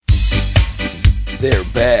They're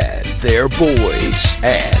bad, they're boys,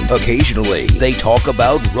 and occasionally they talk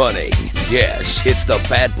about running. Yes, it's the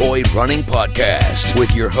Bad Boy Running Podcast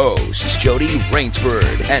with your hosts, Jody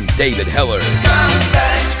Rainsford and David Heller. Come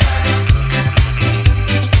back,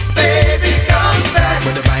 baby, come back.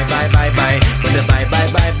 When the bye, when the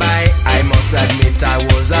bye, I must admit I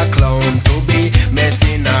was a clown to be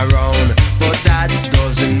messing around, but that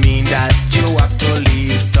doesn't mean that you have to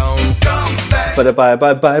leave town. Come back. But a bye.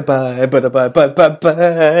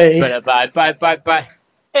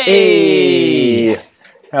 Hey,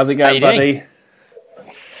 how's it going, buddy? Doing?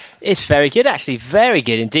 It's very good, actually. Very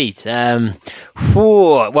good indeed. Welcome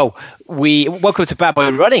to Bad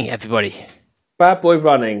Boy Running, everybody. Bad Boy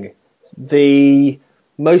Running, the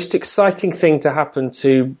most exciting thing to happen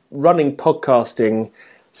to running podcasting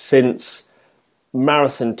since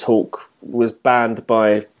Marathon Talk was banned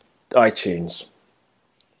by iTunes.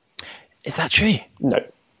 Is that true? No.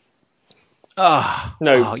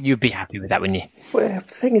 No. You'd be happy with that, wouldn't you? Well, the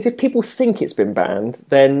thing is, if people think it's been banned,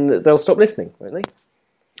 then they'll stop listening, won't they?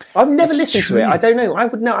 I've never listened to it. I don't know.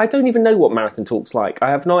 I don't even know what Marathon Talk's like.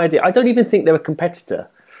 I have no idea. I don't even think they're a competitor.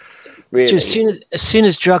 Really. As soon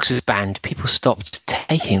as drugs was banned, people stopped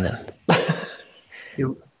taking them.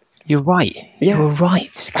 You're right. Yeah. You're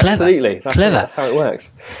right. Clever. Absolutely. Clever. That's how it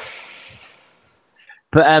works.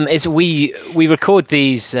 But we record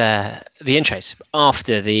these the intros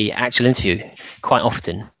after the actual interview quite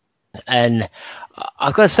often, and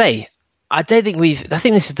I've got to say, I think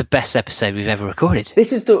this is the best episode we've ever recorded.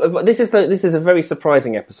 This is a very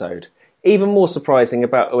surprising episode. Even more surprising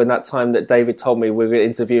about when that time that David told me we were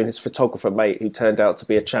interviewing his photographer mate who turned out to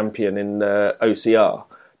be a champion in OCR.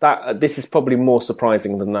 This is probably more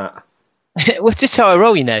surprising than that. Well, just how I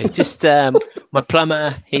roll, you know. Just my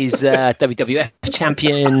plumber, he's WWF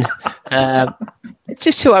champion. It's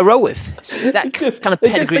just who I roll with. That kind of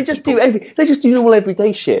pedigree. They just do normal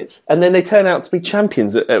everyday shit, and then they turn out to be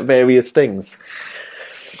champions at various things.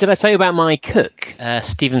 Did I tell you about my cook,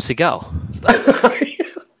 Steven Seagal?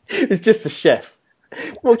 It's just a chef.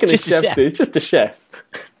 What can a chef do? It's just a chef.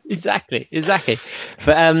 Exactly.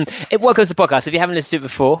 But welcome to the podcast. If you haven't listened to it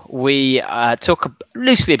before, we talk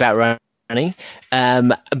loosely about running,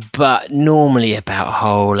 but normally about a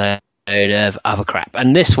whole load of other crap.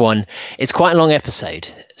 And this one, it's quite a long episode,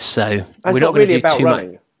 so we're not going to do too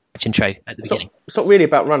much intro at the beginning. It's not really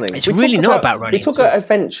about running. It's really not about running. We talk about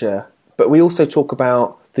adventure, but we also talk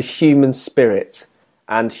about the human spirit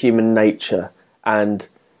and human nature and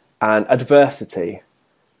adversity.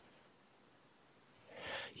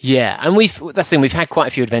 Yeah, and that's the thing. We've had quite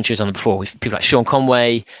a few adventures on them before. We've people like Sean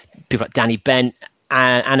Conway, people like Danny Bent,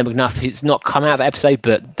 and Anna McNuff, who's not come out of the episode,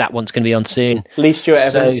 but that one's going to be on soon. Lee Stewart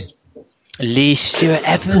Evans. Lee Stewart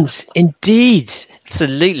Evans, indeed,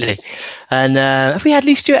 absolutely. And have we had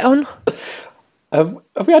Lee Stewart on? Have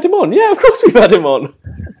we had him on? Yeah, of course we've had him on.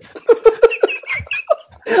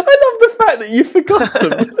 I love the fact that you've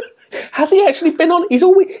forgotten. Has he actually been on? He's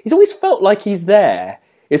always felt like he's there.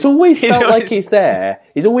 It's always felt like he's there.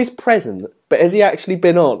 He's always present, but has he actually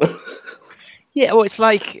been on? Yeah, well, it's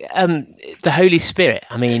like the Holy Spirit.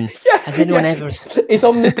 I mean, has anyone ever? He's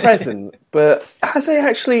omnipresent, but have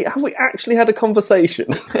we actually had a conversation?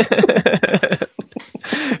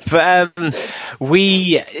 But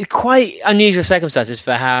we quite unusual circumstances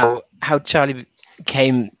for how Charlie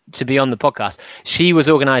came to be on the podcast. She was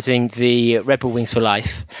organising the Red Bull Wings for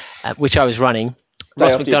Life, which I was running. Day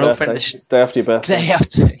after your birthday. Day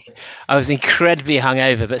after. I was incredibly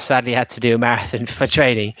hungover, but sadly had to do a marathon for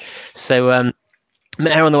training. So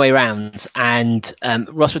met her on the way round, and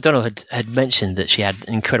Ross McDonald had mentioned that she had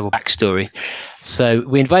an incredible backstory. So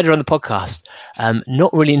we invited her on the podcast,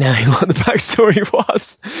 not really knowing what the backstory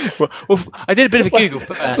was. Well, I did a bit of a Google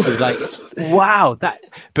first. I was like, wow,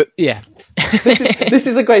 but yeah. This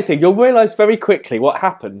is a great thing. You'll realise very quickly what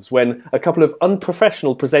happens when a couple of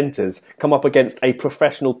unprofessional presenters come up against a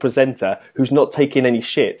professional presenter who's not taking any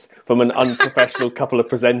shit from an unprofessional couple of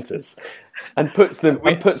presenters, and puts them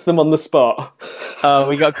on the spot. Oh,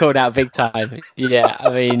 we got called out big time. Yeah, I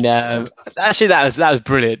mean, actually, that was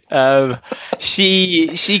brilliant.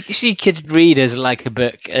 She could read us like a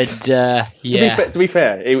book, and yeah. To be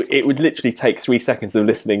fair, it would literally take 3 seconds of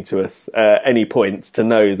listening to us at any point to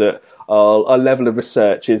know that our level of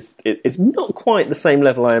research is not quite the same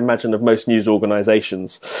level I imagine of most news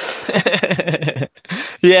organisations.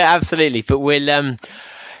 Yeah, absolutely. But we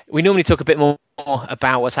normally talk a bit more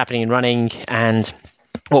about what's happening in running and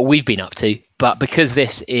what we've been up to. But because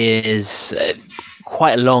this is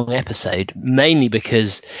quite a long episode, mainly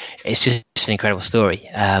because it's just an incredible story,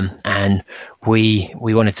 and we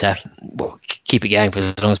wanted to keep it going for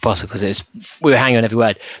as long as possible because we were hanging on every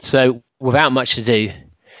word. So without much ado,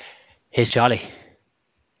 here's Charlie.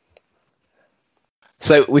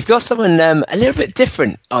 So we've got someone a little bit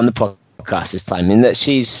different on the podcast this time, in that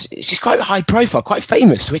she's quite high profile, quite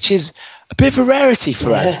famous, which is a bit of a rarity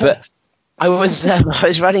for us. But I was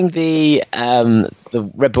running the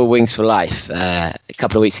Red Bull Wings for Life a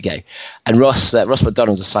couple of weeks ago, and Ross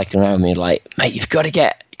McDonald was cycling around with me like, mate, you've got to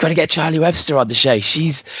get Charlie Webster on the show.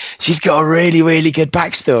 She's got a really, really good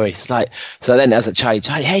backstory. It's like, so then I was like,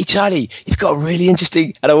 Charlie, hey Charlie, you've got a really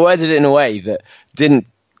interesting, and I worded it in a way that didn't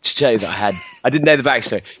show that I didn't know the backstory.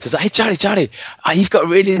 So I was like, hey Charlie, you've got a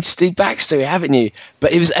really interesting backstory, haven't you?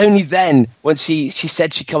 But it was only then, once she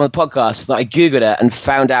said she'd come on the podcast, that I Googled her and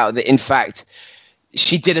found out that in fact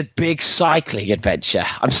she did a big cycling adventure.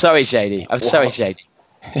 I'm sorry, Shady.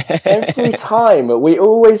 Every time you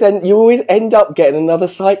always end up getting another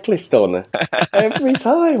cyclist on. Every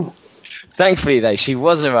time. Thankfully, though, she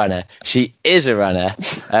was a runner. She is a runner.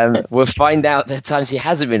 We'll find out the times she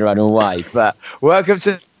hasn't been a runner and why. But welcome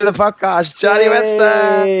to the podcast, Charlie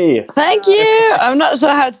Webster. Thank you. I'm not sure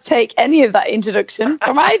how to take any of that introduction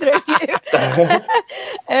from either of you.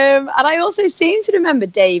 And I also seem to remember,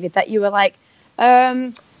 David, that you were like,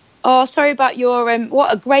 sorry about your,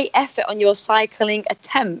 what a great effort on your cycling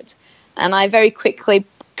attempt. And I very quickly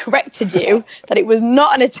corrected you that it was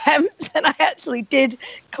not an attempt, and I actually did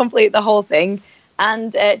complete the whole thing.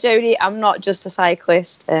 And Jodie, I'm not just a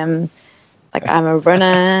cyclist. Like, I'm a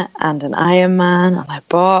runner and an Ironman and I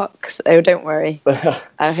box. Oh, don't worry.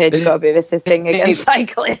 I've heard you've got a bit of a thing against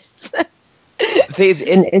cyclists.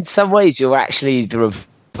 In some ways, you're actually the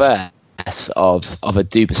reverse of a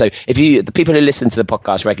do. So the people who listen to the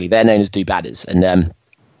podcast regularly, they're known as do-badders, and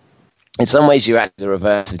in some ways, you're actually the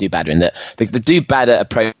reverse of do-badder, in that the do-badder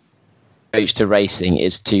approach to racing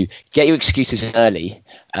is to get your excuses early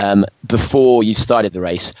before you started the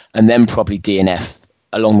race, and then probably DNF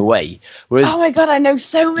along the way. Whereas, oh my God, I know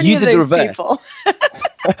so many of those people.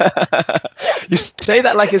 You say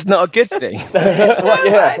that like it's not a good thing. Well,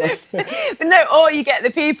 yeah. But no, or you get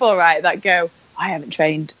the people, right, that go, I haven't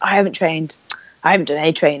trained, I haven't done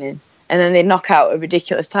any training. And then they knock out a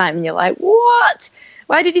ridiculous time, and you're like, what?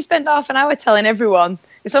 Why did you spend half an hour telling everyone?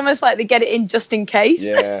 It's almost like they get it in just in case.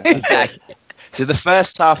 Yeah. Exactly. So the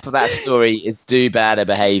first half of that story is do-badder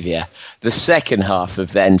behaviour. The second half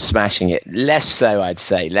of then smashing it, less so, I'd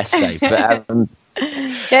say, less so. But, yeah,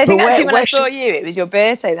 I think actually when I saw you, it was your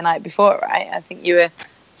birthday the night before, right? I think you were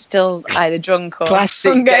still either drunk or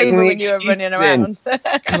hungover when you were running around.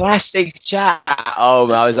 Classic chat.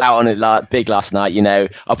 Oh, I was out on it big last night. You know,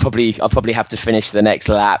 I'll probably have to finish the next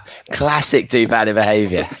lap. Classic do-badder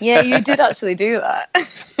behaviour. Yeah, you did actually do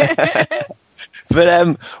that.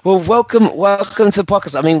 But well, welcome to the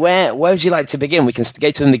podcast. I mean, where would you like to begin? We can go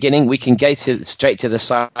to the beginning. We can go straight to the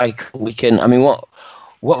cycle. We can. I mean, what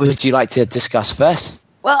would you like to discuss first?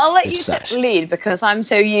 Well, I'll let you lead, because I'm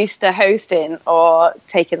so used to hosting or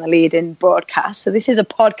taking the lead in broadcast. So this is a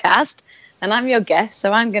podcast, and I'm your guest.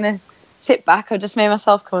 So I'm going to sit back. I've just made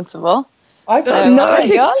myself comfortable.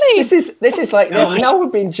 This is like now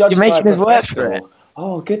we're being judged by a professional.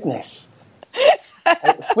 Oh goodness.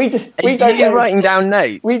 We don't know. Writing down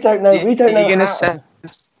notes. We don't know. We don't know. You're gonna say.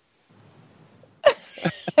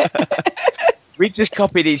 We just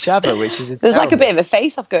copied each other, which is there's like a bit of a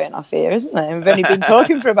face-off going off here, isn't there? We've only been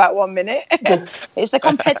talking for about 1 minute. It's the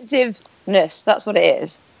competitiveness. That's what it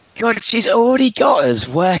is. God, she's already got us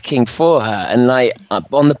working for her, and like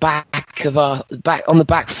on the back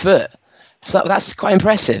foot. So that's quite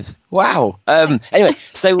impressive. Wow. Anyway,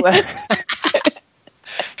 so.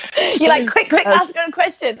 You're like, quick, ask her a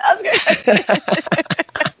question.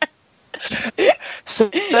 So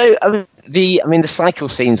the cycle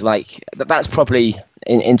seems like that's probably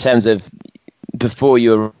in terms of before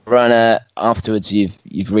you were a runner, afterwards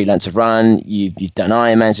you've relearned to run, you've done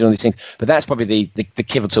Ironmans and all these things, but that's probably the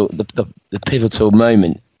pivotal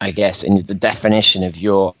moment, I guess, in the definition of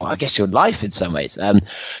your life in some ways.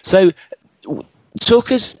 So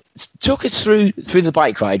talk us through the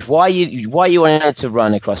bike ride. Why you wanted to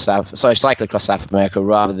cycle across South America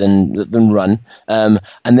rather than run, and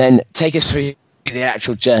then take us through the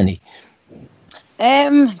actual journey.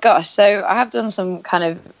 So I have done some kind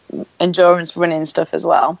of endurance running stuff as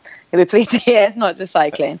well. You'll be pleased to hear, not just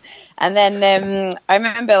cycling. And then I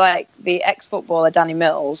remember like the ex-footballer Danny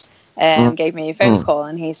Mills gave me a phone call,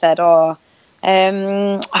 and he said, I've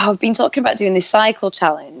been talking about doing this cycle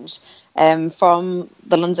challenge from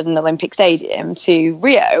the London Olympic Stadium to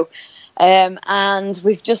Rio, and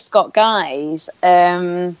we've just got guys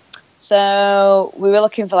So we were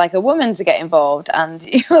looking for like a woman to get involved, and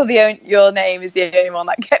your name is the only one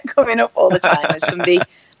that kept coming up all the time as somebody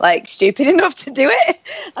like stupid enough to do it.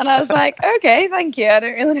 And I was like, okay, thank you. I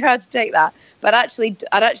don't really know how to take that. But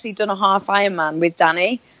I'd actually done a half Ironman with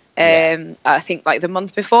Danny, I think like the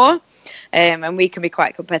month before. And we can be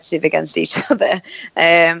quite competitive against each other.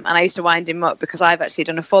 And I used to wind him up because I've actually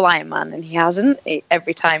done a full Ironman and he hasn't.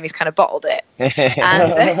 Every time he's kind of bottled it.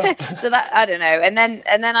 And so that, I don't know. And then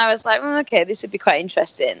I was like, okay, this would be quite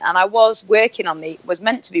interesting. And I was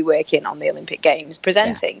meant to be working on the Olympic Games,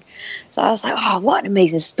 presenting. Yeah. So I was like, oh, what an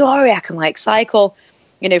amazing story. I can like cycle,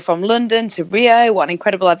 from London to Rio. What an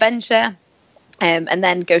incredible adventure. And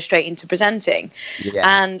then go straight into presenting.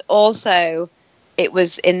 Yeah. And also, it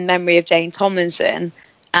was in memory of Jane Tomlinson,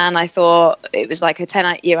 and I thought it was like her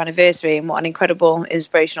 10-year anniversary, and what an incredible,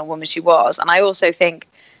 inspirational woman she was. And I also think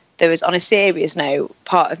there was, on a serious note,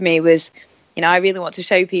 part of me was, I really want to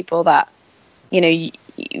show people that,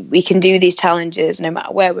 we can do these challenges no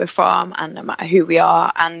matter where we're from and no matter who we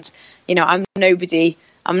are. And, I'm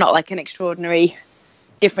not like an extraordinary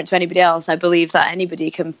different to anybody else. I believe that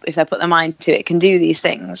anybody can, if they put their mind to it, can do these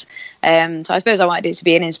things. So I suppose I wanted it to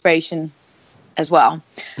be an inspiration as well.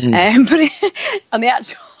 But on the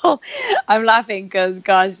actual, I'm laughing because,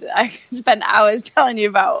 gosh, I spent hours telling you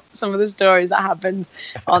about some of the stories that happened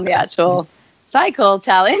on the actual cycle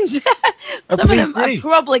challenge. Some of them I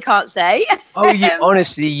probably can't say. Oh,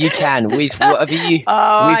 honestly, you can. We've had really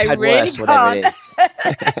worse, whatever it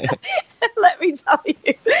is. Let me tell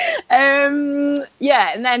you. And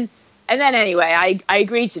then anyway, I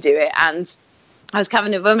agreed to do it, and I was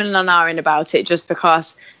having a woman and an about it just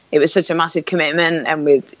because it was such a massive commitment, and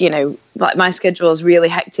with, like my schedule is really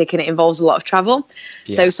hectic and it involves a lot of travel.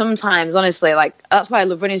 Yeah. So sometimes, honestly, like that's why I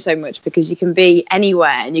love running so much, because you can be anywhere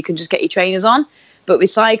and you can just get your trainers on. But with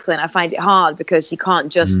cycling, I find it hard because you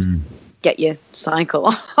can't just get your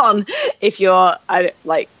cycle on if you're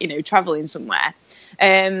traveling somewhere.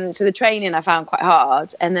 So the training I found quite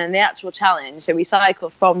hard, and then the actual challenge. So we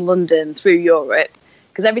cycled from London through Europe,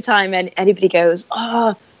 because every time anybody goes,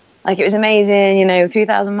 oh, like it was amazing,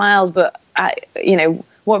 3,000 miles, but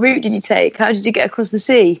what route did you take? How did you get across the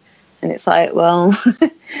sea? And it's like, well,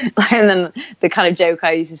 and then the kind of joke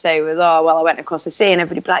I used to say was, oh, well, I went across the sea, and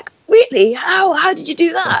everybody'd be like, really? How did you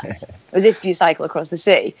do that? As if you cycle across the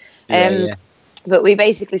sea. But we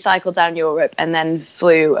basically cycled down Europe and then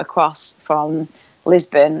flew across from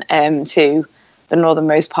Lisbon to the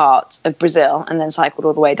northernmost part of Brazil, and then cycled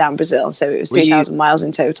all the way down Brazil. So it was 3,000 miles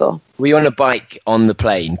in total. Were you on a bike on the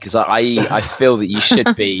plane? Because I feel that you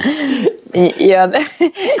should be constantly you're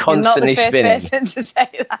not the first person to say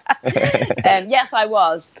that. Yes, I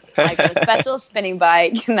was. I got a special spinning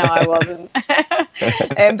bike. No, I wasn't. But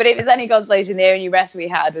if it was any consolation, the only rest we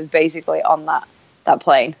had was basically on that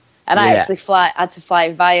plane. And I actually had to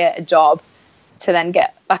fly via a job to then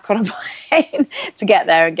get back on a plane to get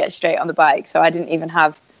there and get straight on the bike. So I didn't even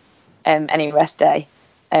have any rest day.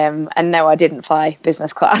 And no, I didn't fly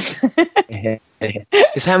business class.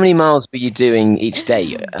 Because how many miles were you doing each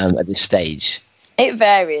day at this stage? It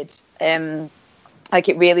varied. It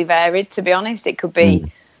really varied, to be honest. It could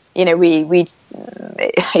be,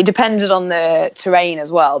 it depended on the terrain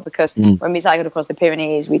as well, because when we cycled across the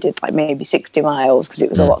Pyrenees, we did like maybe 60 miles because it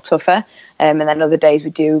was a lot tougher. And then other days we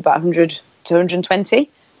do about 100 to 120.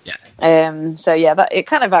 That it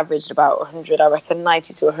kind of averaged about 100, I reckon,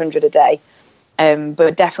 90 to 100 a day.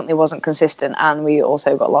 But definitely wasn't consistent, and we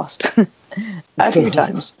also got lost a few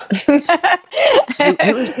times. Who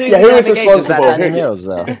was responsible?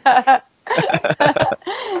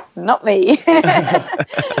 Not me.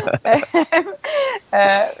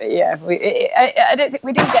 I don't think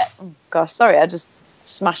we didn't get. Oh, gosh, sorry, I just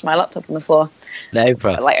smashed my laptop on the floor. No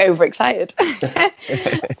problem. Like overexcited.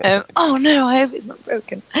 Oh no, I hope it's not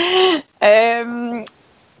broken. The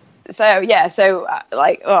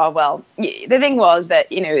thing was that,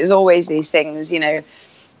 there's always these things,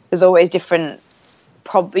 there's always different,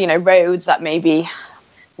 roads that maybe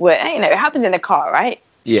were, it happens in a car, right?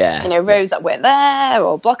 Yeah. Roads that weren't there,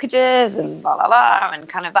 or blockages and blah, blah, blah, and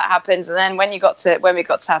kind of that happens. And then when we got to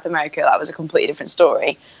South America, that was a completely different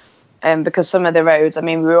story. Because some of the roads,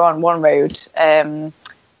 we were on one road, and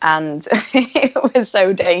it was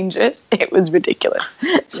so dangerous, it was ridiculous.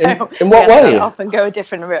 So in what way? Off and go a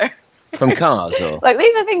different road. From cars, or like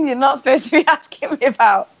these are things you're not supposed to be asking me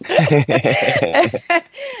about.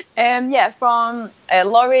 From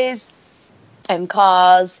lorries,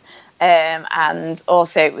 cars, and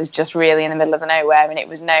also it was just really in the middle of nowhere, and it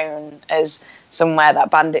was known as somewhere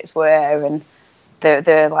that bandits were, and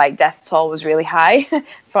the like death toll was really high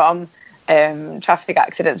from traffic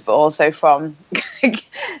accidents, but also from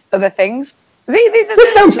other things.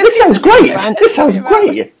 This sounds great. This sounds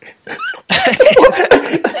great.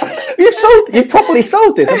 You've properly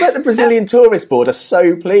sold this. I bet the Brazilian Tourist Board are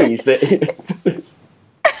so pleased that.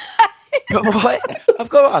 I've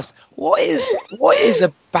got to ask, what is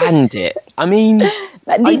a bandit? I mean,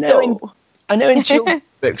 I know in children's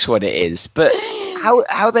books what it is, but how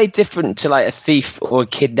are they different to like a thief or a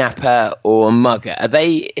kidnapper or a mugger?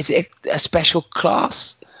 Is it a special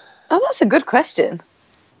class? Oh, that's a good question.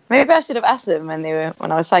 Maybe I should have asked them when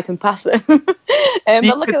I was cycling past them. But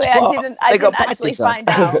luckily I didn't actually find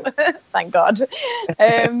out. Thank God.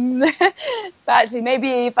 But actually, maybe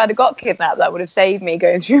if I'd have got kidnapped, that would have saved me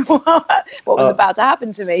going through what was about to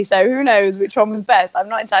happen to me. So who knows which one was best? I'm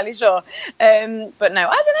not entirely sure. But no,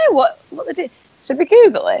 I don't know what they did. Should we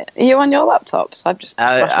Google it? Are you on your laptop? So I've just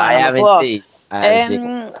smashed mine on the floor. Indeed.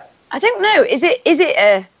 I don't know. Is it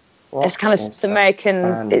a kind of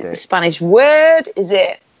American Spanish word? Is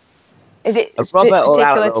it a robber or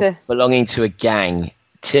outlaw belonging to a gang,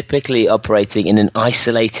 typically operating in an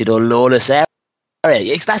isolated or lawless area?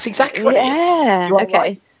 That's exactly what it is. Yeah, okay.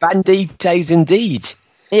 Right. Banditos indeed.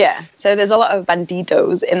 Yeah, so there's a lot of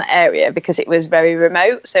banditos in the area because it was very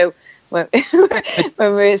remote. So when we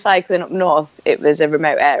were cycling up north, it was a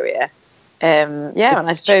remote area. And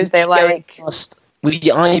I suppose they're like... Were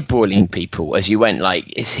you eyeballing people as you went?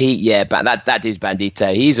 Like, is he? Yeah, but that is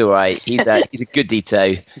Bandito. He's all right. He's a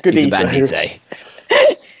goodito. He's a Bandito.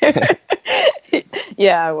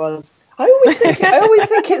 Yeah, I was. I always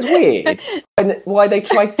think it's weird why they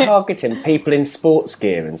try targeting people in sports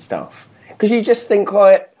gear and stuff. Because you just think,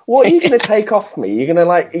 what are you going to take off me? You're going to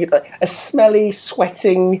like a smelly,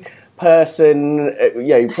 sweating person,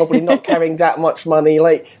 probably not carrying that much money.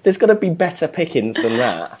 Like, there's got to be better pickings than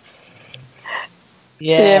that.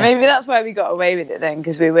 Yeah, maybe that's why we got away with it then,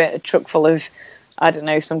 because we were a truck full of, I don't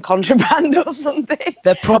know, some contraband or something.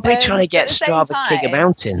 They're probably trying to get Strava King of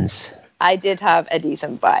Mountains. I did have a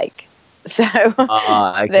decent bike, so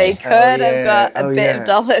okay. They could have got a bit of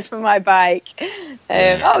dollar for my bike.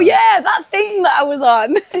 That thing that I was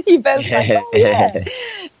on. You both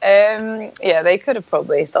they could have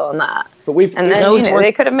probably stolen that. But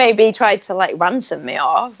they could have maybe tried to like ransom me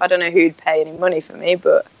off. I don't know who'd pay any money for me,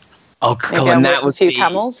 but. Oh, come on, that would be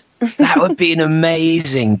camels. That would be an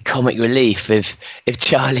amazing comic relief if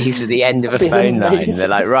Charlie's at the end of a phone line. They're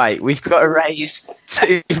like, right, we've got to raise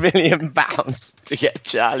 £2 million to get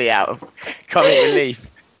Charlie out of comic relief.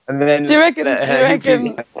 And then do you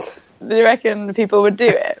reckon people would do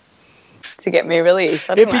it to get me released?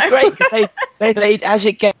 It'd be great because they as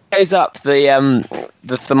it goes up the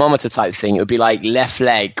thermometer type thing, it would be like left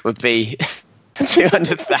leg would be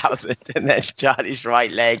 200,000 and then Charlie's right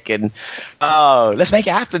leg and let's make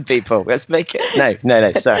it happen, people. Let's make it.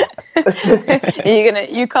 No, sorry.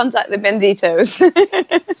 You contact the Banditos.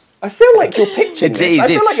 I feel like you're pitching this. I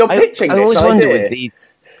feel like you're pitching this. I always wonder with these.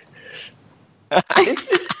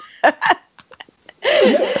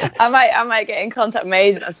 I might get in contact with my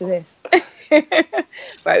agent after this.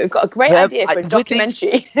 Right, we've got a great idea for a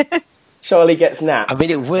documentary. Charlie gets napped. I mean,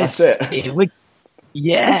 it would.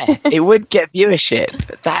 Yeah, it would get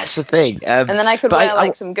viewership. That's the thing. And then I could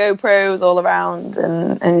wear some GoPros all around,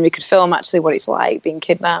 and we could film actually what it's like being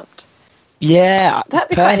kidnapped. Yeah, that'd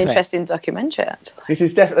be quite an interesting documentary. Actually, this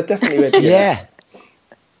is definitely yeah.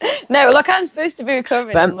 No, look, I'm supposed to be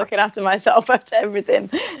recovering and looking after myself after everything.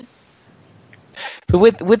 But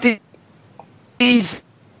with these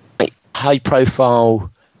high-profile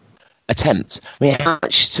attempts, I mean, how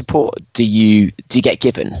much support do you get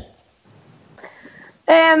given?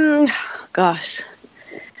 Being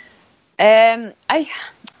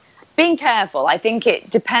careful. I think it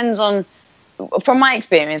depends on. From my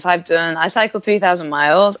experience, I cycled 3,000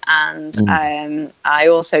 miles, and I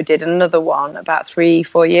also did another one about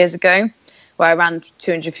 3-4 years ago, where I ran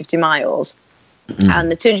 250 miles.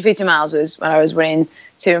 And the 250 miles was when I was running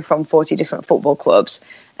to and from 40 different football clubs.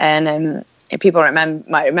 And if people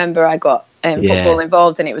might remember, I got football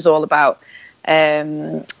involved, and it was all about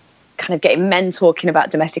kind of getting men talking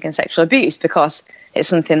about domestic and sexual abuse, because it's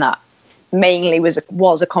something that mainly was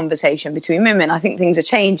a conversation between women. I think things are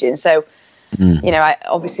changing. So,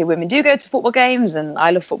 obviously women do go to football games, and I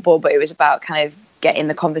love football, but it was about kind of getting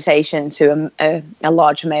the conversation to a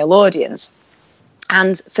larger male audience.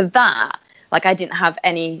 And for that, like I didn't have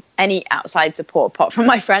any outside support apart from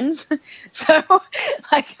my friends. So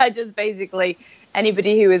like I just basically,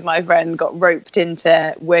 anybody who was my friend got roped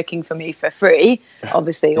into working for me for free.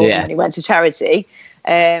 Obviously all the money went to charity.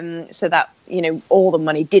 So that, you know, all the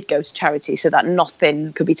money did go to charity so that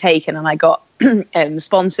nothing could be taken. And I got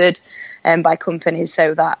sponsored by companies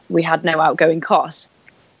so that we had no outgoing costs.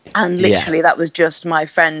 And literally that was just my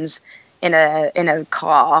friends in a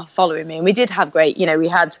car following me. And we did have great, you know, we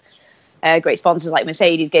had great sponsors like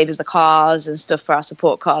Mercedes gave us the cars and stuff for our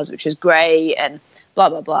support cars, which was great, and blah,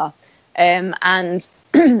 blah, blah. And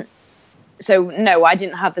so, no, I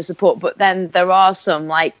didn't have the support. But then there are some,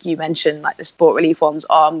 like you mentioned, like the sport relief ones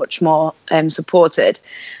are much more supported.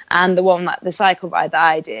 And the one, the cycle ride that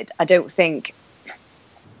I did, I don't think,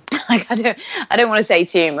 like I don't want to say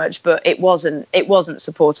too much, but it wasn't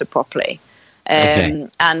supported properly.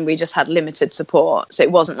 And we just had limited support. So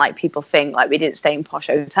it wasn't like people think, like we didn't stay in posh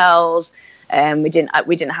hotels. We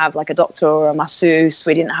didn't have like a doctor or a masseuse.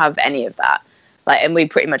 We didn't have any of that. Like, and we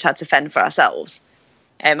pretty much had to fend for ourselves.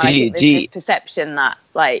 I think there's this perception that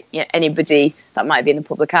like, you know, anybody that might be in the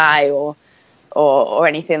public eye or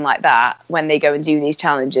anything like that, when they go and do these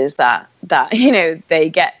challenges, that you know, they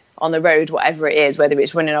get on the road, whatever it is, whether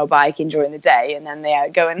it's running or biking during the day, and then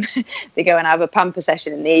they go and have a pamper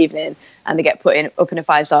session in the evening, and they get put up in a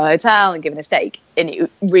 5-star hotel and given a steak. And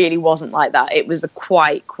it really wasn't like that. It was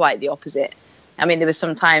quite the opposite. I mean, there was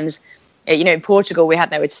sometimes, you know, in Portugal we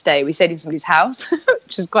had nowhere to stay. We stayed in somebody's house,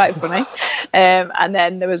 which was quite funny. And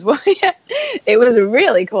then there was one. It was a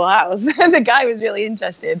really cool house. The guy was really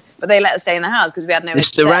interested, but they let us stay in the house because we had nowhere to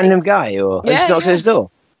stay. Just a random guy, or just knocked on his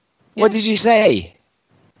door. Yeah. What did you say?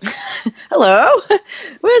 Hello,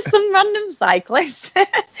 we're some random cyclists.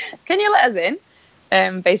 Can you let us in?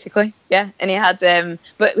 Basically, yeah. And he had,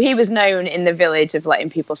 but he was known in the village of letting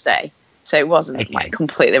people stay, so it wasn't like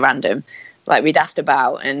completely random. Like we'd asked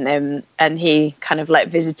about, and he kind of let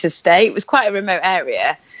visitors stay. It was quite a remote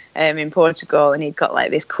area in Portugal, and he'd got like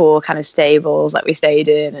this cool kind of stables that we stayed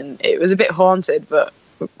in, and it was a bit haunted, but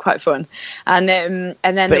quite fun. And then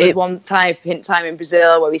there was one time in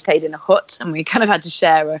Brazil where we stayed in a hut, and we kind of had to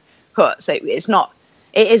share a hut. So it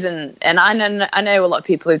isn't. And I know a lot of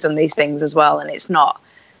people who've done these things as well, and it's not.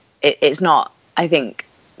 I think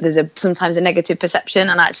there's sometimes a negative perception,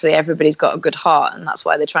 and actually everybody's got a good heart, and that's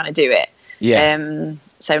why they're trying to do it. Yeah.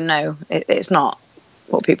 So no, it's not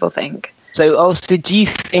what people think. So also, do you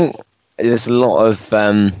think there's a lot of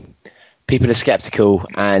people are skeptical,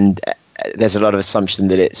 and there's a lot of assumption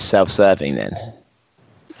that it's self-serving then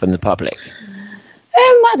from the public?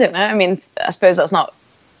 I don't know. I mean, I suppose that's not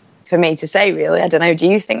for me to say, really. I don't know. Do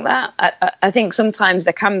you think that? I think sometimes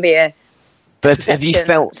there can be a. But have you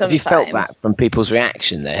felt that from people's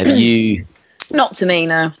reaction there? Have you? Not to me,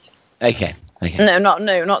 no. Okay. No,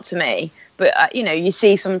 not to me. But you know, you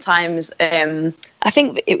see sometimes. I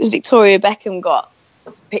think it was Victoria Beckham got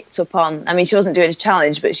picked up on. I mean, she wasn't doing a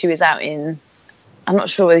challenge, but she was out in. I'm not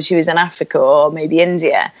sure whether she was in Africa or maybe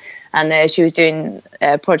India, and she was doing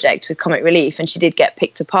a project with Comic Relief, and she did get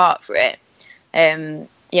picked apart for it.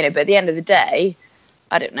 You know, but at the end of the day,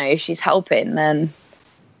 I don't know if she's helping. Then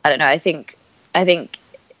I don't know. I think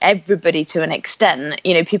everybody, to an extent,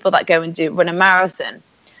 you know, people that go and run a marathon,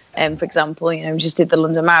 for example, you know, we just did the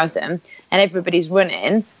London Marathon, and everybody's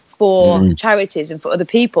running for charities and for other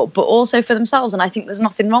people, but also for themselves. And I think there's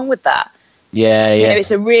nothing wrong with that. Yeah. You know,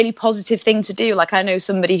 it's a really positive thing to do. Like I know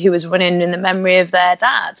somebody who was running in the memory of their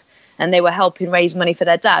dad, and they were helping raise money for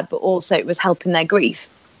their dad, but also it was helping their grief.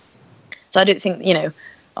 So I don't think, you know,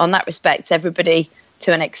 on that respect, everybody,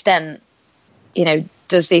 to an extent, you know,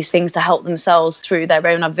 does these things to help themselves through their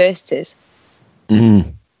own adversities.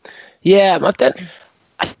 Yeah,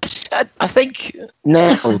 I think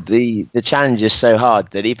now the challenge is so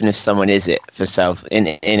hard that even if someone is in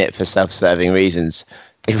it for self-serving reasons,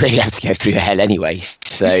 they really have to go through hell anyway.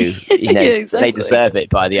 So you know, exactly. They deserve it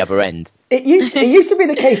by the other end. It used to be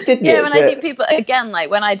the case, didn't it? Yeah, and I think people again, like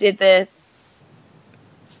when I did the.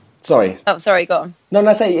 Sorry. Oh, sorry. Go on. No,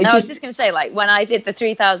 I was just going to say, like when I did the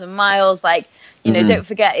 3,000 miles, like you know, don't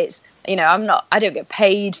forget it's, you know, I don't get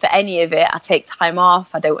paid for any of it. I take time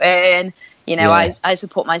off. I don't earn. You know, I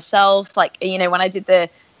support myself. Like, you know, when I did the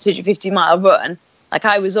 250-mile run, like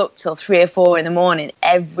I was up till 3 or 4 in the morning,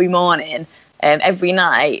 every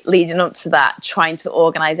night leading up to that, trying to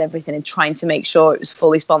organise everything and trying to make sure it was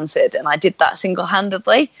fully sponsored. And I did that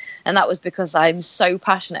single-handedly. And that was because I'm so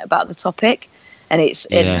passionate about the topic. And it's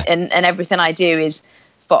and everything I do is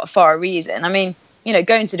for a reason. I mean, you know,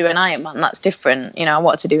 going to do an Ironman, that's different. You know, I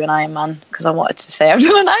wanted to do an Ironman because I wanted to say I've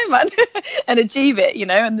done an Ironman and achieve it, you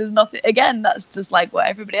know, and there's nothing, again, that's just like what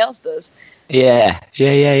everybody else does. Yeah.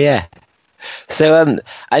 So,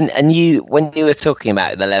 and you, when you were talking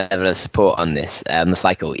about the level of support on this, the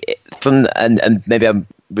cycle, and maybe I'm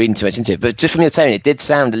reading too much into it, but just from your tone, it did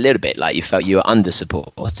sound a little bit like you felt you were under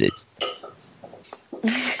supported.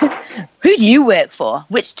 Who do you work for?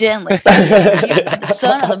 Which journalist? The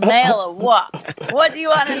Sun or the Mail or what? What do you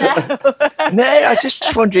want to know? No, I was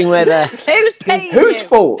just wondering whether... Who's paying Whose you?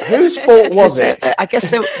 fault? Whose fault was it? I guess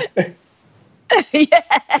so. Yeah.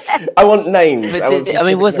 I want names. I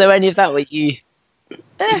mean, was there any of that where you...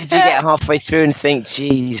 Did you get halfway through and think,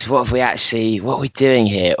 geez, what are we doing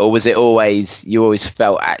here? Or was it always, you always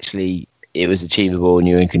felt actually it was achievable and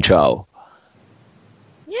you were in control?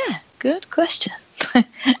 Yeah, good question.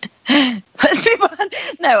 Let's move on.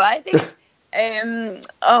 No, I think,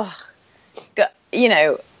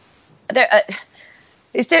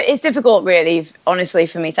 it's difficult, really, honestly,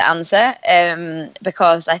 for me to answer,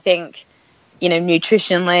 because I think,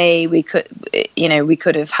 nutritionally,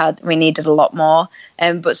 we needed a lot more,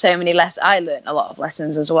 but so many less. I learned a lot of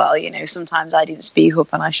lessons as well. Sometimes I didn't speak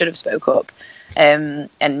up and I should have spoke up, and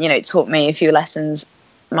it taught me a few lessons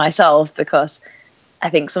myself, because I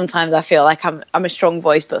think sometimes I feel like I'm a strong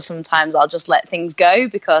voice, but sometimes I'll just let things go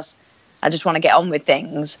because I just want to get on with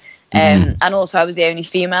things. And also, I was the only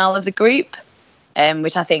female of the group,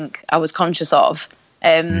 which I think I was conscious of.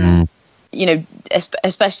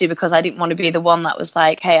 Especially because I didn't want to be the one that was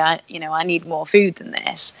like, hey, I need more food than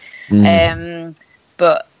this.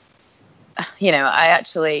 But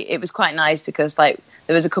it was quite nice because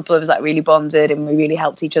there was a couple of us that really bonded and we really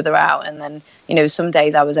helped each other out. And then, some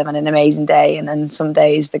days I was having an amazing day, and then some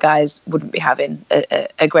days the guys wouldn't be having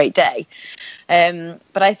a great day.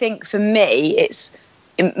 But I think for me, it's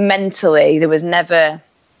mentally, there was never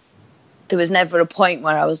a point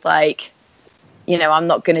where I was like, I'm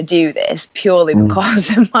not going to do this, purely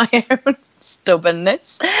because of my own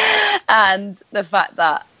stubbornness. And the fact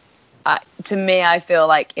that, to me, I feel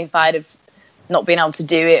like if I'd have not been able to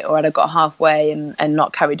do it, or I'd have got halfway and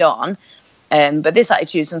not carried on. But this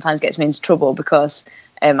attitude sometimes gets me into trouble because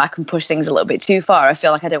I can push things a little bit too far. I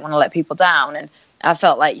feel like I don't want to let people down. And I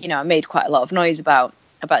felt like, I made quite a lot of noise about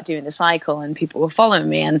doing the cycle, and people were following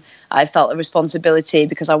me. And I felt a responsibility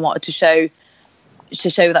because I wanted to show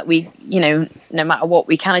that we, no matter what,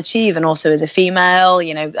 we can achieve. And also as a female,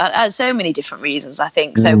 so many different reasons, I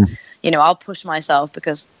think. So, I'll push myself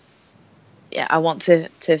because, I want to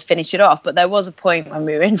finish it off. But there was a point when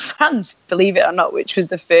we were in France, believe it or not, which was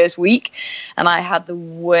the first week. And I had the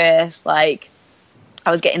worst, I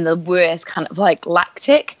was getting the worst kind of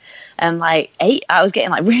lactic. And I was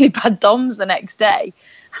getting really bad DOMs the next day.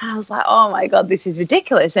 And I was like, oh my God, this is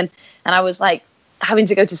ridiculous. And I was having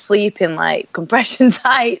to go to sleep in compression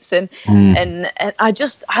tights. And I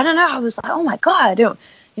don't know. I was like, oh my God,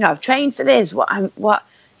 I've trained for this.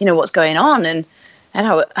 What's going on? And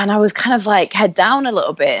I was kind of head down a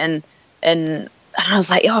little bit, and I was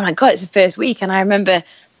like, oh my God, it's the first week. And I remember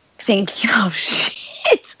thinking, oh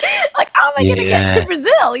shit, how am I going to get to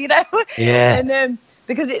Brazil? Yeah. And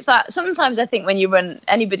because it's sometimes I think when you run,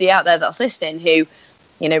 anybody out there that's listening who,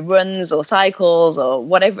 runs or cycles or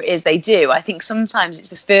whatever it is they do, I think sometimes it's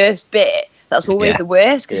the first bit that's always the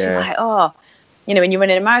worst, because you're like, oh, when you're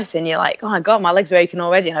running a marathon, you're like, oh my God, my legs are aching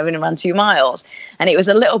already, and I've only run 2 miles. And it was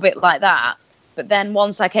a little bit like that. But then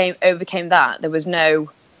once I overcame that, it wasn't an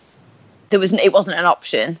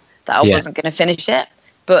option that I wasn't going to finish it.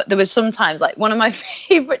 But there was sometimes, one of my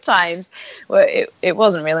favorite times, where it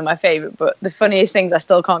wasn't really my favorite, but the funniest things I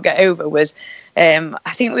still can't get over was, I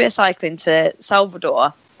think we were cycling to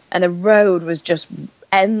Salvador, and the road was just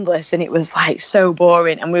endless, and it was so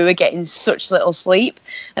boring, and we were getting such little sleep.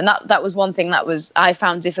 And that was one thing I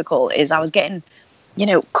found difficult, is I was getting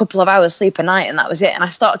a couple of hours sleep a night, and that was it. And I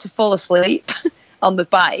started to fall asleep on the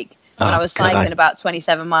bike when I was cycling about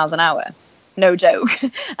 27 miles an hour. No joke.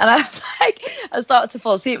 And I started to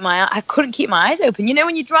fall asleep. I couldn't keep my eyes open.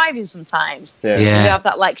 When you're driving sometimes, you have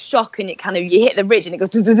that shock, and you hit the ridge and it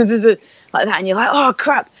goes like that, and you're like, oh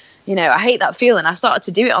crap. I hate that feeling. I started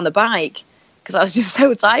to do it on the bike because I was just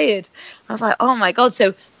so tired. I was like, oh my God.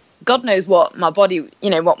 So God knows what my body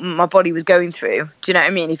was going through. Do you know what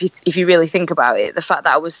I mean? If you really think about it, the fact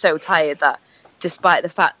that I was so tired that, despite the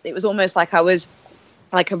fact it was almost like I was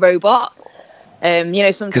like a robot.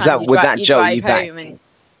 Sometimes you drive home and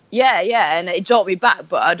and it jolted me back,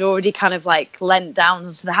 but I'd already kind of leant down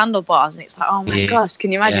onto the handlebars, and it's like, oh my gosh,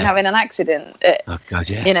 can you imagine having an accident? Oh God,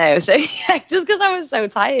 yeah. So just because I was so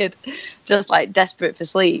tired, just desperate for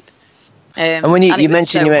sleep. And when you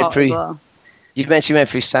mentioned you went through. You mentioned you went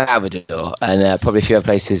through Salvador and probably a few other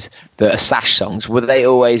places that are Sash songs. Were they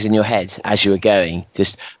always in your head as you were going?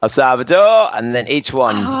 Just El Salvador, and then each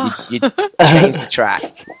one you change the track.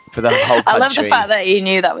 for the whole country. I love the fact that you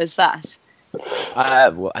knew that was Sash.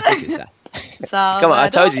 Well, I think it's that. Salvador. Come on, I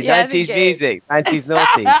told you, Yeah, 90s music, 90s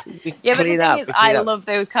noughties. Yeah, but the thing is, I love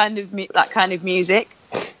those kind of that kind of music.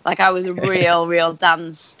 Like, I was a real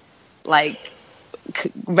dance, like,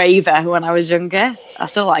 raver when I was younger. I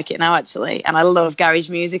still like it now, actually, and I love garage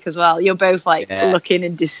music as well. You're both like looking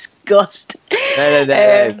in disgust.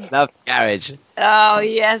 No, love garage. Oh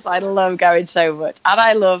yes, I love garage so much, and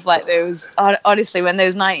I love like those. Honestly, when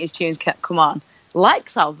those 90s tunes come on, like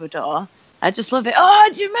Salvador, I just love it. Oh,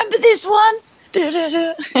 do you remember this one?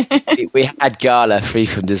 We had Gala Free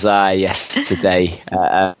From Desire yesterday.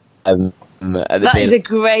 That is a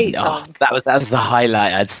great song. That was the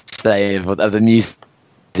highlight, I'd say, of the music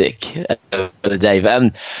of the day.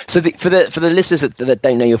 But so for the listeners that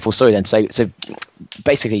don't know your full story, then so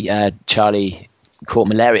basically, Charlie caught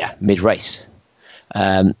malaria mid-race.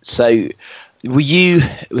 So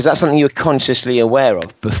was that something you were consciously aware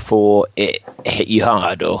of before it hit you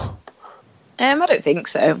hard, or? I don't think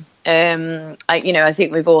so. I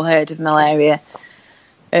think we've all heard of malaria.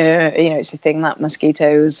 It's a thing that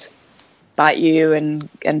mosquitoes bite you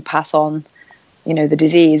and pass on, the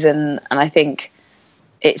disease. And I think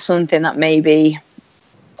it's something that maybe,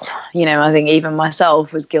 I think even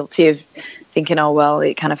myself was guilty of thinking, oh, well,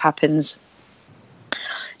 it kind of happens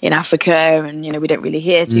in Africa and, we don't really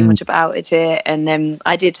hear too much about it here. And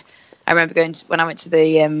I remember when I went to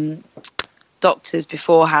the doctors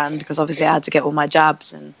beforehand, because obviously I had to get all my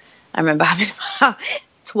jabs, and I remember having about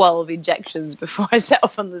 12 injections before I set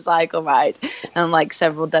off on the cycle ride, and like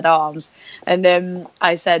several dead arms. And then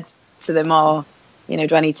I said to them, do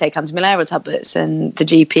I need to take anti-malarial tablets? And the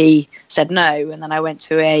GP said no. And then I went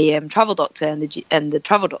to a travel doctor, and the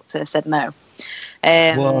travel doctor said no.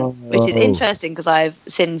 Which is interesting, because I've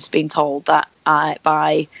since been told that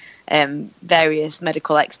by various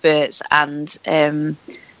medical experts and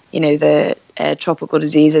the tropical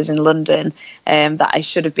diseases in London, that I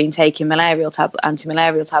should have been taking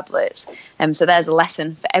anti-malarial tablets. So there's a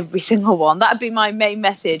lesson for every single one. That'd be my main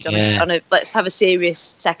message on a let's have a serious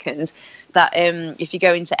second, that if you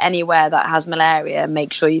go into anywhere that has malaria,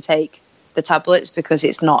 make sure you take the tablets, because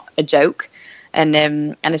it's not a joke.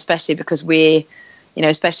 And especially because we,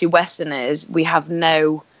 especially Westerners, we have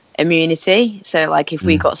no immunity. So like if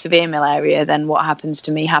we got severe malaria, then what happens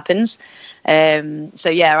to me happens.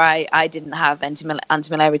 I didn't have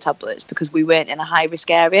anti-malaria tablets because we weren't in a high risk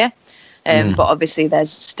area. But obviously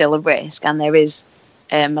there's still a risk, and there is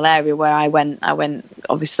malaria where I went.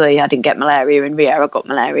 Obviously I didn't get malaria in Rio. I got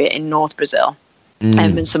malaria in North Brazil,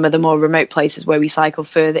 and some of the more remote places where we cycle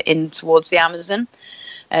further in towards the Amazon.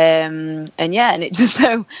 And it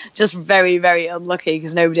just very, very unlucky,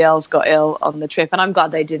 because nobody else got ill on the trip, and I'm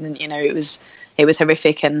glad they didn't. It was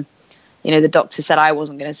horrific, and the doctor said I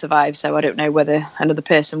wasn't going to survive, so I don't know whether another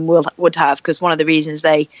person would have, because one of the reasons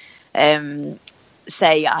they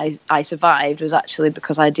say I survived was actually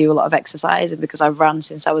because I do a lot of exercise, and because I've ran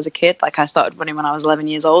since I was a kid. Like, I started running when I was 11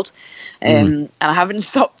 years old, and I haven't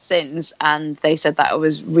stopped since. And they said that I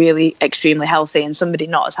was really extremely healthy, and somebody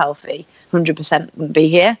not as healthy 100% wouldn't be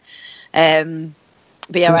here. But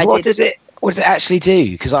yeah, what does it actually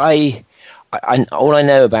do? Because I all I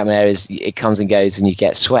know about malaria is it comes and goes and you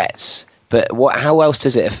get sweats. But how else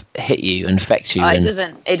does it hit you and affect you? It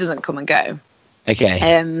doesn't come and go.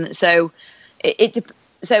 Okay. So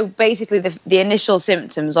basically the initial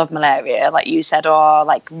symptoms of malaria, like you said, are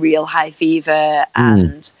like real high fever,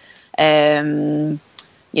 and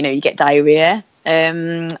you get diarrhea,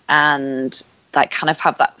 and like kind of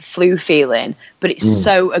have that flu feeling, but it's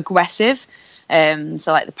so aggressive. So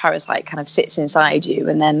like the parasite kind of sits inside you,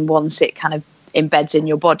 and then once it kind of embeds in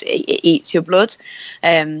your body, it eats your blood.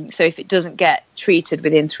 So if it doesn't get treated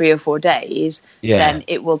within 3 or 4 days, then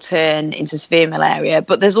it will turn into severe malaria.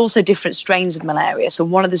 But there's also different strains of malaria. So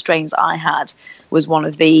one of the strains I had was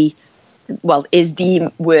is the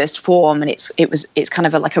worst form, and it's kind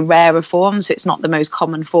of like a rarer form, so it's not the most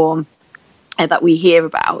common form that we hear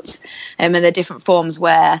about. And there are different forms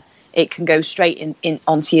where it can go straight in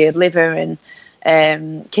onto your liver and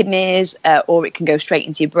kidneys, or it can go straight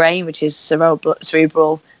into your brain, which is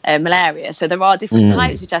cerebral malaria. So there are different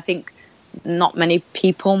types, which I think not many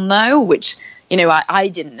people know, which I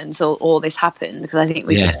didn't until all this happened, because I think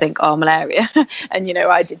we just think, oh, malaria, and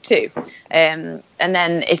I did too. And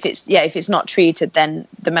then if it's not treated, then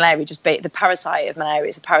the malaria the parasite of malaria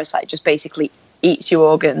is a parasite, just basically eats your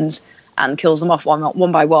organs and kills them off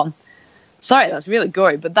one by one. Sorry, that's really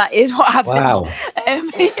gory, but that is what happens. Wow.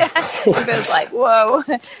 It feels like, whoa.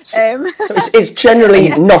 So it's generally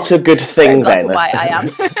not a good thing, then. Why I am.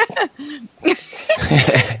 It's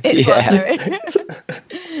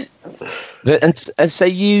But and so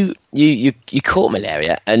you caught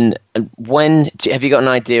malaria, and when have you got an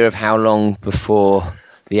idea of how long before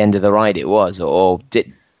the end of the ride it was, or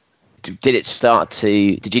did it start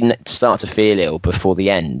to? Did you start to feel ill before the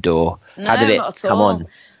end, or how did it come on?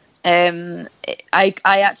 I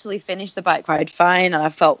actually finished the bike ride fine, and I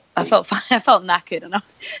felt fine. I felt knackered, and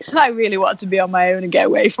I really wanted to be on my own and get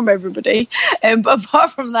away from everybody. But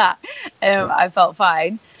apart from that, I felt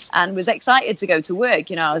fine and was excited to go to work.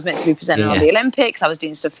 You know, I was meant to be presenting on the Olympics. I was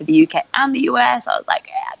doing stuff for the UK and the US. I was like,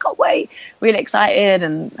 I can't wait, really excited,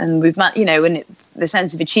 and we've met, you know, and the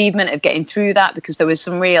sense of achievement of getting through that, because there was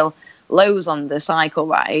some real lows on the cycle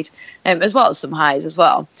ride, as well as some highs as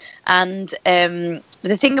well. And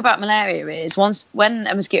the thing about malaria is when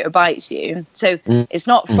a mosquito bites you, so it's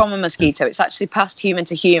not from a mosquito, it's actually passed human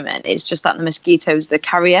to human. It's just that the mosquito's the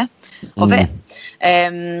carrier of it.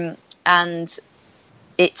 And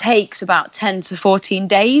it takes about 10 to 14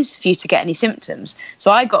 days for you to get any symptoms.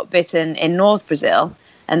 So I got bitten in North Brazil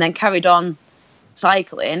and then carried on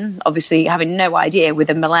cycling, obviously having no idea,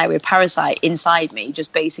 with a malaria parasite inside me,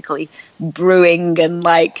 just basically brewing and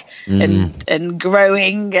and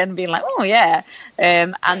growing and being like, oh yeah,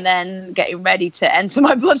 and then getting ready to enter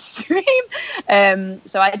my bloodstream.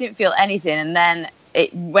 So I didn't feel anything, and then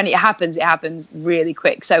when it happens really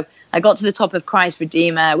quick. So I got to the top of Christ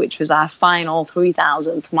Redeemer, which was our final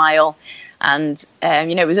 3,000th mile. And,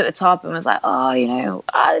 it was at the top and was like,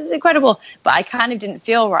 it's incredible. But I kind of didn't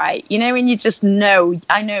feel right. You know, when you just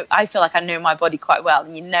I feel like I know my body quite well,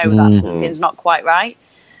 and that something's not quite right.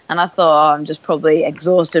 And I thought, I'm just probably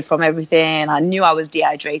exhausted from everything. I knew I was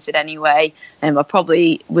dehydrated anyway. And I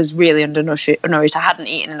probably was really undernourished. I hadn't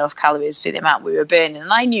eaten enough calories for the amount we were burning.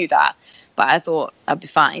 And I knew that, but I thought I'd be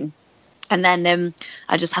fine. And then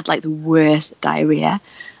I just had like the worst diarrhea.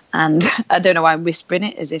 And I don't know why I'm whispering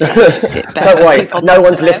it as if that makes it better. Don't worry, no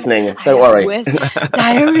one's listening. Don't worry.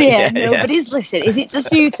 Diarrhea, nobody's listening. Is it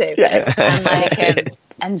just you two? Yeah.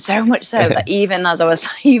 And and so much so that even as I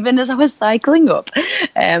was cycling up,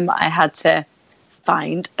 I had to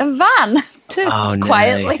find a van to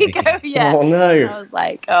quietly go. Yeah. Oh no! I was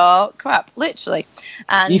like, oh crap, literally.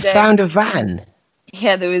 And you found a van.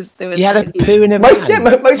 Yeah, there was. You had a poo in a van.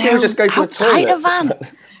 Most people just go to a toilet. Outside a van.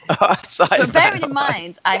 But bearing in van.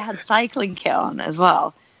 mind, I had cycling kit on as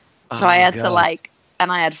well, so I had to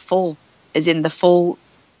and I had full, as in the full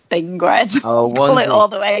thing, where I had to pull it all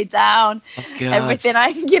the way down, everything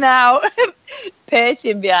hanging out,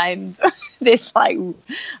 perching behind this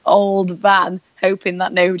old van, hoping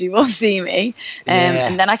that nobody will see me.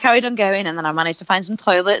 And then I carried on going, and then I managed to find some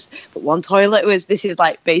toilets. But one toilet this is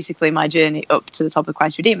basically my journey up to the top of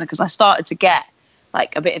Christ Redeemer, because I started to get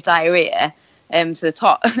a bit of diarrhea to the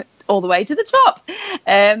top, all the way to the top,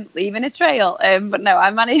 leaving a trail. But no, I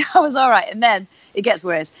managed. I was all right. And then it gets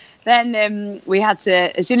worse. Then we had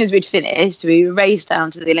to, as soon as we'd finished, we raced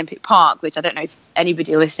down to the Olympic Park, which I don't know if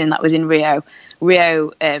anybody listening that was in Rio.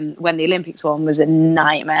 Rio, when the Olympics were on, was a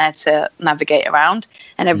nightmare to navigate around,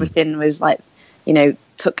 and everything was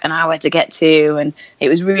took an hour to get to, and it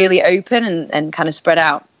was really open and kind of spread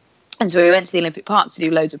out. And so we went to the Olympic Park to do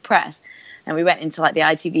loads of press. And we went into the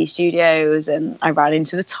ITV studios, and I ran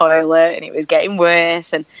into the toilet, and it was getting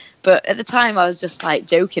worse. But at the time, I was just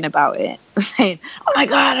joking about it, saying, "Oh my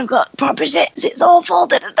God, I've got proper shits. It's awful."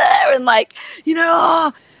 And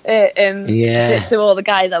to all the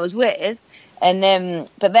guys I was with. And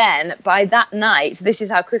but then by that night, so this is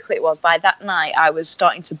how quickly it was. By that night, I was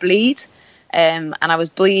starting to bleed, and I was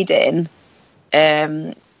bleeding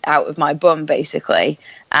out of my bum, basically.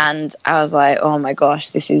 And I was like, oh my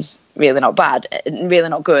gosh, this is really not bad, really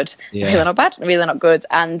not good, really not bad, really not good.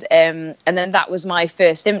 And then that was my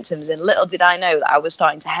first symptoms. And little did I know that I was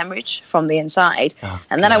starting to hemorrhage from the inside.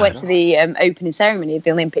 And then I went to the opening ceremony of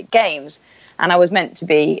the Olympic Games, and I was meant to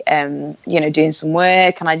be, doing some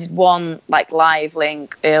work. And I did one live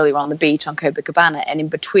link earlier on the beach on Copacabana. And in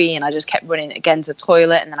between, I just kept running again to the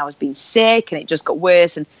toilet, and then I was being sick, and it just got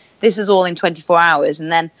worse. And this is all in 24 hours. And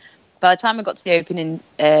then by the time I got to the opening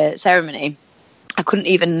ceremony, I couldn't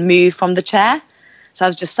even move from the chair. So I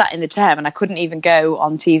was just sat in the chair, and I couldn't even go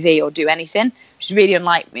on TV or do anything, which is really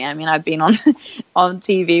unlike me. I mean, I've been on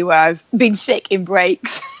TV where I've been sick in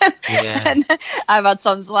breaks. And I've had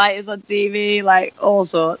tonsillitis on TV, all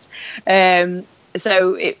sorts.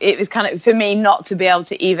 So it was kind of, for me, not to be able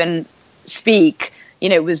to even speak,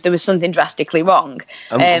 there was something drastically wrong.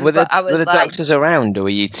 Were the doctors around, or were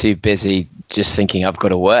you too busy just thinking, I've got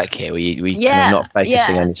to work here? Were you kind of not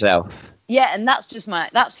focusing on yourself? Yeah, and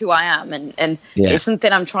that's who I am, and it's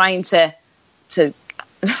something I'm trying to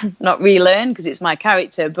not relearn, because it's my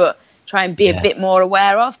character, but try and be a bit more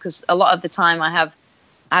aware of, because a lot of the time I have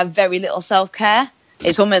I have very little self-care.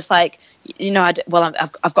 It's almost like,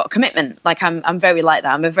 I've got a commitment. Like I'm very like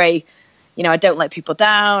that. I'm a very, I don't let people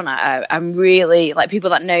down. I'm really like, people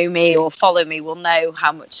that know me or follow me will know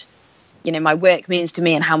how much, my work means to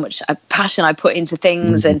me and how much passion I put into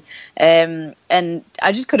things. And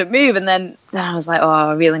I just couldn't move. And then I was like, oh,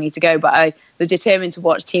 I really need to go. But I was determined to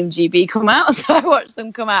watch Team GB come out. So I watched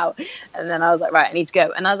them come out. And then I was like, right, I need to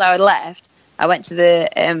go. And as I left, I went to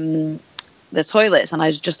the toilets, and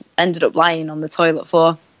I just ended up lying on the toilet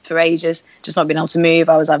floor for ages, just not being able to move.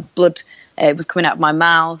 I was having blood. It was coming out of my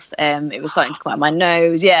mouth. It was starting to come out of my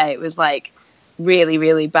nose. Yeah, it was like really,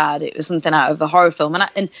 really bad. It was something out of a horror film.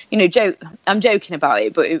 And I'm joking about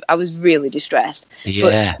it, but I was really distressed.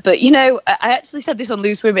 Yeah. But I actually said this on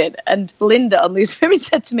Loose Women, and Linda on Loose Women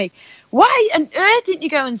said to me, "Why on earth didn't you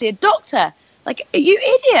go and see a doctor? Like, are you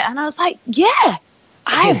idiot?" And I was like, "Yeah,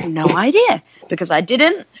 I have no idea," because I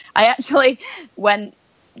didn't. I actually went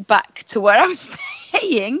back to where I was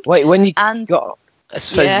staying. Wait, when you and got, I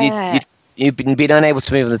suppose you've been unable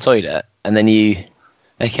to move on the toilet, and then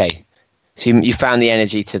so you found the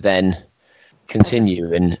energy to then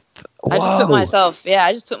continue. I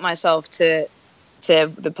just took myself to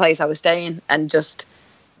the place I was staying, and just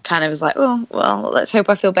kind of was like, oh, well, let's hope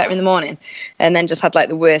I feel better in the morning. And then just had like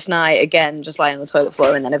the worst night again, just lying on the toilet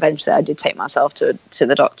floor. And then eventually I did take myself to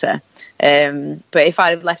the doctor. But if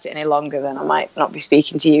I'd have left it any longer, then I might not be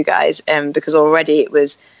speaking to you guys, because already it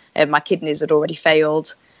was, my kidneys had already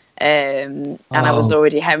failed, and I was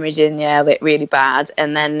already hemorrhaging, really bad.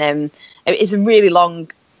 And then it's a really long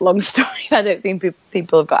story. I don't think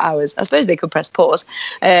people have got hours. I suppose they could press pause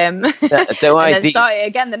and then start it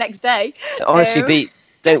again the next day. Honestly,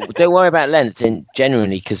 don't worry about length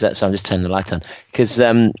generally, because I'm just turning the light on, because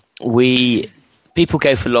people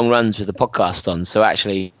go for long runs with the podcast on, so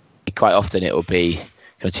actually quite often it will be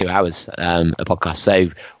kind of 2 hours a podcast. So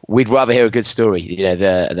we'd rather hear a good story, and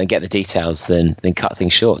then get the details than cut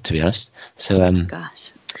things short, to be honest. So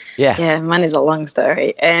gosh. Yeah, mine is a long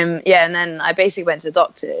story. And then I basically went to the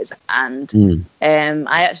doctors, and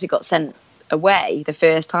I actually got sent away the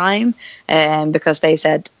first time because they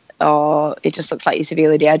said, "Oh, it just looks like you're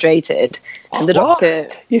severely dehydrated." And the doctor,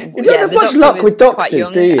 you don't have much luck with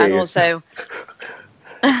doctors, do you? And also,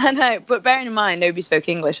 I know, but bearing in mind, nobody spoke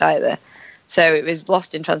English either, so it was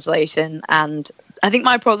lost in translation. And I think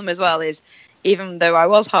my problem as well is, even though I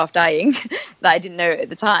was half dying, that I didn't know it at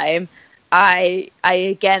the time, I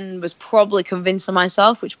again was probably convincing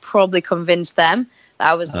myself, which probably convinced them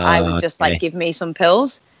that I was just like, give me some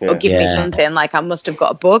pills or give me something. Like I must have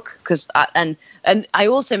got a bug, and I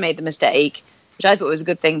also made the mistake, which I thought was a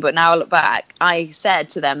good thing, but now I look back, I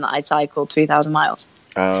said to them that I'd cycled 3,000 miles.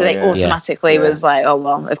 So they automatically was like, oh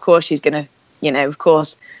well, of course she's gonna, of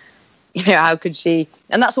course, how could she?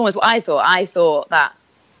 And that's almost what I thought. I thought that,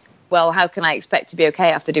 well, how can I expect to be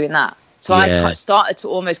okay after doing that? So I started to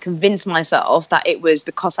almost convince myself that it was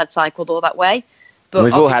because I'd cycled all that way. But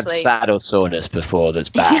we've all had saddle soreness before that's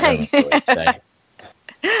bad.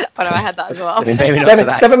 I know, I had that as well.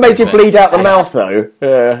 It's never made you bleed out the mouth, though.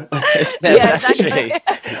 Exactly.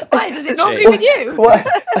 Why does it not be with you?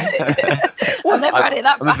 I've never had it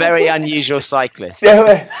that bad. I'm a very unusual cyclist.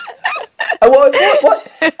 What's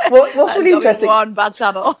really interesting? One bad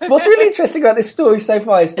saddle. What's really interesting about this story so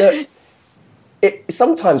far is that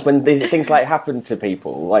sometimes when things like happen to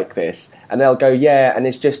people like this, and they'll go, and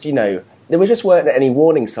it's just there just weren't any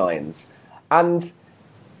warning signs, and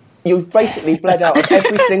you've basically bled out of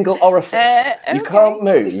every single orifice. Okay. You can't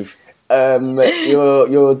move.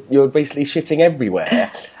 You're basically shitting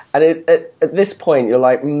everywhere, and at this point you're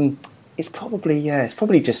like, it's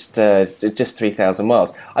probably just 3,000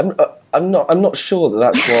 miles. I'm not sure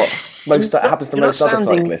that's what happens to most other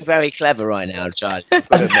cyclists. Very clever right now, Charlie. I've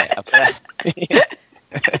got to admit.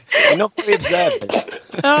 You're not very observant.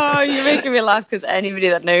 Oh, you're making me laugh, because anybody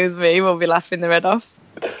that knows me will be laughing their head off.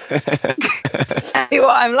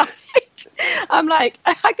 What I'm like,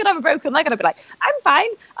 I could have a broken leg and I'd be like, I'm fine,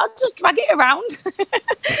 I'll just drag it around.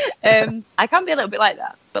 I can be a little bit like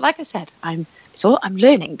that, but like I said, I'm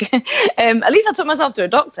learning. At least I took myself to a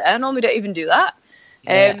doctor. I normally don't even do that.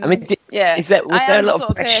 Was there a lot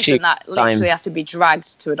of pressure that literally has to be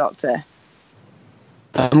dragged to a doctor?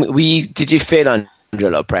 Did you feel under a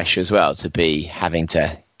lot of pressure as well, to be having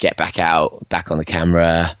to get back on the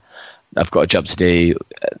camera? I've got a job to do.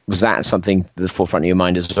 Was that something at the forefront of your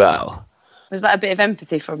mind as well? Was that a bit of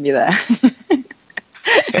empathy from you there?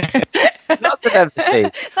 Lots of empathy.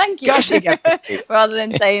 Thank you. Rather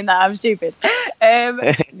than saying that I'm stupid.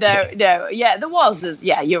 No. Yeah, there was.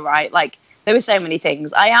 Yeah, you're right. Like, there were so many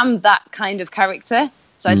things. I am that kind of character.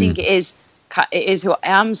 So I think it is who I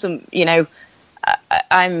am.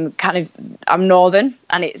 I'm northern,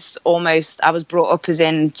 and it's almost, I was brought up as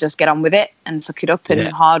in just get on with it and suck it up, and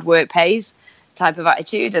hard work pays type of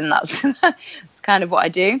attitude, and that's kind of what I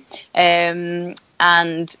do. And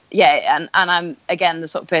I'm again the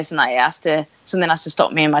sort of person that something has to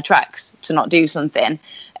stop me in my tracks to not do something.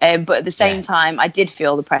 But at the same time, I did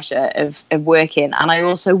feel the pressure of working, and I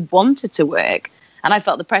also wanted to work, and I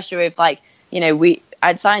felt the pressure of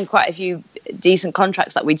I'd signed quite a few decent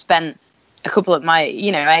contracts that we'd spent a couple of my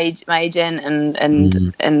agent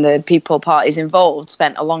and the people parties involved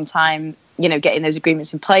spent a long time getting those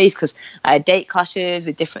agreements in place, because I had date clashes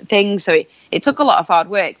with different things. So it took a lot of hard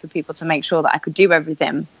work for people to make sure that I could do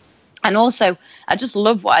everything. And also, I just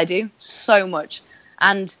love what I do so much.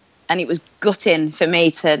 And it was gutting for me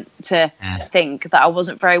to think that I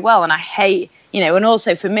wasn't very well. And I hate, and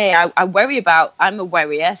also for me, I worry about, I'm a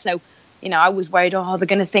worrier. So, I was worried, they're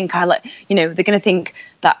going to think they're going to think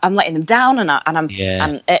that I'm letting them down, and I'm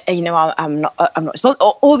not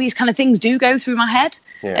responsible. All these kind of things do go through my head.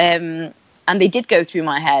 Yeah. And they did go through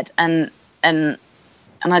my head, and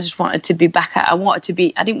I just wanted to be back I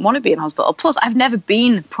didn't want to be in hospital. Plus, I've never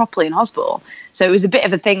been properly in hospital. So it was a bit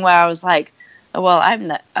of a thing where I was like, oh, well, I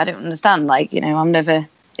don't understand. I'm never,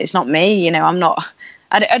 it's not me, I'm not,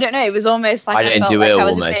 I don't know. It was almost like I felt like I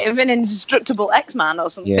was a bit of an indestructible X-Man or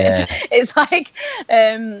something. Yeah. It's like,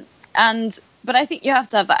 but I think you have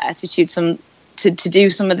to have that attitude to do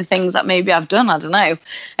some of the things that maybe I've done. I don't know.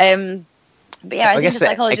 But yeah, I think the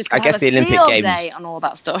psychologist can have a field day on all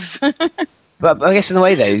that stuff. But I guess in a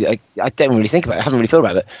way, though, I don't really think about it. I haven't really thought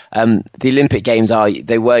about it. The Olympic Games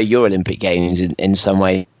were your Olympic Games in some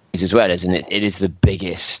ways as well, isn't it? It is the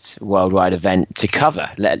biggest worldwide event to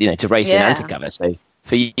cover, to race in and to cover. So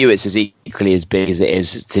for you, it's as equally as big as it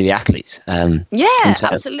is to the athletes.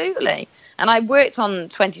 Absolutely. And I worked on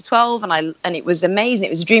 2012, and it was amazing.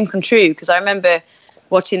 It was a dream come true, because I remember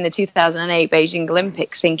watching the 2008 Beijing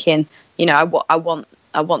Olympics, thinking, I want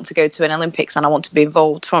to go to an Olympics, and I want to be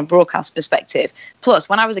involved from a broadcast perspective. Plus,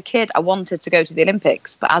 when I was a kid, I wanted to go to the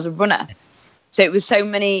Olympics, but as a runner. So it was so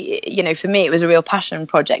many, for me, it was a real passion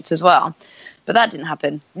project as well. But that didn't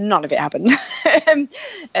happen. None of it happened.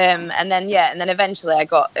 And then eventually I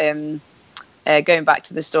got, going back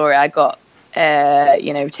to the story, I got,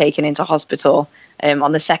 taken into hospital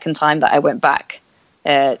on the second time that I went back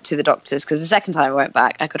to the doctors, because the second time I went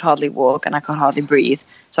back, I could hardly walk and I could hardly breathe.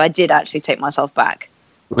 So I did actually take myself back.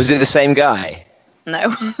 Was it the same guy?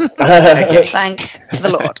 No. Thank the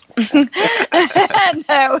Lord.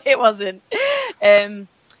 No, it wasn't.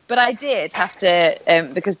 But I did have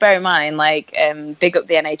to, because bear in mind, big up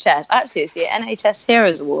the NHS. Actually, it's the NHS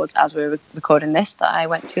Heroes Awards, as we're recording this, that I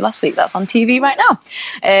went to last week. That's on TV right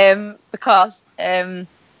now. Because I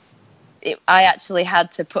actually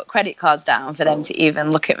had to put credit cards down for them to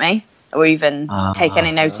even look at me or even take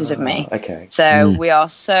any notice of me. Okay. So we are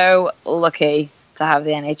so lucky to have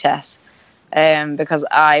the NHS, because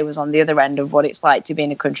I was on the other end of what it's like to be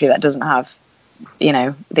in a country that doesn't have, the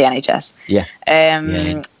NHS. Yeah.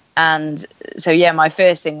 And so, my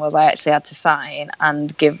first thing was I actually had to sign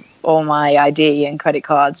and give all my ID and credit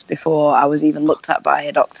cards before I was even looked at by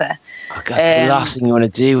a doctor. Oh, God, that's the last thing you want to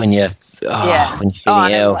do when you're when you're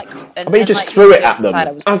feeling ill. You just threw it at them.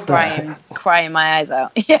 I was crying my eyes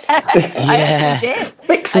out. I actually did.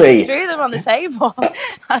 Fix me. I just threw them on the table.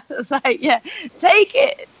 I was like, take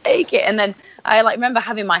it. And then I remember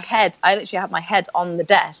having I literally had my head on the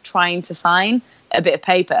desk trying to sign a bit of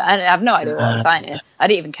paper, and I have no idea what I'm signing. I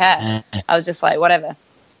didn't even care. I was just like, whatever,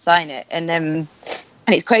 sign it. And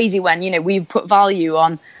it's crazy when we put value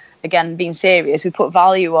on, again, being serious, we put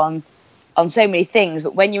value on so many things,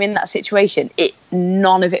 but when you're in that situation,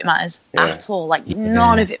 none of it matters at all.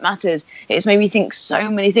 None of it matters. It's made me think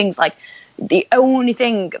so many things. The only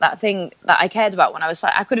thing that I cared about when I was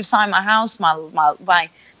I could have signed my house, my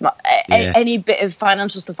any bit of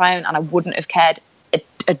financial stuff I own, and I wouldn't have cared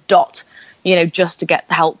a dot, just to get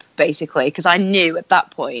help, basically, because I knew at that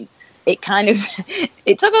point it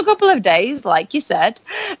took a couple of days, like you said,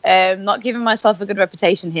 not giving myself a good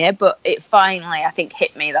reputation here, but it finally, I think,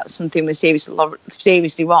 hit me that something was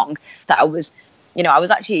seriously wrong, that I was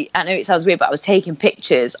actually, I know it sounds weird, but I was taking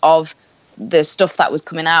pictures of the stuff that was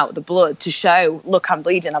coming out, the blood, to show, look, I'm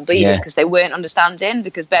bleeding, because they weren't understanding,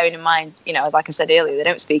 because bearing in mind, like I said earlier, they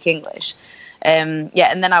don't speak English. And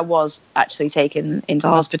then I was actually taken into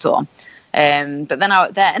hospital. But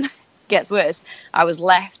then gets worse. I was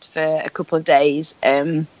left for a couple of days.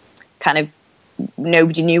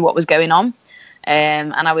 Nobody knew what was going on.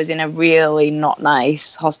 And I was in a really not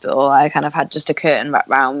nice hospital. I kind of had just a curtain wrapped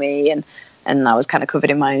around me, and I was kind of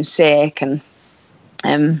covered in my own sick, and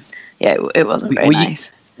it wasn't very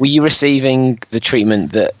nice. Were you receiving the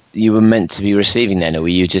treatment that you were meant to be receiving then, or were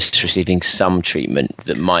you just receiving some treatment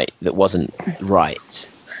that wasn't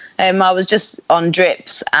right? I was just on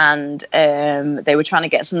drips, and they were trying to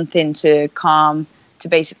get something to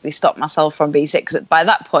basically stop myself from being sick. Because by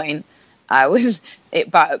that point, I was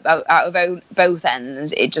out of both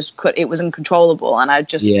ends. It was uncontrollable, and I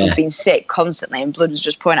just was being sick constantly, and blood was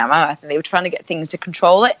just pouring out my mouth. And they were trying to get things to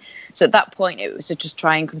control it. So at that point, it was to just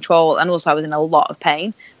try and control. And also, I was in a lot of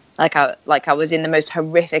pain. I was in the most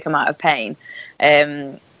horrific amount of pain.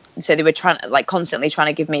 So they were constantly trying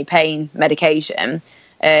to give me pain medication.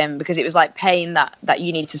 Because it was like pain that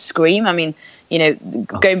you need to scream. I mean,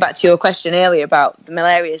 going back to your question earlier about the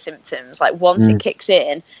malaria symptoms, like once it kicks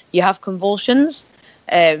in, you have convulsions,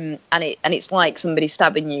 and it's like somebody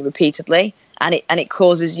stabbing you repeatedly, and it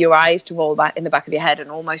causes your eyes to roll back in the back of your head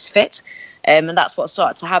and almost fit, and that's what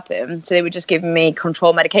started to happen. So they were just giving me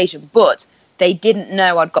control medication, but they didn't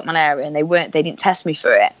know I'd got malaria, and they didn't test me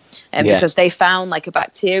for it, because they found like a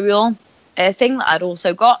bacterial thing that I'd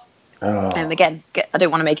also got. Again, I don't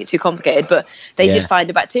want to make it too complicated, but they did find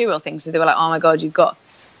a bacterial thing. So they were like, "Oh my God, you've got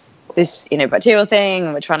this, bacterial thing,"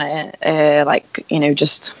 and we're trying to,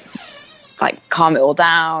 just like calm it all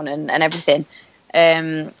down and everything.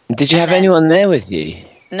 Did you have anyone there with you?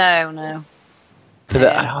 No.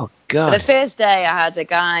 Oh God! For the first day, I had a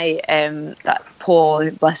guy, that Paul,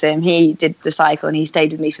 bless him. He did the cycle, and he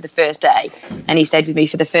stayed with me for the first day, and he stayed with me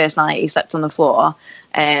for the first night. He slept on the floor.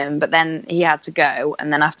 But then he had to go,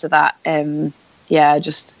 and then after that, I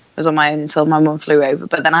just was on my own until my mum flew over.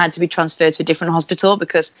 But then I had to be transferred to a different hospital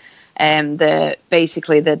because the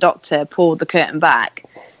doctor pulled the curtain back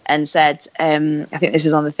and said, I think this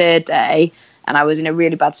was on the third day, and I was in a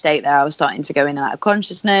really bad state there. I was starting to go in and out of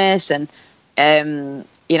consciousness, and I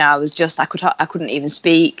was just I couldn't even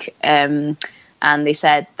speak. And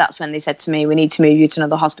that's when they said to me, "We need to move you to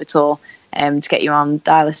another hospital. To get you on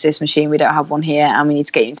dialysis machine. We don't have one here, and we need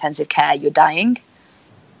to get you intensive care. You're dying."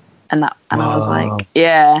 And I was like,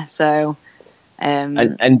 yeah. So,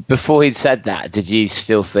 and before he'd said that, did you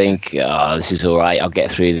still think, "Oh, this is all right. I'll get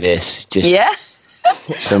through this"? Yeah.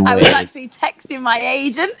 I was actually texting my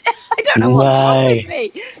agent. I don't know what's wrong with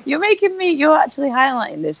me. You're actually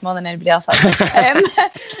highlighting this more than anybody else has.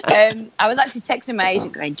 I was actually texting my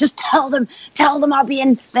agent going, "Just tell them I'll be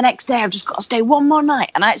in the next day. I've just got to stay one more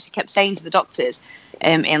night." And I actually kept saying to the doctors,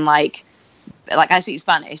 in like I speak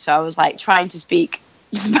Spanish, so I was like trying to speak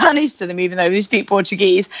Spanish to them, even though they speak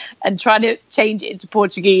Portuguese, and trying to change it into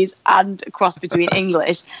Portuguese and a cross between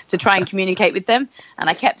English to try and communicate with them. And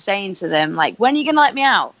I kept saying to them, like, "When are you going to let me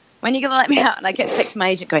out? When are you going to let me out?" And I kept texting my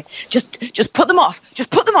agent going, just put them off. Just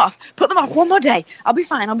put them off one more day. I'll be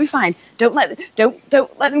fine. Don't let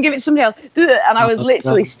them give it to somebody else. And I was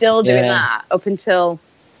literally still doing that up until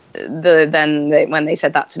when they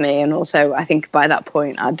said that to me. And also, I think by that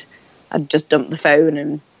point, I'd just dumped the phone,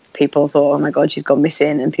 and people thought, "Oh my God, she's gone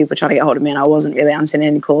missing," and people were trying to get hold of me, and I wasn't really answering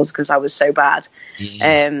any calls because I was so bad.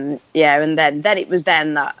 And then it was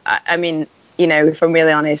then that I mean, if I'm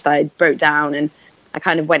really honest, I broke down, and I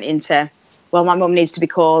kind of went into, well, my mum needs to be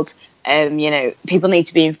called. People need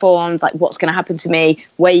to be informed, like what's going to happen to me,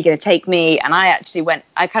 where you're going to take me. And I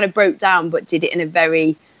kind of broke down, but did it in a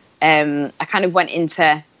very, I kind of went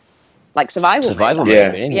into like survival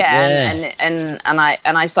mode. And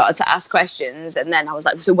I started to ask questions, and then I was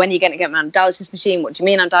like, "So when are you going to get me on a dialysis machine? What do you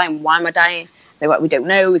mean I'm dying? Why am I dying?" They were like, "We don't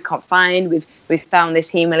know. We can't find. We've found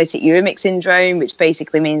this hemolytic uremic syndrome," which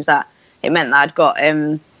basically means that it meant that I'd got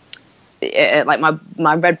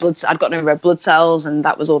my red blood. I'd got no red blood cells, and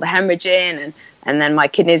that was all the hemorrhaging, and then my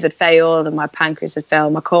kidneys had failed, and my pancreas had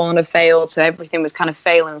failed, my colon had failed, so everything was kind of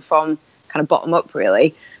failing from kind of bottom up,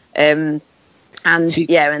 really. And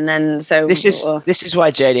then so this is why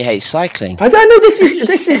Jodie hates cycling. I don't know.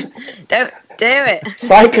 This is don't do it.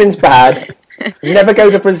 Cycling's bad. Never go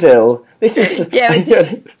to Brazil. This is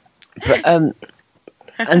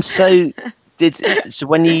and so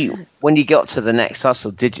when you got to the next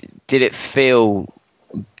hustle, did it feel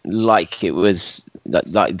like it was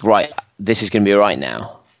like right? This is going to be all right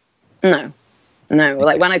now. No.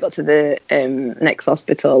 Like when I got to the next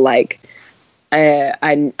hospital, like.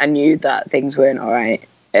 I knew that things weren't all right,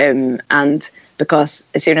 and because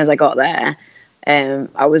as soon as I got there,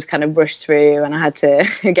 I was kind of rushed through, and I had to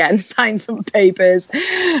again sign some papers.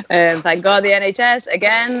 Thank God the NHS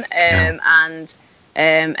again, and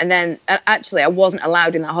then actually I wasn't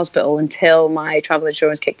allowed in that hospital until my travel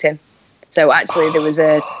insurance kicked in. So actually there was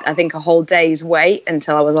I think a whole day's wait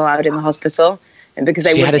until I was allowed in the hospital, and because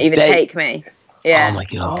they wouldn't even take me. Yeah. Oh my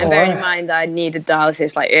God. And bearing in mind I needed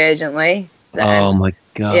dialysis like urgently. So, oh my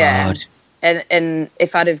God. Yeah. and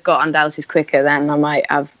if I'd have got on dialysis quicker, then I might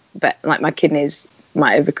have, like, my kidneys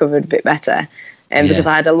might have recovered a bit better, because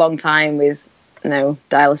I had a long time with no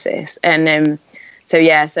dialysis. And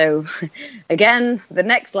so again, the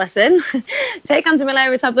next lesson: take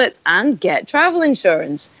anti-malaria tablets and get travel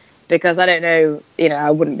insurance. Because I don't know,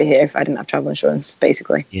 I wouldn't be here if I didn't have travel insurance,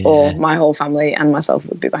 basically, or my whole family and myself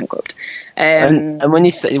would be bankrupt. And when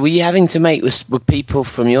you were you having to were people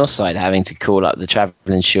from your side having to call up the travel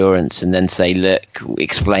insurance and then say, look,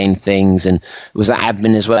 explain things, and was that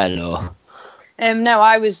admin as well, or? No,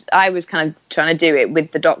 I was kind of trying to do it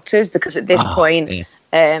with the doctors, because at this point,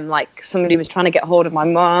 like, somebody was trying to get hold of my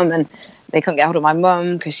mum, and they couldn't get hold of my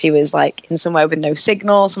mum because she was, like, in somewhere with no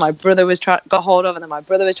signal. So my brother got hold of, and then my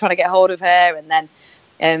brother was trying to get hold of her, and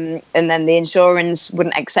then the insurance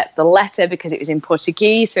wouldn't accept the letter because it was in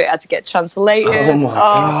Portuguese, so it had to get translated. Oh my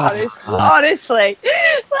God! Honestly,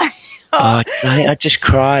 like, I just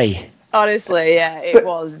cry. Honestly, yeah, it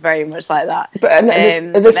was very much like that. But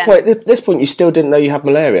at this point, you still didn't know you had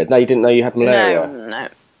malaria. No, you didn't know you had malaria. No.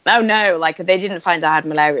 Oh no! Like, they didn't find I had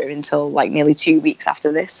malaria until, like, nearly 2 weeks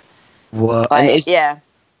after this. What? Like,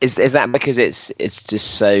 Is that because it's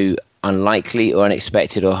just so unlikely or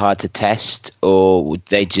unexpected or hard to test, or would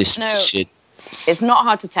they just should? It's not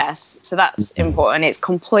hard to test, so that's important. It's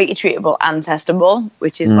completely treatable and testable,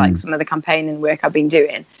 which is like some of the campaigning work I've been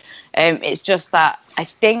doing. It's just that I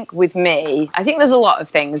think with me, I think there's a lot of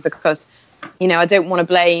things, because, I don't want to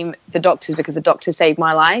blame the doctors, because the doctors saved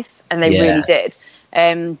my life, and they really did.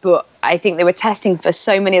 But I think they were testing for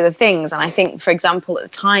so many other things. And I think, for example, at the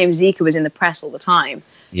time, Zika was in the press all the time.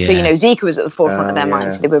 Yeah. So, Zika was at the forefront of their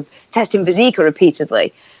minds. So they were testing for Zika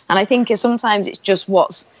repeatedly. And I think sometimes it's just when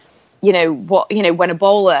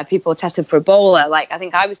Ebola, people are tested for Ebola. Like, I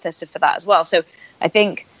think I was tested for that as well. So I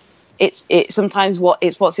think it's sometimes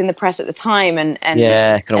what's in the press at the time. And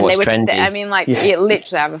kind of what's trendy. I mean, like,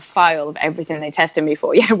 literally I have a file of everything they tested me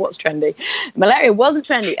for. Yeah, what's trendy? Malaria wasn't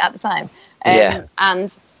trendy at the time.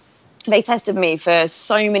 And they tested me for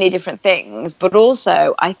so many different things, but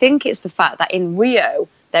also I think it's the fact that in Rio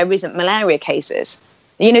there isn't malaria cases.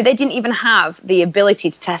 They didn't even have the ability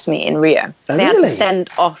to test me in Rio. They had to send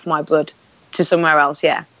off my blood to somewhere else.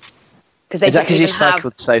 Yeah, is that because you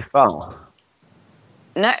cycled so far?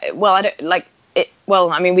 No, well, I don't like it.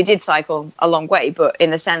 Well, I mean, we did cycle a long way, but in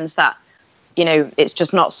the sense that it's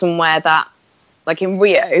just not somewhere that, like, in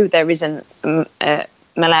Rio there isn't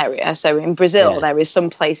malaria. So in Brazil, there is some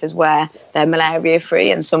places where they're malaria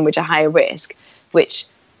free and some which are higher risk, which,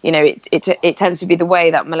 it tends to be the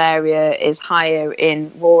way that malaria is higher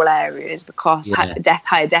in rural areas, because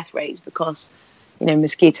higher death rates, because,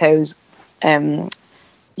 mosquitoes, go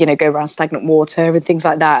around stagnant water and things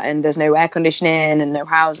like that. And there's no air conditioning and no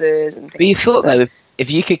houses and things. But you thought, though,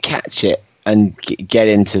 if you could catch it and get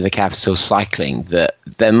into the capital cycling, that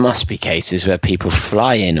there must be cases where people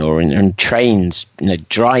fly in or in trains,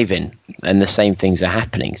 driving, and the same things are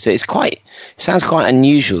happening. So it sounds quite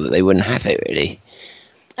unusual that they wouldn't have it, really.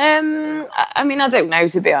 I mean, I don't know,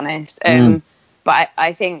 to be honest. But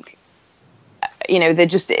I think, there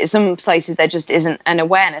just, some places there just isn't an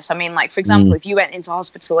awareness. I mean, like, for example, if you went into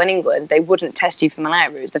hospital in England, they wouldn't test you for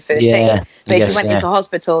malaria as the first thing. But if you went into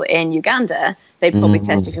hospital in Uganda, they'd probably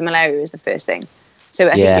test you for malaria as the first thing. So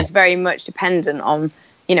I think it's very much dependent on,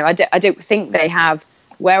 I don't think they have,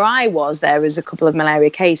 where I was, there was a couple of malaria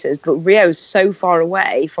cases, but Rio's so far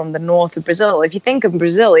away from the north of Brazil. If you think of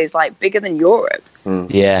Brazil, it's like bigger than Europe.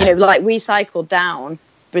 Like, we cycled down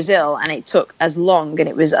Brazil and it took as long, and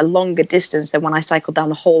it was a longer distance than when I cycled down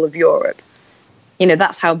the whole of Europe.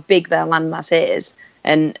 That's how big their landmass is.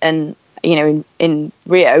 And in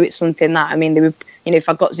Rio, it's something that, I mean, they would, if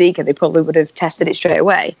I got Zika, they probably would have tested it straight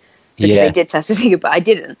away, because they did test for Zika, but I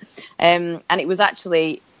didn't. And it was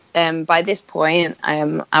actually, by this point,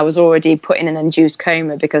 I was already put in an induced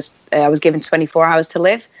coma, because I was given 24 hours to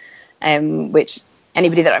live, which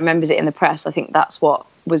anybody that remembers it in the press, I think that's what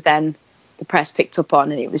was then the press picked up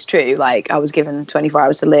on, and it was true. Like, I was given 24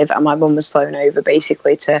 hours to live, and my mum was flown over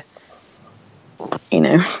basically to,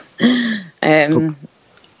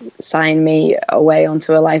 sign me away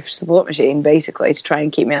onto a life support machine, basically, to try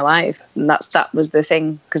and keep me alive. And that was the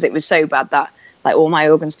thing, because it was so bad that, like, all my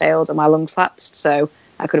organs failed and my lungs collapsed, so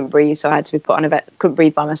I couldn't breathe. So I had to be put on couldn't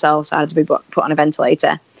breathe by myself, so I had to be put on a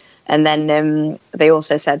ventilator. And then they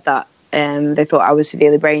also said that they thought I was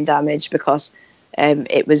severely brain damaged, because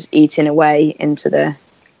it was eating away into the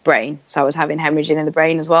brain. So I was having hemorrhaging in the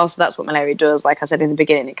brain as well. So that's what malaria does. Like I said in the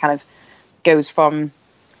beginning, it kind of goes from,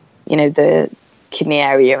 the kidney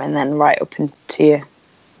area and then right up into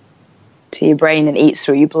your brain and eats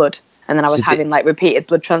through your blood. And then I was having like repeated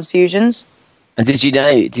blood transfusions. And did you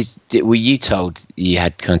know? Were you told you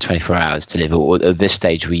had kind of 24 hours to live, or at this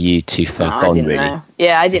stage were you too far gone? I didn't really? know.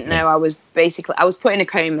 Yeah, I didn't know. I was put in a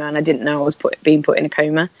coma, and I didn't know I was being put in a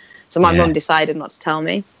coma. So my mum decided not to tell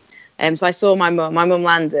me. So I saw my mum. My mum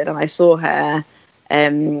landed, and I saw her.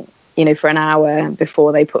 For an hour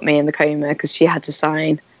before they put me in the coma, because she had to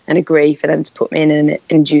sign and agree for them to put me in and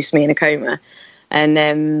induce me in a coma. And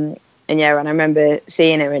I remember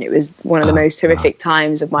seeing her, and it was one of the most horrific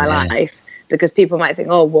times of my life. Because people might think,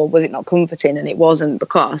 oh, well, was it not comforting? And it wasn't,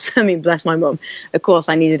 because, bless my mum, of course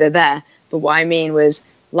I needed her there. But what I mean was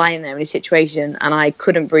lying there in a situation and I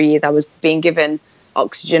couldn't breathe. I was being given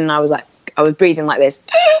oxygen. And I was breathing like this.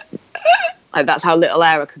 Like, that's how little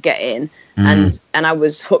air I could get in. And I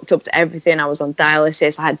was hooked up to everything. I was on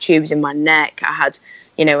dialysis. I had tubes in my neck. I had,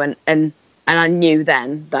 and I knew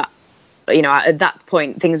then that, at that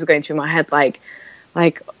point, things were going through my head like,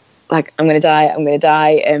 I'm going to die.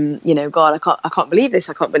 God, I can't believe this.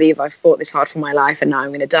 I can't believe I fought this hard for my life, and now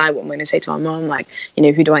I'm going to die. What am I going to say to my mom?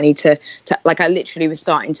 Who do I need to I literally was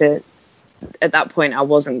starting to, at that point, I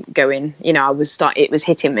wasn't going, it was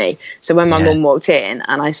hitting me. So when my mum walked in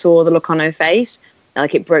and I saw the look on her face,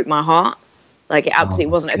 it broke my heart. It absolutely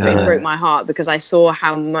wasn't, it broke my heart, because I saw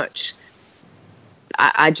how much,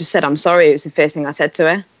 I just said, I'm sorry. It was the first thing I said to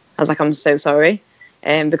her. I was like, I'm so sorry.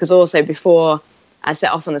 Because also before I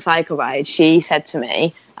set off on the cycle ride, she said to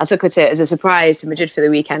me, I took her as a surprise to Madrid for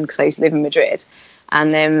the weekend, because I used to live in Madrid,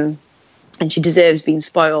 and she deserves being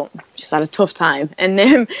spoiled. She's had a tough time,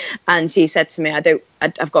 and she said to me,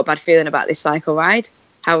 I've got a bad feeling about this cycle ride.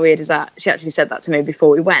 How weird is that? She actually said that to me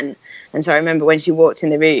before we went, and so I remember when she walked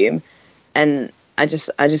in the room, and I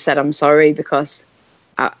just said I'm sorry, because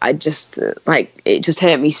I just it just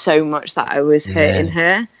hurt me so much that I was hurting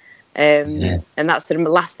her. And that's the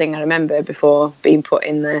last thing I remember before being put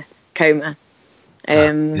in the coma.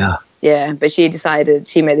 But she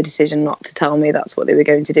made the decision not to tell me that's what they were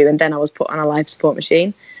going to do, and then I was put on a life support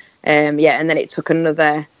machine. And then it took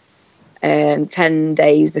another 10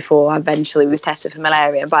 days before I eventually was tested for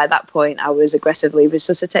malaria. By that point I was aggressively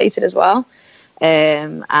resuscitated as well,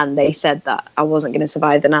 and they said that I wasn't going to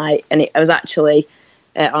survive the night, and I was actually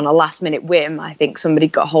on a last minute whim. I think somebody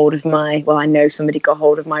got hold of my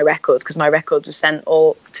records, because my records were sent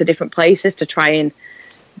all to different places to try and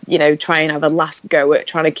have a last go at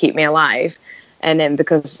trying to keep me alive. And then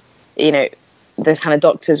because the kind of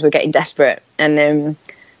doctors were getting desperate, and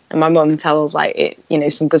my mum tells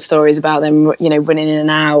some good stories about them running in and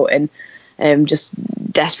out, and just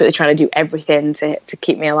desperately trying to do everything to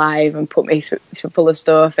keep me alive and put me through full of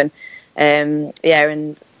stuff. And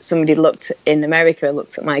and somebody in America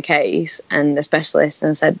looked at my case, and a specialist,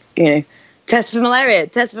 and said, test for malaria.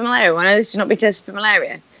 Why not this should not be tested for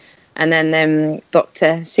malaria? And then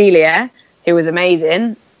Dr. Celia, who was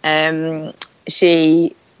amazing,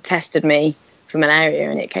 she tested me for malaria,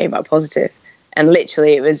 and it came back positive. And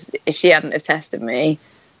literally, it was, if she hadn't have tested me,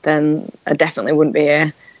 then I definitely wouldn't be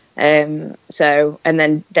here. And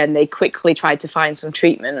then they quickly tried to find some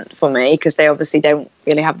treatment for me, because they obviously don't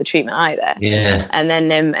really have the treatment either. Yeah. And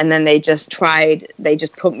then they just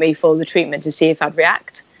put me full of the treatment to see if I'd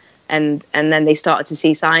react, and then they started to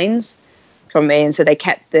see signs from me, and so they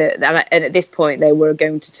kept and at this point they were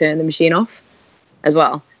going to turn the machine off as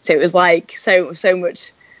well. So it was so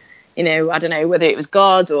much, I don't know whether it was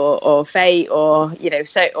God or fate or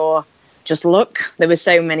or just luck. There were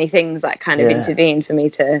so many things that kind of intervened for me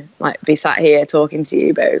to be sat here talking to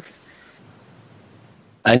you both.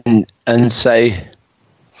 And so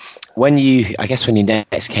when you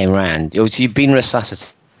next came around, you've been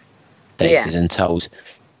resuscitated and told.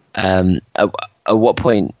 At what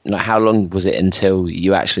point, how long was it until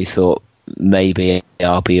you actually thought maybe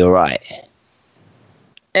I'll be all right?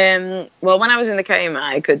 Well, when I was in the coma,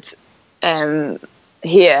 I could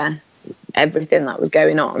hear everything that was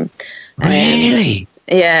going on. Really?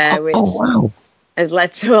 Yeah. Which wow. Has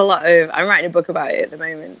led to a lot of. I'm writing a book about it at the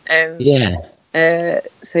moment.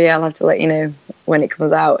 So I'll have to let you know when it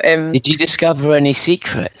comes out. Did you discover any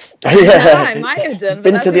secrets? Yeah, I might have done.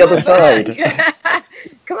 Been to the other side.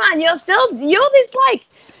 Come on, you're this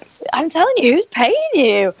I'm telling you, who's paying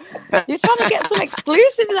you? You're trying to get some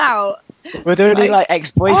exclusives out. Were there any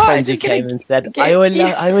ex-boyfriends who came and said, "I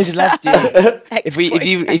always loved you.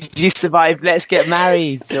 if you survive, let's get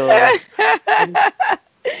married"? Or...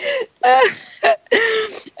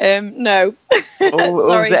 No.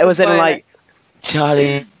 Sorry. Was it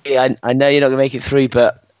Charlie? I know you're not gonna make it through,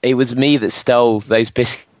 but it was me that stole those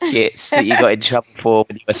biscuits that you got in trouble for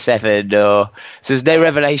when you were 7. Or so there's no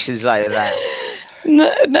revelations like that.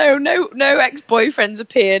 No ex-boyfriends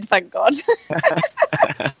appeared, thank God.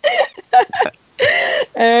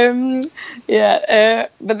 But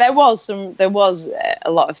there was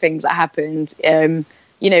a lot of things that happened. I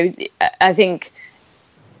think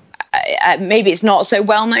maybe it's not so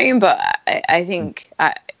well known, but I think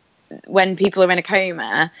when people are in a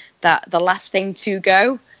coma, that the last thing to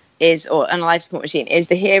go is, or on a life support machine, is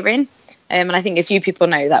the hearing. And I think a few people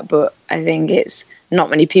know that, but I think it's not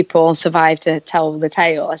many people survive to tell the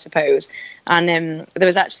tale, I suppose. And there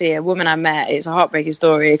was actually a woman I met, it's a heartbreaking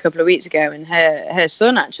story, a couple of weeks ago, and her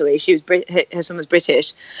son, actually, her son was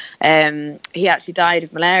British. He actually died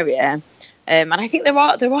of malaria. And I think there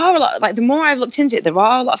are a lot, like the more I've looked into it, there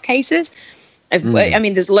are a lot of cases. I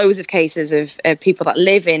mean, there's loads of cases of people that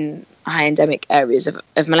live in high endemic areas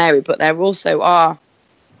of malaria, but there also are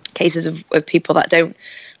cases of people that don't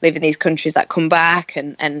live in these countries that come back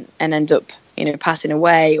and end up, passing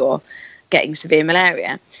away or getting severe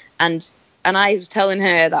malaria. And I was telling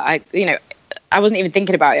her that I wasn't even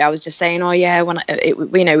thinking about it. I was just saying, oh yeah, it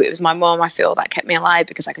was my mom, I feel, that kept me alive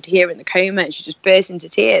because I could hear her in the coma, and she just burst into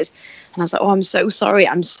tears. And I was like, oh, I'm so sorry.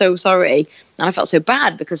 And I felt so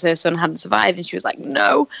bad because her son hadn't survived. And she was like,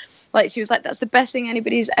 no. Like, she was like, that's the best thing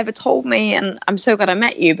anybody's ever told me. And I'm so glad I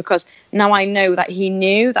met you, because now I know that he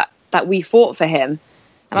knew that we fought for him.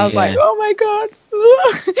 And I was like, oh my God.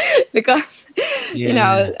 Because,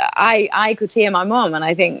 I could hear my mom. And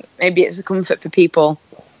I think maybe it's a comfort for people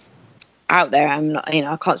out there. I'm not,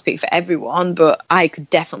 I can't speak for everyone, but I could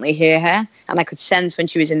definitely hear her, and I could sense when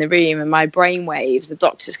she was in the room, and my brain waves, the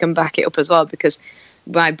doctors can back it up as well, because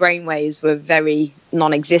my brain waves were very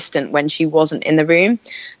non-existent when she wasn't in the room.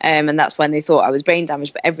 And that's when they thought I was brain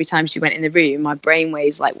damaged. But every time she went in the room, my brain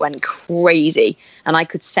waves went crazy, and I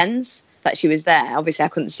could sense that she was there. Obviously I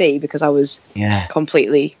couldn't see because I was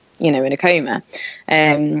completely, in a coma.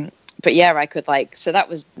 But yeah, I could so that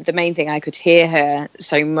was the main thing. I could hear her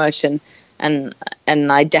so much, and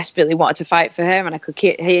I desperately wanted to fight for her, and I could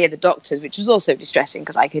hear the doctors, which was also distressing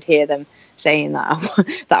because I could hear them saying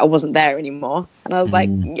that I wasn't there anymore. And I was like,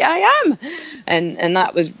 yeah, I am. And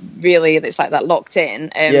that was really, it's like that locked in.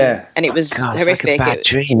 And it was horrific. Like a bad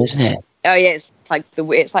dream, isn't it? Oh yeah, it's like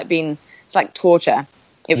torture.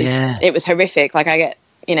 It was horrific. Like I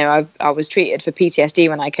was treated for PTSD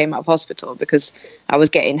when I came out of hospital because I was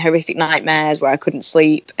getting horrific nightmares where I couldn't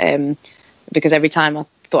sleep, because every time I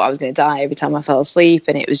thought I was going to die, every time I fell asleep,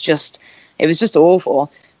 and it was just awful.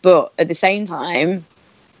 But at the same time,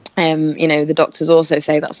 the doctors also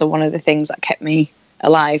say that's one of the things that kept me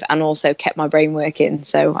alive and also kept my brain working,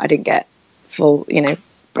 so I didn't get full,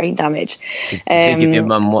 brain damage. So if your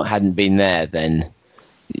mum hadn't been there, then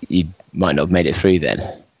you might not have made it through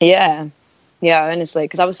then. Yeah, honestly,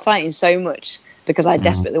 because I was fighting so much because I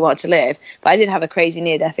desperately wanted to live. But I did have a crazy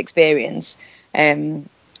near-death experience,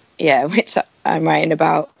 which I'm writing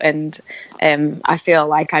about. And I feel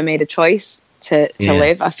like I made a choice to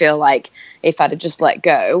live. I feel like if I'd have just let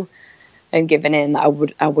go and given in, I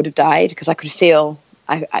would have died, because I could feel,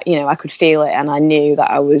 I could feel it, and I knew that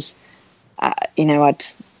I was,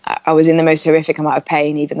 I was in the most horrific amount of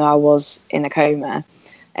pain, even though I was in a coma.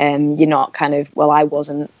 You're not I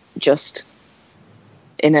wasn't just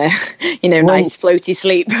in a nice floaty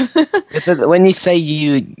sleep. But when you say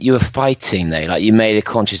you were fighting, though, like you made a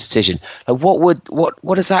conscious decision,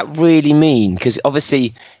 what does that really mean? Because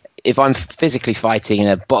obviously, if I'm physically fighting in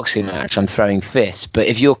a boxing match, I'm throwing fists. But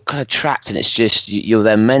if you're kind of trapped and it's just you're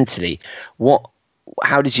there mentally,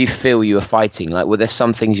 how did you feel you were fighting? Like, were there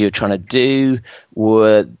some things you were trying to do,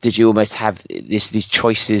 or did you almost have these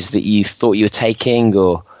choices that you thought you were taking,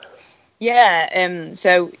 or? Yeah,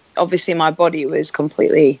 so obviously my body was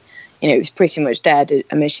completely, it was pretty much dead.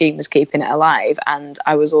 A machine was keeping it alive, and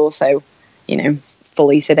I was also,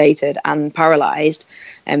 fully sedated and paralysed.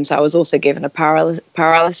 So I was also given a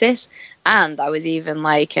paralysis, and I was even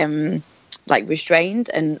restrained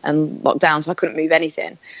and locked down, so I couldn't move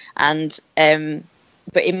anything. And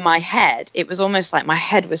but in my head, it was almost like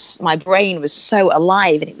my brain was so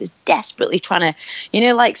alive, and it was desperately trying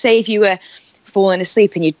to, say if you were falling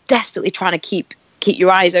asleep and you're desperately trying to keep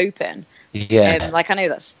your eyes open. Yeah. I know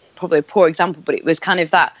that's probably a poor example, but it was kind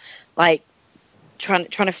of that, trying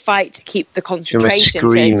to fight to keep the concentration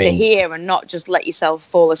to hear and not just let yourself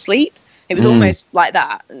fall asleep. It was almost like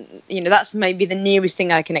that. That's maybe the nearest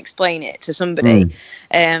thing I can explain it to somebody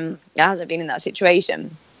that hasn't been in that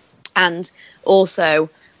situation. And also,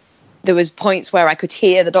 there was points where I could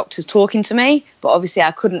hear the doctors talking to me, but obviously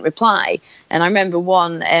I couldn't reply. And I remember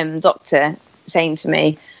one doctor saying to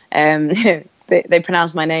me, they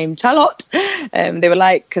pronounced my name Charlotte. They were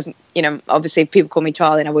like, because obviously people call me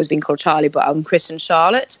Charlie, and I've always been called Charlie, but I'm christened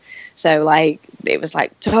Charlotte. So it was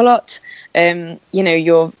like, Charlotte,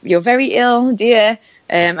 you're very ill, dear.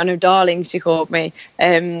 I know darling, she called me.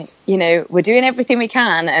 You know, we're doing everything we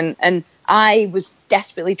can. And I was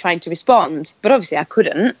desperately trying to respond, but obviously I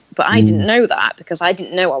couldn't. But I didn't know that because I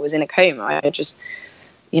didn't know I was in a coma. I just,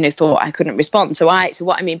 you know, thought I couldn't respond. So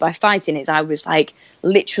what I mean by fighting is I was like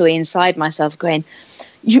literally inside myself going,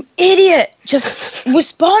 you idiot, just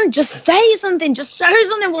respond, just say something, what's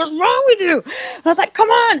wrong with you? And I was like, come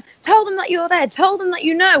on, tell them that you're there, tell them that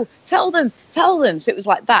you know, tell them. So it was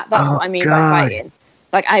like that. That's what I mean by fighting.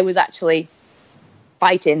 Like I was actually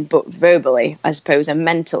fighting, but verbally, I suppose, and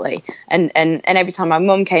mentally. And every time my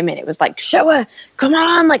mum came in, it was like, show her, come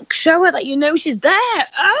on, like show her that you know she's there.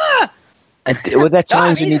 And were there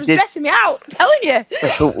times when you did? It was stressing me out, I'm telling you.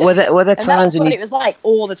 Were there times when it was like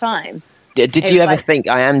all the time. Did you ever think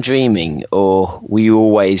I am dreaming, or were you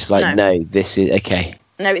always like, no, this is okay?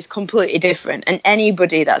 No, it's completely different. And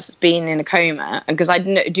anybody that's been in a coma, because I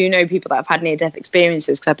do know people that have had near-death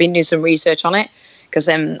experiences, because I've been doing some research on it, because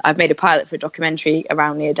I've made a pilot for a documentary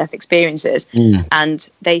around near-death experiences, and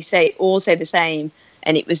they all say the same,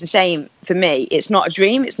 and it was the same for me. It's not a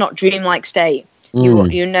dream. It's not dream-like state.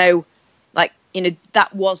 You know, like, you know,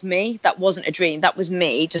 that was me. That wasn't a dream. That was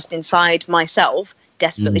me just inside myself,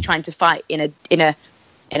 desperately trying to fight in a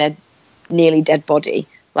nearly dead body.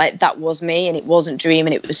 Like that was me, and it wasn't dream.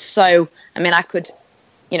 And it was so, I mean, I could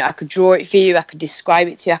draw it for you. I could describe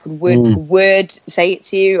it to you. I could word for word say it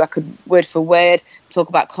to you. I could word for word talk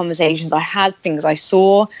about conversations I had, things I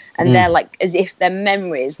saw, and they're like as if they're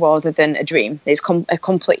memories rather than a dream. It's a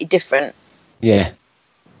completely different. Yeah.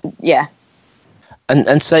 Yeah.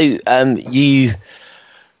 And so your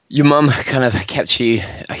mum kind of kept you,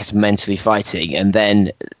 I guess, mentally fighting, and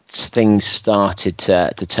then things started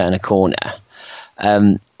to turn a corner.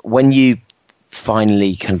 When you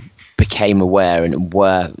finally kind of became aware and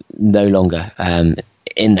were no longer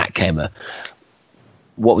in that coma,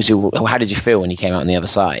 how did you feel when you came out on the other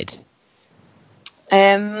side?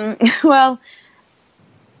 Well,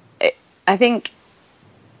 I think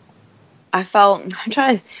I felt, I'm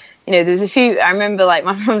trying to, you know, there's a few, I remember like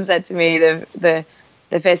my mum said to me, the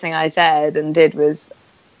first thing I said and did was,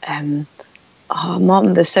 oh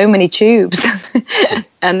Mom, there's so many tubes.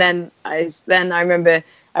 And then I remember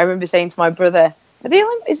saying to my brother,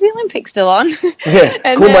 is the Olympics still on? Yeah,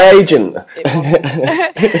 and, call my agent.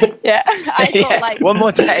 Yeah, I thought like one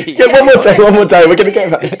more day. Yeah, one more day. We're gonna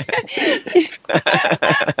get that.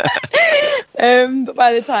 But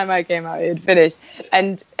by the time I came out, it had finished.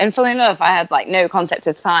 And funnily enough, I had like no concept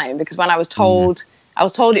of time, because when I was told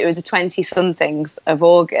it was the 20-something of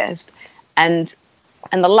August, and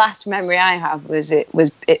the last memory I have was it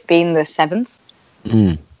being the 7th.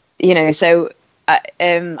 You know, so.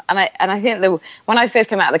 And I think that when I first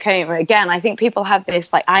came out of the coma, again, I think people have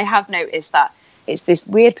this, like, I have noticed that it's this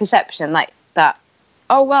weird perception, like that,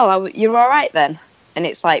 oh, well, you're all right then. And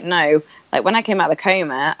it's like, no, like when I came out of the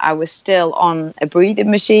coma, I was still on a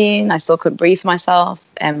breathing machine. I still couldn't breathe myself.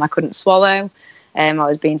 I couldn't swallow. I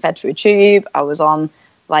was being fed through a tube. I was on,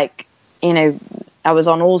 like, you know, I was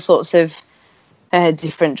on all sorts of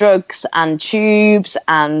different drugs and tubes,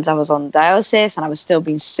 and I was on dialysis, and I was still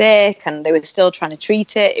being sick, and they were still trying to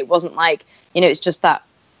treat it. It wasn't like, you know, it's just that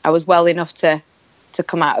I was well enough to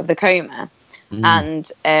come out of the coma.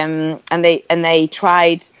 And they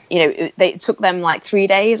tried, you know, it took them like 3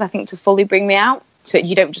 days, I think, to fully bring me out. So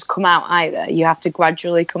you don't just come out either. You have to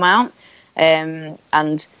gradually come out. And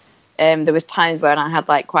there was times when I had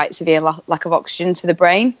like quite severe lack of oxygen to the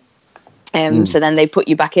brain. So then they put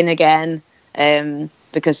you back in again.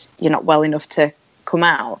 Because you're not well enough to come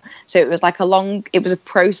out. So it was like it was a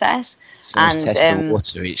process. So and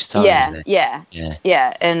water each time. Yeah.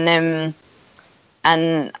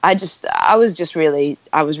 And I was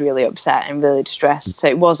really upset and really distressed. So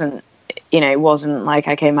it wasn't like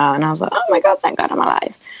I came out and I was like, oh my God, thank God I'm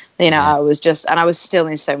alive. You know, I was still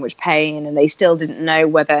in so much pain, and they still didn't know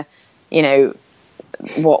whether, you know,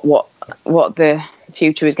 what the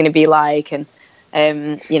future was going to be like, and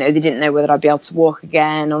you know, they didn't know whether I'd be able to walk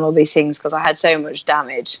again and all these things, because I had so much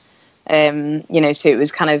damage. You know, so it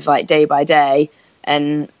was kind of like day by day,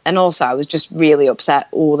 and also I was just really upset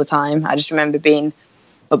all the time. I just remember being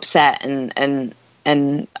upset, and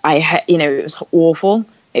I, you know, it was awful.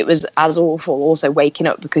 It was as awful also waking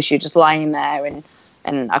up, because you're just lying there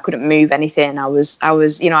and I couldn't move anything. I was,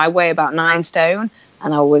 you know, I weigh about 9 stone,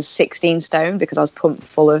 and I was 16 stone because I was pumped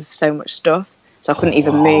full of so much stuff, so I couldn't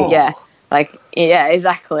even move. Yeah. Like, yeah,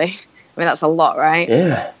 exactly. I mean, that's a lot, right?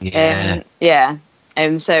 Yeah.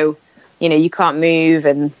 So, you know, you can't move,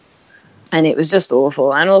 and it was just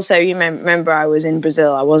awful. And also, you remember I was in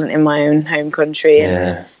Brazil. I wasn't in my own home country.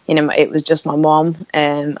 And, you know, it was just my mom.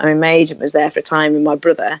 I mean, my agent was there for a time, and my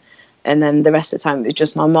brother. then the rest of the time it was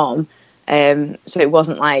just my mom. So it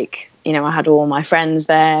wasn't like, you know, I had all my friends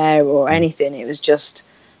there or anything. It was just,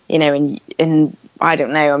 you know, and I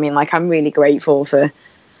don't know. I mean, like, I'm really grateful for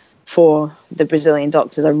the Brazilian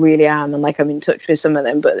doctors. I really am. And like, I'm in touch with some of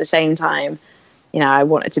them, but at the same time, you know, I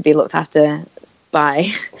wanted to be looked after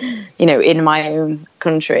by, you know, in my own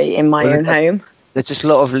country, in my own home. There's just a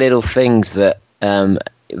lot of little things that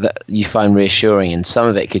you find reassuring, and some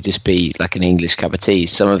of it could just be like an English cup of tea.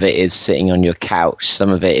 Some of it is sitting on your couch. Some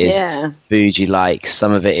of it is food you like.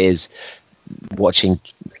 Some of it is watching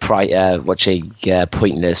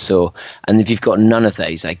Pointless, and if you've got none of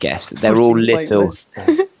those, I guess they're all little.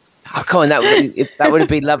 Oh, come on, that would have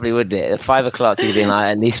been lovely, wouldn't it? At 5 o'clock, you'd been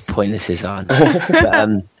like, at least Pointless is on.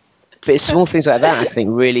 But small things like that, I think,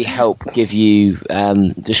 really help give you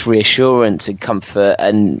just reassurance and comfort,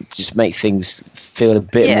 and just make things feel a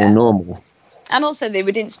bit more normal. And also, we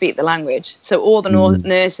didn't speak the language. So all the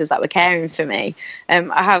nurses that were caring for me,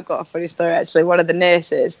 I have got a funny story, actually. One of the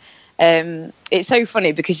nurses, it's so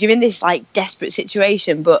funny because you're in this, like, desperate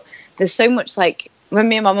situation, but there's so much, like, when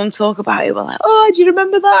me and my mum talk about it, we're like, oh, do you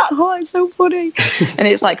remember that? Oh, it's so funny. And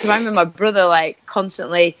it's like, because I remember my brother, like,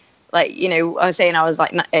 constantly, like, you know, I was saying I was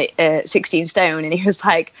like 16 stone, and he was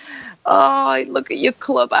like, oh, look at your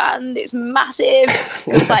club hand, it's massive.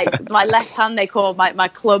 It's like my left hand they called my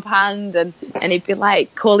club hand, and he'd be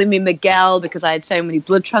like calling me Miguel because I had so many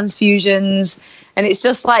blood transfusions. And it's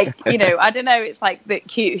just like, you know, I don't know, it's like the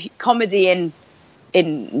cute comedy in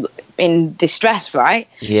distress, right?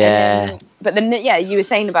 Yeah. But then, yeah, you were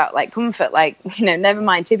saying about, like, comfort, like, you know, never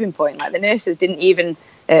mind tipping point. Like, the nurses didn't even,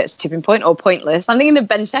 it's tipping point or Pointless. I'm thinking of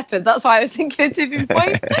Ben Shepherd. That's why I was thinking of tipping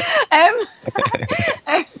point.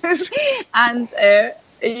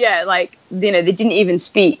 Yeah, like, you know, they didn't even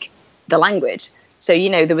speak the language. So, you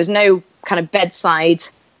know, there was no kind of bedside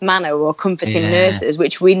manner or comforting nurses,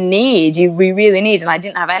 which we really need. And I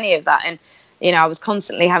didn't have any of that. And, you know, I was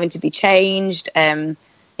constantly having to be changed. You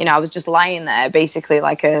know, I was just lying there basically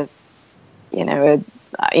like I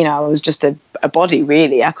was just a body,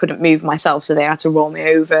 really. I couldn't move myself, so they had to roll me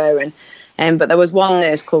over. And but there was one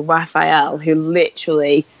nurse called Raphael who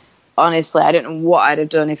literally, honestly, I don't know what I'd have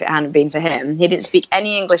done if it hadn't been for him. He didn't speak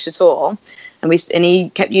any English at all, and he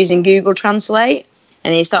kept using Google Translate,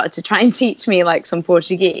 and he started to try and teach me like some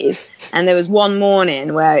Portuguese. And there was one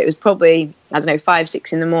morning where it was probably, I don't know, 5,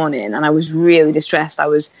 6 in the morning, and I was really distressed. I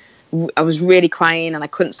was really crying, and I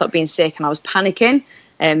couldn't stop being sick, and I was panicking.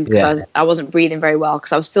 Because I wasn't breathing very well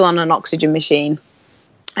because I was still on an oxygen machine,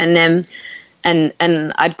 and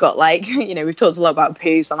I'd got, like, you know, we've talked a lot about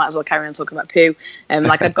poo, so I might as well carry on talking about poo.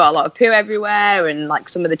 Like, I'd got a lot of poo everywhere, and like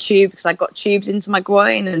some of the tubes, because I got tubes into my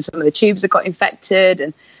groin, and some of the tubes had got infected,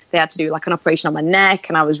 and they had to do like an operation on my neck,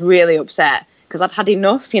 and I was really upset because I'd had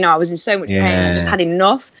enough. You know, I was in so much pain, I just had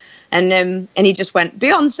enough, and he just went,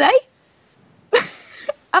 Beyonce, and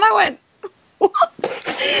I went, what?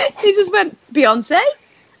 He just went, Beyonce.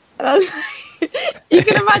 And I was like, you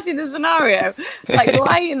can imagine the scenario, like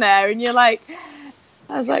lying there, and you're like,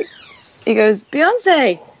 I was like, he goes,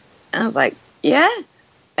 Beyonce. And I was like, yeah.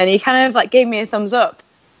 And he kind of like gave me a thumbs up,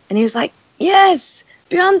 and he was like, yes,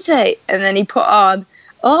 Beyonce. And then he put on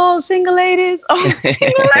all single ladies on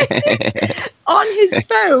his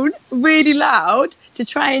phone really loud to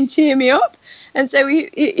try and cheer me up. And so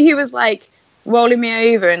he was like rolling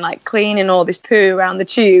me over and like cleaning all this poo around the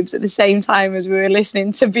tubes at the same time as we were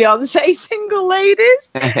listening to Beyonce Single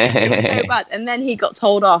Ladies. It was so bad. And then he got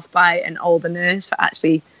told off by an older nurse for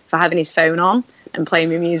having his phone on and playing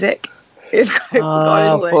me music. It was quite,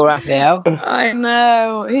 honestly. Poor Raphael. I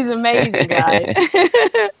know, he's an amazing guy.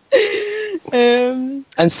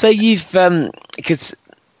 And so you've because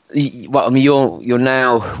well, I mean, you're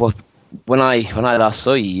now, well, when I last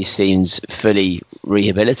saw you, you seemed fully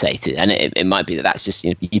rehabilitated, and it might be that's just, you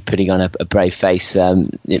know, you putting on a brave face.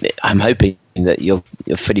 I'm hoping that you're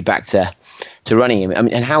fully back to running. I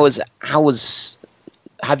mean, and how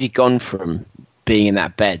have you gone from being in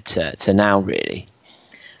that bed to now, really?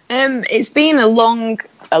 It's been a long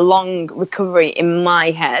recovery in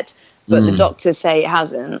my head, but the doctors say it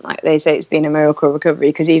hasn't. Like, they say it's been a miracle recovery,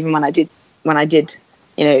 because even when I did,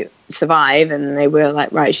 you know, survive, and they were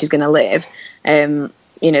like, right, she's going to live. You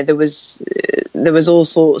know, there was all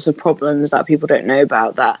sorts of problems that people don't know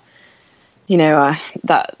about, that, you know,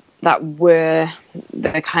 that were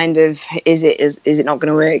the kind of, is it not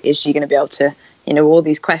going to work? Is she going to be able to, you know, all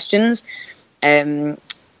these questions.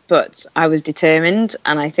 But I was determined,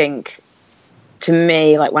 and I think, to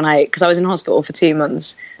me, like, because I was in hospital for 2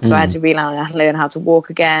 months, so I had to relearn how to walk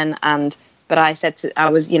again, and But I said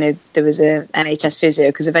there was a NHS physio,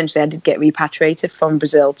 because eventually I did get repatriated from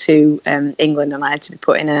Brazil to England, and I had to be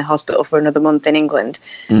put in a hospital for another month in England.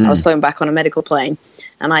 I was flown back on a medical plane,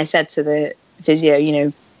 and I said to the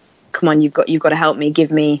physio, come on, you've got to help me,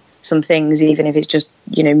 give me some things, even if it's just,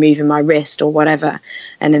 moving my wrist or whatever.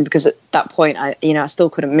 And then, because at that point I still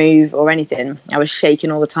couldn't move or anything, I was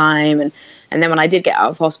shaking all the time. And then when I did get out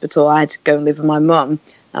of hospital, I had to go and live with my mum,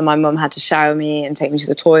 and my mum had to shower me and take me to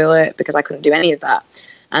the toilet because I couldn't do any of that.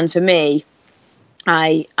 And for me,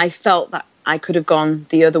 I felt that I could have gone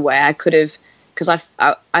the other way. I could have, because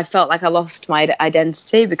I felt like I lost my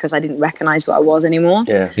identity because I didn't recognize who I was anymore.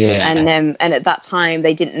 Yeah. And at that time,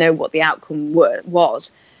 they didn't know what the outcome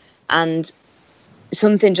was. And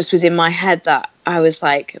something just was in my head that I was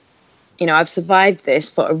like, I've survived this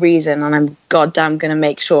for a reason, and I'm goddamn going to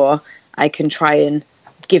make sure I can try and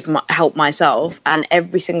help myself. And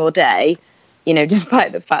every single day,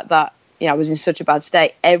 despite the fact that I was in such a bad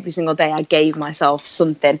state, every single day I gave myself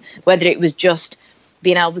something, whether it was just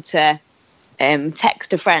being able to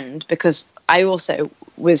text a friend, because I also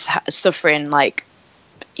was suffering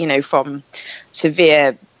from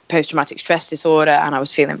severe post-traumatic stress disorder, and I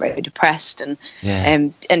was feeling very depressed,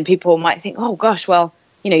 and people might think, oh gosh, well,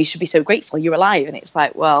 you should be so grateful you're alive. And it's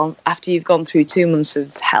like, well, after you've gone through 2 months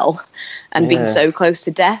of hell and been so close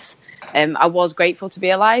to death, I was grateful to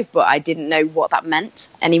be alive, but I didn't know what that meant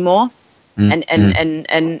anymore. And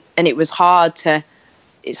it was hard to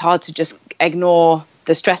just ignore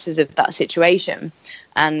the stresses of that situation.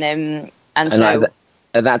 And so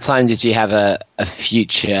at that time, did you have a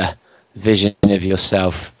future vision of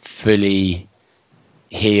yourself fully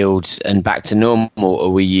healed and back to normal,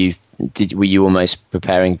 or were you almost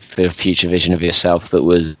preparing for a future vision of yourself that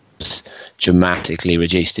was dramatically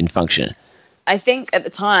reduced in function? I think at the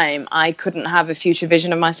time I couldn't have a future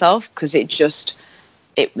vision of myself because it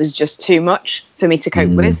was just too much for me to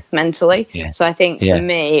cope with mentally. So I think for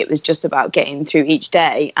me it was just about getting through each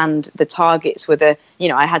day, and the targets were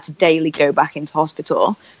I had to daily go back into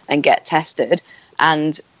hospital and get tested,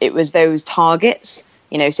 and it was those targets,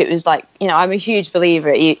 so it was like, I'm a huge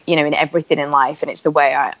believer, in everything in life, and it's the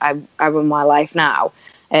way I run my life now.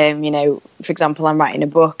 For example, I'm writing a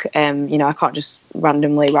book, I can't just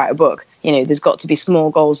randomly write a book. There's got to be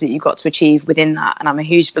small goals that you've got to achieve within that. And I'm a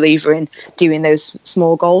huge believer in doing those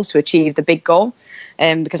small goals to achieve the big goal.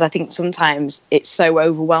 Because I think sometimes it's so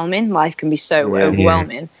overwhelming. Life can be so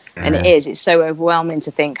overwhelming. And it's so overwhelming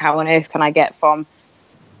to think, how on earth can I get from,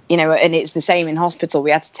 and it's the same in hospital.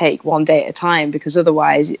 We had to take one day at a time, because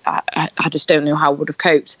otherwise I just don't know how I would have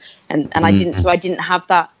coped. And I didn't have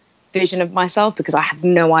that vision of myself, because I had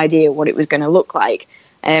no idea what it was going to look like,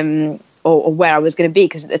 or where I was going to be.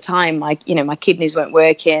 Because at the time, my kidneys weren't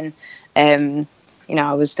working. I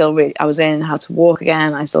was I was learning how to walk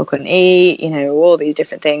again. I still couldn't eat. All these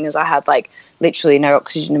different things. I had literally no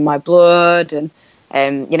oxygen in my blood, and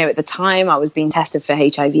at the time I was being tested for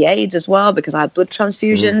HIV/AIDS as well, because I had blood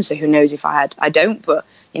transfusions. So who knows if I don't, but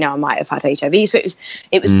I might have had HIV. So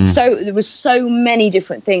there was so many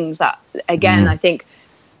different things that, again, I think,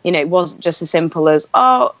 it wasn't just as simple as,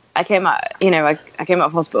 I came out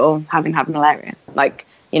of hospital having had malaria.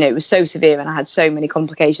 It was so severe, and I had so many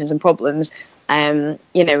complications and problems. And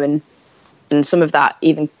some of that,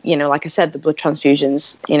 even, like I said, the blood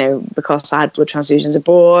transfusions, because I had blood transfusions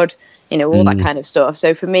abroad, all that kind of stuff.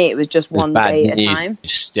 So for me, it was just one day at a time.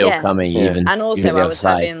 Still coming, even. And also I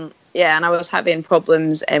was having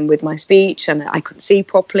problems with my speech, and I couldn't see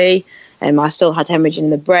properly, and I still had hemorrhaging in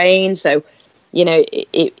the brain. So,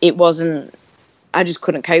 it wasn't, I just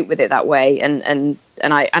couldn't cope with it that way. And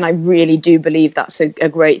I really do believe that's a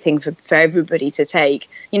great thing for everybody to take.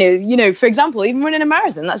 For example, even running a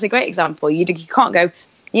marathon, that's a great example. You can't go,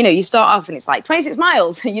 you start off and it's like 26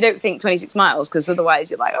 miles. You don't think 26 miles, because otherwise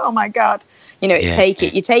you're like, oh my God, you take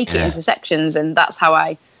it into sections. And that's how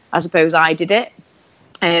I suppose I did it.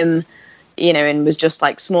 And was just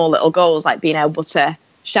like small little goals, like being able to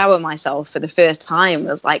shower myself for the first time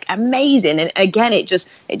was like amazing. And again, it just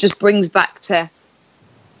brings back to,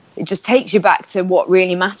 it just takes you back to what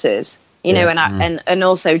really matters, and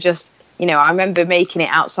also just, I remember making it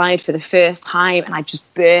outside for the first time, and I just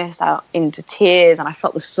burst out into tears, and I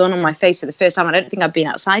felt the sun on my face for the first time. I don't think I've been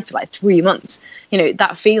outside for 3 months.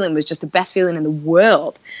 That feeling was just the best feeling in the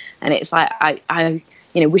world. And it's like, I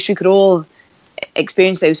wish we could all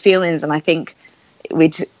experience those feelings. And I think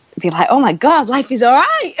we'd be like, oh my God, life is all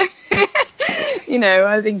right.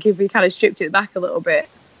 I think if we kind of stripped it back a little bit.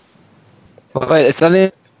 Well, I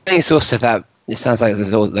think it's also that it sounds like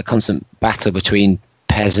there's always the constant battle between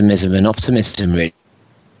pessimism and optimism, really,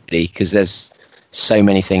 because there's so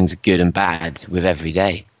many things good and bad with every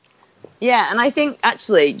day. Yeah, and I think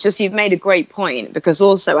actually, just you've made a great point, because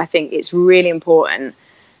also I think it's really important.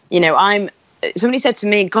 You know, somebody said to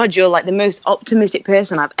me, God, you're like the most optimistic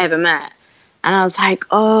person I've ever met. And I was like,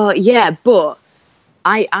 oh yeah, but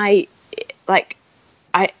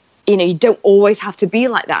you don't always have to be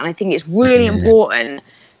like that. And I think it's really important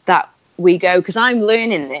that we go, because I'm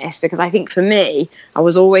learning this, because I think for me, I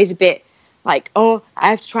was always a bit like, oh, I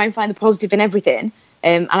have to try and find the positive in everything.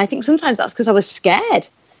 And I think sometimes that's because I was scared,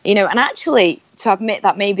 you know, and actually to admit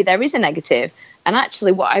that maybe there is a negative. And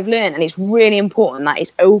actually what I've learned, and it's really important, that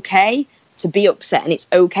it's okay to be upset and it's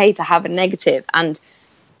okay to have a negative. And,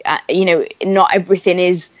 you know, not everything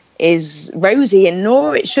is rosy, and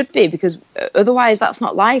nor it should be, because otherwise that's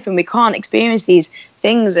not life and we can't experience these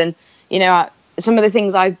things. And, you know, some of the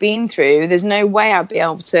things I've been through, there's no way I'd be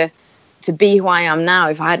able to be who I am now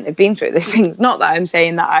if I hadn't have been through those things. Not that I'm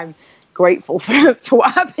saying that I'm grateful for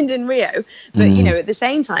what happened in Rio, but, you know, at the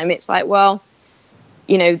same time, it's like, well,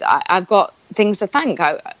 you know, I've got things to thank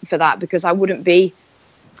for that, because I wouldn't be,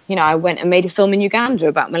 you know, I went and made a film in Uganda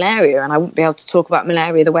about malaria, and I wouldn't be able to talk about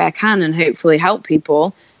malaria the way I can and hopefully help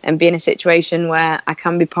people and be in a situation where I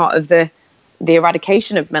can be part of the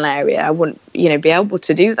eradication of malaria. I wouldn't, you know, be able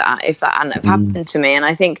to do that if that hadn't have happened to me. And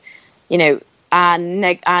I think, you know, our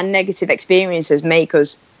negative experiences make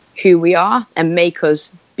us who we are and make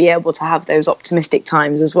us be able to have those optimistic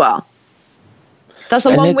times as well. That's a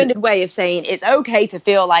long-winded way of saying it's okay to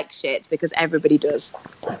feel like shit, because everybody does.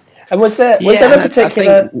 And was there a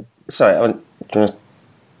particular? Sorry, I was going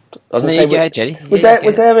to say. Go ahead, Jenny. Was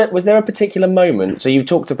there a particular moment? So you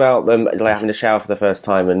talked about them like having a shower for the first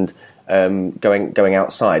time and going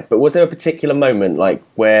outside, but was there a particular moment like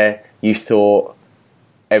where you thought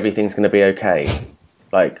everything's going to be okay?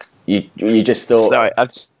 Like you just thought. Sorry,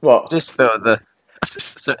 what? Just thought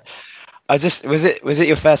was it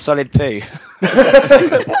your first solid poo?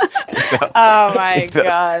 Oh my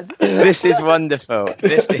God! This is wonderful.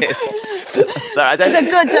 This is. Sorry, it's a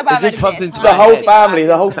good job I've had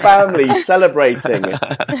the whole family celebrating.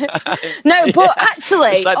 No, but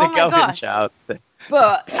actually, it's like the oh my golden gosh! child.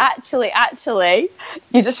 But actually,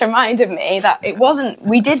 you just reminded me that it wasn't.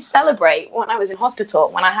 We did celebrate when I was in hospital,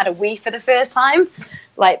 when I had a wee for the first time,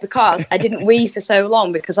 like, because I didn't wee for so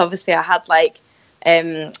long, because obviously I had like.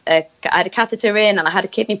 I had a catheter in and I had a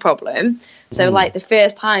kidney problem. So like the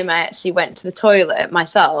first time I actually went to the toilet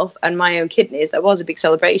myself and my own kidneys, there was a big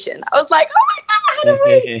celebration. I was like, oh my God, I had a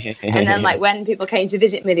wee. And then like when people came to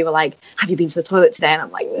visit me, they were like, have you been to the toilet today? And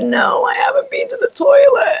I'm like, no, I haven't been to the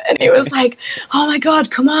toilet. And it was like, oh my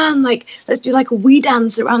God, come on, like let's do like a wee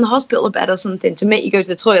dance around the hospital bed or something to make you go to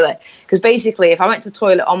the toilet. Because basically if I went to the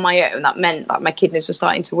toilet on my own, that meant that my kidneys were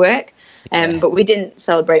starting to work. But we didn't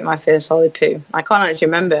celebrate my first solid poo. I can't actually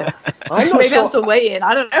remember. Maybe I'm still waiting.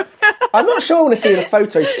 I don't know. I'm not sure I want to see the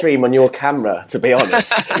photo stream on your camera, to be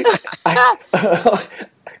honest. I've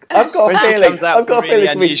got a feeling. I've got a feeling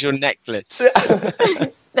it's unusual necklace.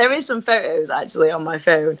 There is some photos actually on my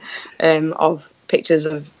phone of pictures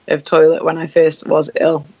of toilet when I first was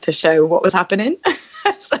ill to show what was happening.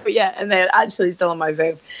 So yeah, and they're actually still on my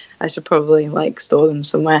phone. I should probably like store them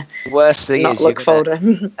somewhere. Worst thing not is look folder.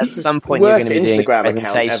 At some point you're going to be doing Instagram a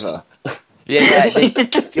presentation. account ever. Yeah, you're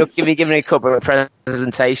going to be giving a corporate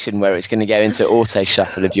presentation where it's going to go into auto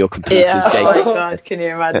shuffle of your computers. Yeah, oh my God, can you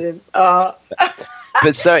imagine? Oh.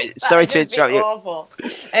 But sorry to interrupt you. Awful.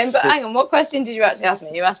 But hang on, what question did you actually ask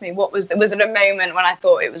me? You asked me was it a moment when I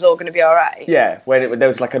thought it was all going to be all right? Yeah, when there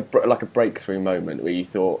was like a breakthrough moment where you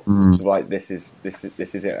thought, right, this is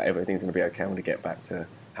it. Everything's going to be okay. I'm going to get back to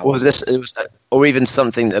how. Was this? Or even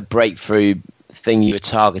something, a breakthrough thing you were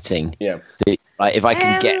targeting? Yeah. Like if I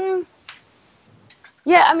can get.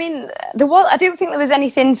 Yeah, I mean, I don't think there was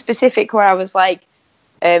anything specific where I was like,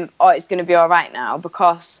 it's going to be all right now,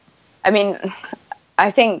 because, I mean, I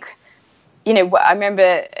think, you know, I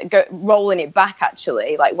remember rolling it back,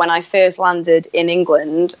 actually, like when I first landed in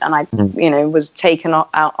England and I, you know, was taken out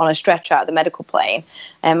on a stretcher out of the medical plane.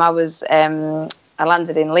 I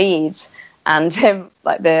landed in Leeds, and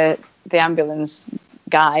like the ambulance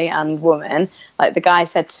guy and woman, like the guy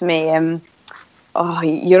said to me, oh,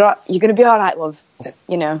 you're going to be all right, love.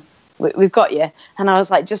 You know, we've got you. And I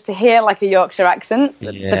was like, just to hear like a Yorkshire accent,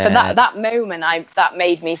 for that moment, that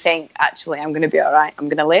made me think, actually, I'm going to be all right. I'm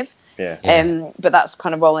going to live. Yeah. But that's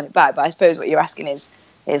kind of rolling it back. But I suppose what you're asking is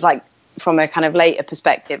like from a kind of later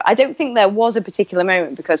perspective. I don't think there was a particular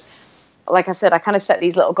moment, because, like I said, I kind of set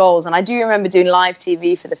these little goals. And I do remember doing live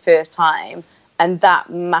TV for the first time. And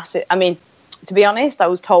that massive, I mean, to be honest, I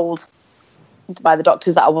was told by the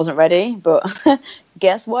doctors that I wasn't ready, but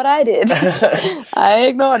guess what I did? I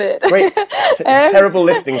ignored it. Great. Terrible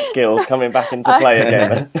listening skills coming back into play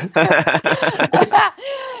again.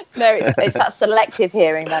 No, it's that selective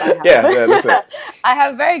hearing that I have. Yeah, that's it. I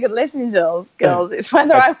have very good listening skills. It's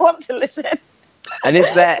whether I want to listen. And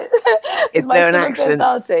is there an accent?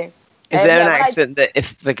 Is there an accent that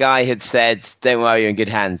if the guy had said, "Don't worry, you're in good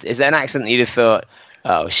hands," is there an accent that you'd have thought,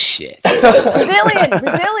 "Oh shit"?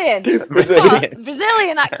 Brazilian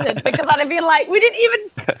accent, because I'd have been like, we didn't even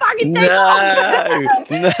fucking take off.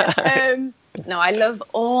 No, I love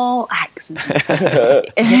all accents.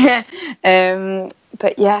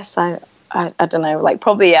 But yes, I don't know, like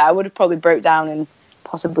probably, I would have probably broke down and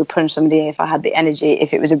possibly punched somebody if I had the energy,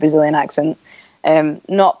 if it was a Brazilian accent.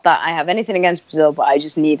 Not that I have anything against Brazil, but I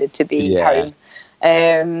just needed to be carried.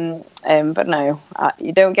 But no,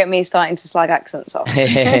 you don't get me starting to slag accents off.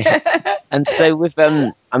 And so with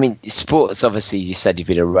sports, obviously you said you've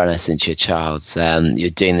been a runner since you're a child. You're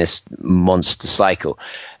doing this monster cycle.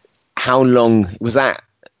 How long was that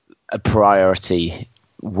a priority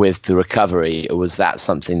with the recovery, or was that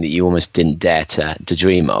something that you almost didn't dare to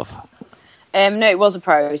dream of? No, it was a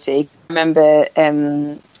priority. I remember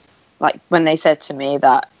like when they said to me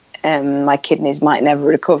that my kidneys might never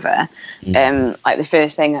recover, like the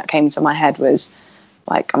first thing that came to my head was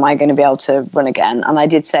like, am I going to be able to run again? And I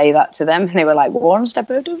did say that to them, and they were like, one step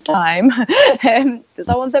at a time. There's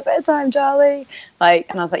not one step at a time, Charlie. Like,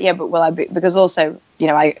 and I was like, yeah, but will I be? Because also,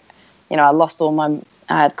 I lost I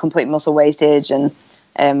had complete muscle wastage, and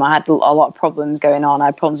I had a lot of problems going on. I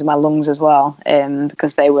had problems in my lungs as well,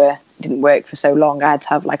 because they didn't work for so long. I had to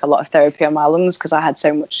have like a lot of therapy on my lungs because I had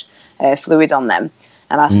so much fluid on them.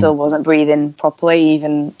 And I still wasn't breathing properly,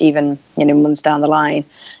 even months down the line.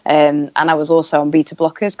 And I was also on beta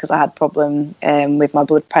blockers because I had problem with my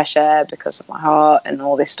blood pressure because of my heart and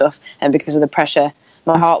all this stuff. And because of the pressure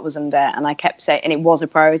my heart was under, and I kept saying, and it was a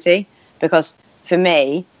priority because for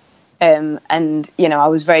me, I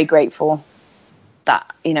was very grateful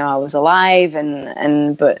that I was alive,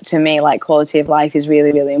 but to me, like, quality of life is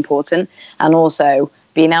really, really important. And also,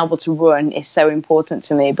 being able to run is so important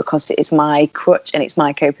to me because it's my crutch and it's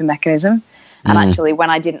my coping mechanism. And actually, when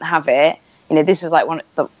I didn't have it, this was like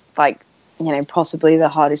possibly the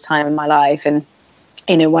hardest time in my life. And,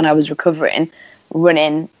 when I was recovering,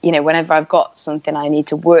 running, whenever I've got something I need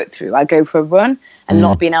to work through, I go for a run, and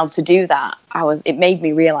not being able to do that, it made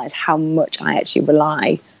me realize how much I actually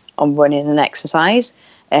rely on running and exercise.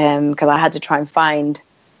 Because I had to try and find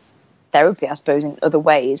therapy, I suppose, in other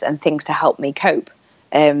ways and things to help me cope.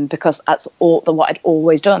 Because that's what I'd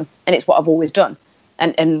always done, and it's what I've always done,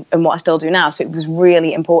 and what I still do now. So it was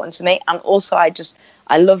really important to me, and also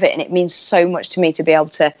I love it, and it means so much to me to be able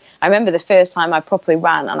to. I remember the first time I properly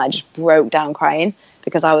ran, and I just broke down crying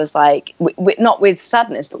because I was like, not with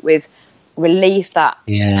sadness, but with relief that,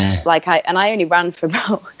 I only ran for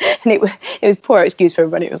about, and it was poor excuse for a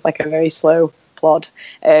run. It was like a very slow plod,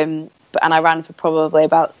 and I ran for probably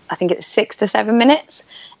about, I think it was 6 to 7 minutes.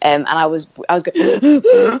 And I was going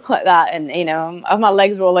like that, and my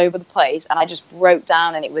legs were all over the place, and I just broke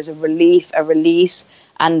down, and it was a relief, a release,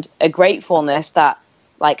 and a gratefulness that,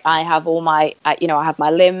 like, I have all my, I have my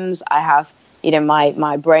limbs, I have,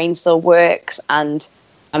 my brain still works, and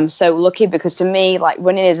I'm so lucky because to me, like,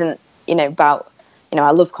 running isn't, about, I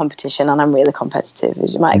love competition, and I'm really competitive,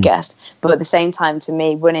 as you might have guessed, but at the same time, to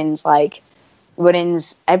me, running's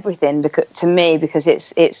everything because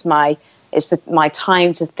it's my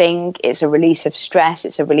time to think. It's a release of stress.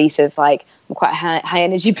 It's a release of, like, I'm quite a high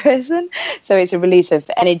energy person. So it's a release of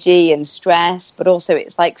energy and stress, but also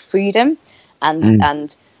it's like freedom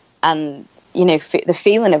and the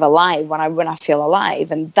feeling of alive when I feel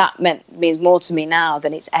alive. And that means more to me now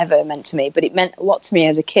than it's ever meant to me. But it meant a lot to me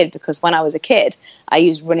as a kid because when I was a kid, I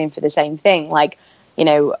used running for the same thing. Like,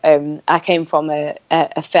 I came from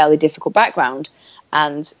a fairly difficult background,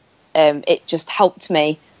 and it just helped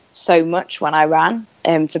me so much when I ran,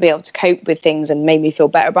 to be able to cope with things and made me feel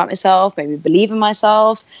better about myself, made me believe in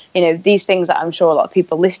myself. These things that I'm sure a lot of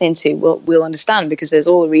people listening to will understand, because there's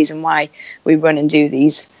all a reason why we run and do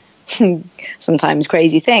these sometimes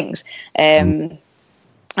crazy things. And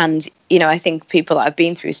I think people that have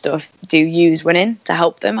been through stuff do use running to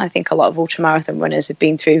help them. I think a lot of ultramarathon runners have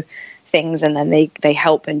been through things, and then they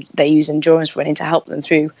help, and they use endurance running to help them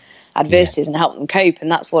through adversities and help them cope.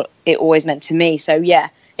 And that's what it always meant to me. So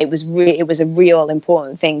it was a real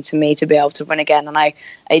important thing to me to be able to run again. And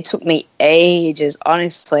it took me ages,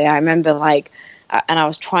 honestly. I remember and I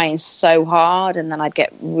was trying so hard, and then I'd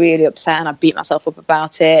get really upset and I'd beat myself up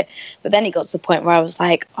about it. But then it got to the point where I was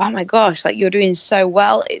like, oh my gosh, like, you're doing so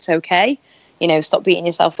well. It's okay. stop beating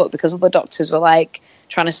yourself up, because all the doctors were like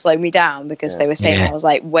trying to slow me down because they were saying I was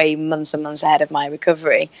like way months and months ahead of my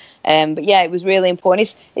recovery. But yeah, it was really important.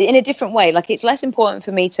 It's in a different way. Like, it's less important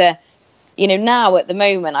for me to, now at the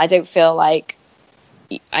moment, I don't feel like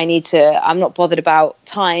I'm not bothered about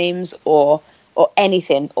times or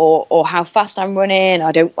anything or how fast I'm running.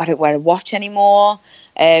 I don't wear a watch anymore.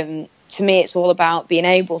 To me, it's all about being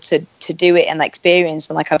able to do it and the experience.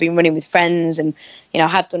 And like, I've been running with friends, and I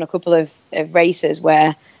have done a couple of races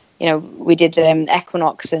where we did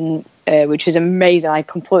Equinox, and which was amazing. I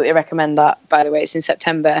completely recommend that, by the way. It's in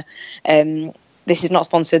September. This is not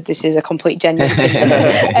sponsored. This is a complete genuine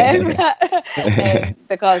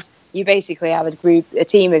because you basically have a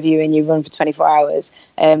team of you, and you run for 24 hours,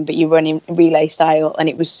 but you run in relay style, and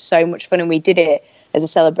it was so much fun. And we did it as a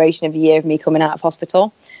celebration of a year of me coming out of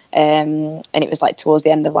hospital, and it was like towards the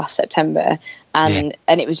end of last September, and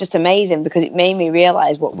it was just amazing because it made me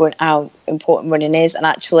realise how important running is, and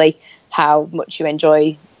actually how much you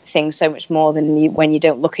enjoy things so much more than when you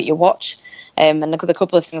don't look at your watch. And look at the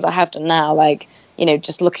couple of things I have done now, like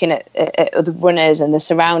just looking at other runners and the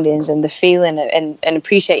surroundings and the feeling and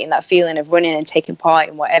appreciating that feeling of running and taking part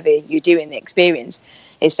in whatever you do in the experience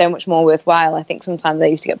is so much more worthwhile. I think sometimes I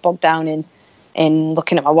used to get bogged down in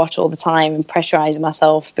looking at my watch all the time and pressurizing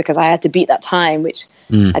myself because I had to beat that time, which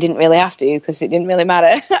I didn't really have to, because it didn't really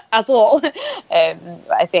matter at all.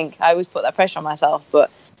 I think I always put that pressure on myself,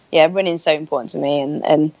 but yeah, running's so important to me,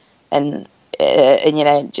 and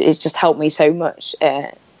it's just helped me so much,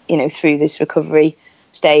 through this recovery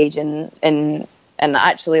stage, and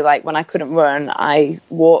actually, like, when I couldn't run, I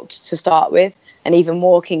walked to start with, and even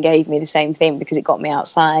walking gave me the same thing because it got me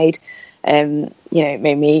outside. It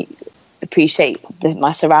made me appreciate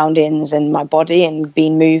my surroundings and my body, and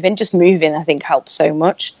just moving I think helps so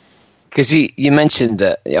much. Because you mentioned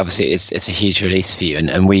that obviously it's a huge release for you,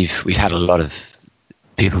 and we've had a lot of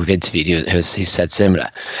people we've interviewed who said similar.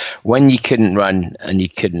 When you couldn't run and you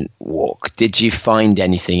couldn't walk, did you find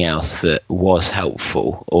anything else that was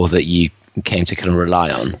helpful or that you came to kind of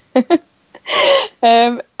rely on?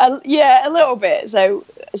 Yeah, a little bit. So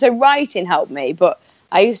writing helped me, but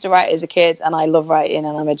I used to write as a kid, and I love writing,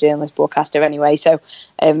 and I'm a journalist broadcaster anyway. So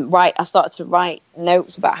I started to write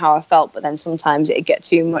notes about how I felt, but then sometimes it'd get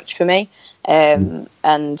too much for me. And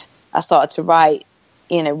I started to write,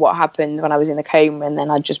 what happened when I was in the coma, and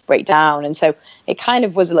then I'd just break down. And so it kind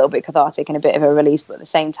of was a little bit cathartic and a bit of a release, but at the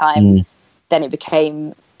same time, then it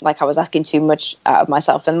became like I was asking too much out of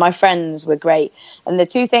myself. And my friends were great. And the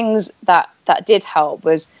two things that did help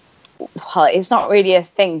was, well, it's not really a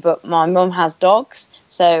thing, but my mum has dogs.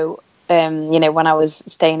 So, when I was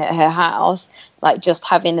staying at her house, like, just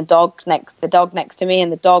having the dog next to me,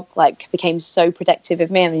 and the dog like became so protective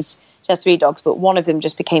of me. I mean, she has 3 dogs, but one of them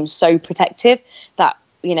just became so protective that,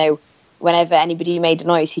 whenever anybody made a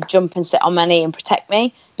noise, he'd jump and sit on my knee and protect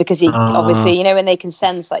me, because he obviously, when they can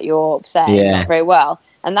sense that you're upset, not very well.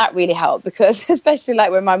 And that really helped, because especially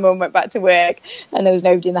like when my mum went back to work and there was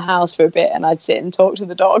nobody in the house for a bit, and I'd sit and talk to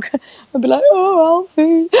the dog, I'd be like, "Oh,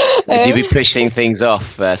 Alfie." You'd be pushing things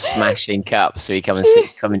off, smashing cups, so he'd come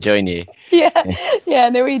and join you. Yeah.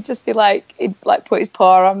 And then he'd just be like, he'd like put his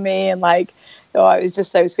paw on me, and like, oh, it was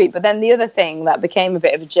just so sweet. But then the other thing that became a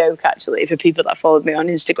bit of a joke, actually, for people that followed me on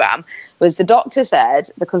Instagram, was the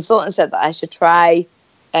consultant said that I should try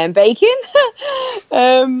baking.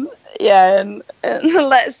 And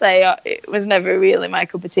let's say it was never really my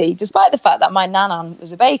cup of tea, despite the fact that my nanan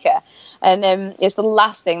was a baker. And it's the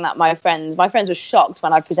last thing that my friends were shocked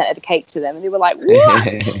when I presented a cake to them, and they were like,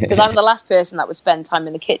 "What?" Because I'm the last person that would spend time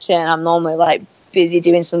in the kitchen, and I'm normally like busy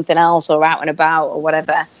doing something else or out and about or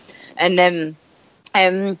whatever. And then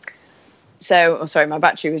sorry, my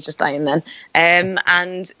battery was just dying then.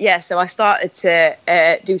 So I started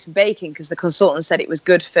to do some baking, because the consultant said it was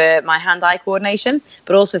good for my hand-eye coordination,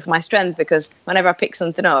 but also for my strength, because whenever I pick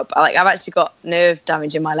something up, I've actually got nerve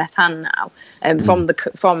damage in my left hand now,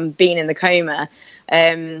 from being in the coma.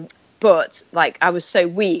 But like, I was so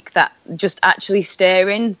weak that just actually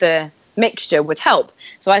stirring the mixture would help.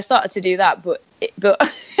 So I started to do that, but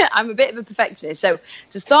I'm a bit of a perfectionist. So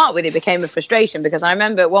to start with, it became a frustration, because I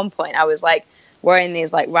remember at one point I was like wearing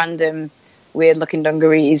these like random weird looking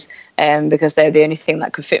dungarees, because they're the only thing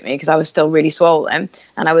that could fit me, because I was still really swollen,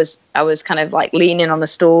 and I was kind of like leaning on the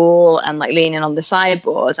stool and like leaning on the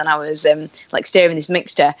sideboards, and I was like stirring this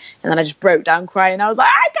mixture, and then I just broke down crying. I was like,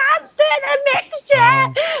 "I can't stir the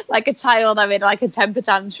mixture!" Like a child having like a temper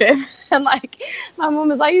tantrum. And like my mum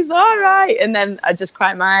was like, "It's all right," and then I'd just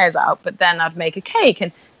cry my eyes out. But then I'd make a cake,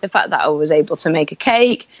 and the fact that I was able to make a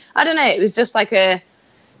cake, I don't know, it was just like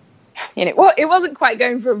it wasn't quite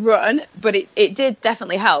going for a run, but it did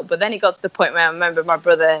definitely help. But then it got to the point where I remember my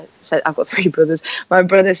brother said, I've got 3 brothers. My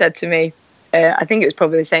brother said to me, I think it was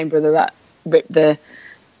probably the same brother that ripped the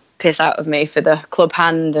piss out of me for the club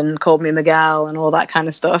hand and called me Miguel and all that kind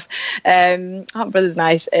of stuff. My brother's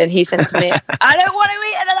nice, and he said to me, I don't want to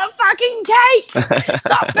eat another fucking cake.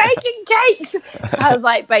 Stop baking cakes. So I was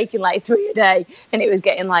like baking like 3 a day, and it was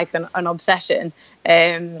getting like an obsession.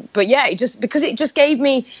 But yeah, because it just gave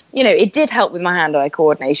me, it did help with my hand-eye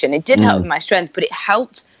coordination. It did help with my strength, but it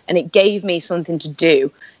helped and it gave me something to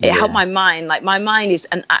do. It helped my mind. Like my mind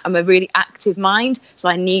I'm a really active mind, so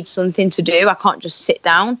I need something to do. I can't just sit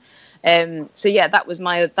down. So yeah,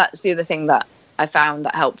 that's the other thing that I found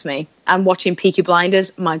that helped me. And watching Peaky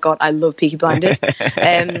Blinders, my God, I love Peaky Blinders.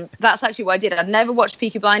 That's actually what I did. I'd never watched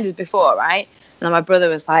Peaky Blinders before, right? And then my brother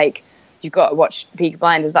was like, you've got to watch Peaky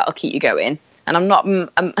Blinders, that'll keep you going. And I'm not,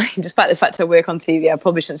 despite the fact I work on TV, I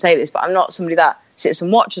probably shouldn't say this, but I'm not somebody that sits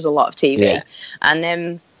and watches a lot of TV. Yeah.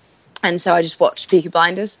 And so I just watched Peaky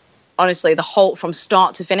Blinders. Honestly, the whole, from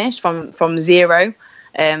start to finish, from zero,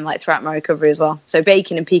 like throughout my recovery as well. So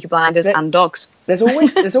bacon and Peaky Blinders and dogs. There's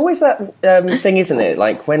always that thing, isn't it?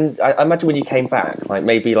 Like when I imagine when you came back, like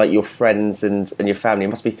maybe like your friends and your family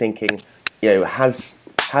must be thinking, has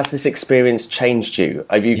this experience changed you?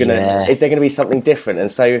 Are you gonna? Is there going to be something different?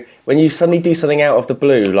 And so when you suddenly do something out of the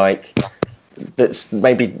blue, like that's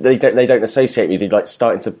maybe they don't associate with you, like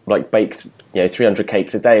starting to like bake 300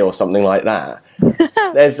 cakes a day or something like that.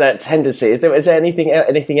 There's that tendency. Is there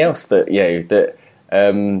anything else that that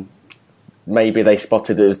maybe they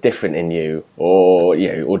spotted that was different in you, or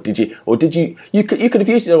did you could have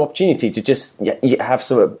used the opportunity to just have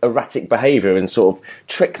some erratic behaviour and sort of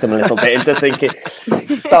trick them a little bit into thinking,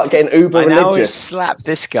 start getting uber religious. I always slap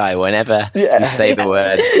this guy whenever you say the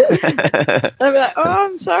word. I'd be like, oh,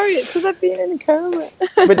 I'm sorry, it's because I've been in a coma.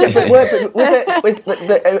 but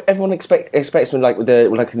everyone expects when with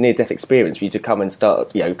a near death experience for you to come and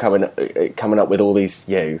start coming up with all these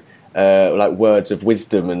like words of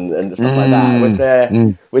wisdom and stuff like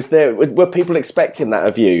that. Were people expecting that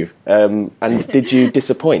of you? And did you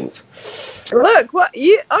disappoint? Look,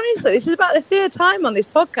 honestly, this is about the 3rd time on this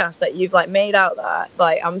podcast that you've made out that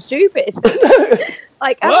I'm stupid.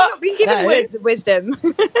 I've not been given words of wisdom.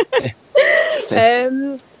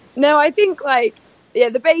 No, I think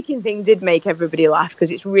the baking thing did make everybody laugh because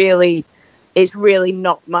it's really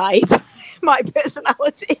not my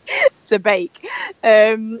personality to bake,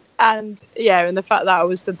 and the fact that I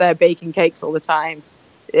was stood there baking cakes all the time,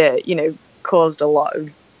 caused a lot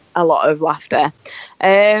of laughter.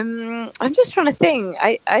 I'm just trying to think.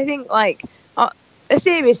 I think a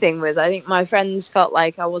serious thing was I think my friends felt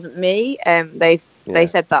like I wasn't me. They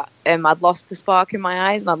said that I'd lost the spark in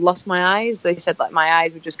my eyes and I'd lost my eyes. They said that my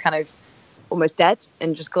eyes were just kind of almost dead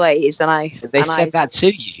and just glazed. And they said that to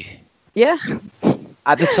you. Yeah.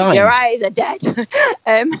 At the time, your eyes are dead.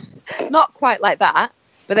 Not quite like that,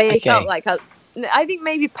 but they felt like I think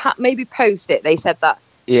maybe post it. They said that.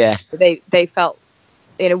 Yeah. They felt,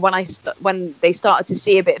 when they started to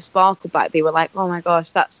see a bit of sparkle back, they were like, "Oh my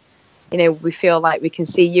gosh, that's, we feel like we can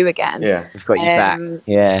see you again. Yeah, we've got you back.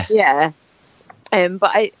 Yeah. Yeah.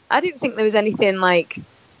 But I don't think there was anything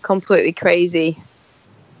completely crazy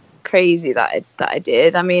that I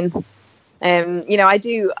did. I mean, I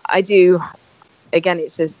do. Again,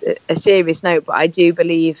 it's a serious note, but I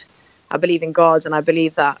believe in God, and I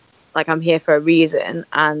believe that I'm here for a reason.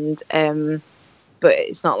 And but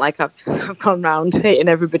it's not like I've gone round hitting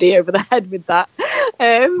everybody over the head with that.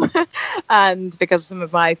 And because some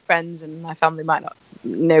of my friends and my family might not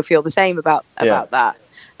feel the same about that. But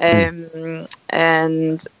I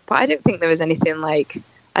don't think there was anything I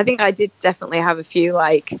think I did definitely have a few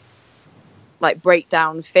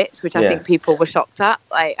breakdown fits, which I think people were shocked at.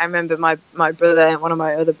 I remember my brother and one of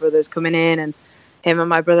my other brothers coming in, and him and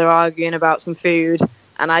my brother arguing about some food,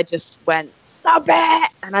 and I just went, "Stop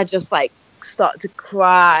it!" And I just started to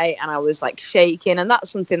cry, and I was shaking, and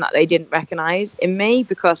that's something that they didn't recognize in me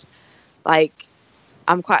because I'm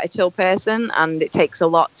quite a chill person, and it takes a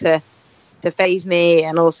lot to phase me,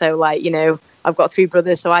 and also I've got 3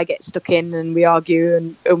 brothers, so I get stuck in and we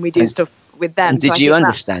argue and we do stuff with them. Did you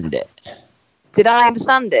understand it? Did I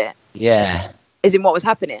understand it? Yeah. As in what was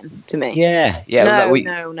happening to me? Yeah. No.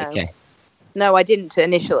 Okay. No, I didn't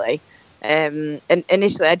initially. And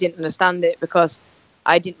initially I didn't understand it because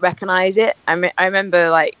I didn't recognise it. I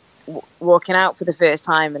remember walking out for the first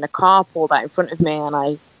time and a car pulled out in front of me, and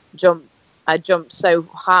I jumped so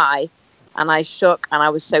high and I shook and I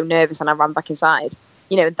was so nervous and I ran back inside.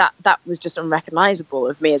 That was just unrecognisable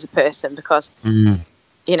of me as a person because, I'm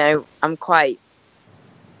quite,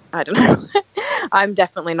 I don't know. I'm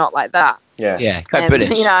definitely not like that. Yeah, quite British.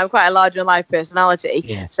 You know, I'm quite a larger than life personality.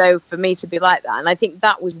 Yeah. So for me to be like that, and I think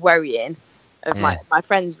that was worrying. My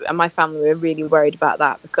friends and my family were really worried about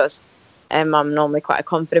that because I'm normally quite a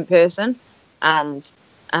confident person, and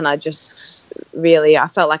I just really, I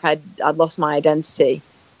felt like I'd lost my identity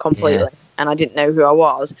completely, and I didn't know who I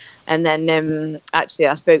was. And then actually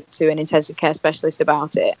I spoke to an intensive care specialist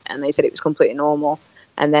about it, and they said it was completely normal.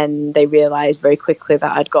 And then they realised very quickly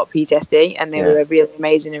that I'd got PTSD, and they were really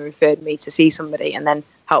amazing and referred me to see somebody, and then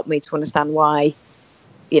helped me to understand why,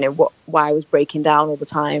 why I was breaking down all the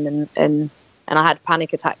time, and I had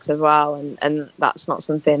panic attacks as well, and that's not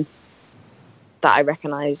something that I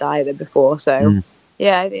recognised either before. So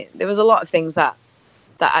there was a lot of things that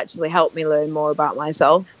actually helped me learn more about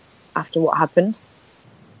myself after what happened.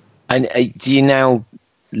 And do you now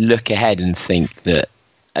look ahead and think that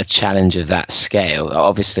a challenge of that scale,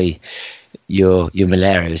 obviously your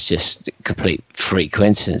malaria is just a complete freak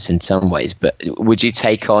coincidence in some ways, but would you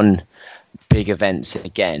take on big events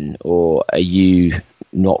again, or are you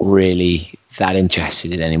not really that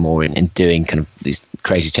interested in anymore in doing kind of these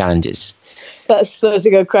crazy challenges? That's such a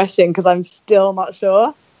good question, because I'm still not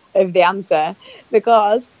sure of the answer,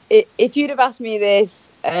 because if you'd have asked me this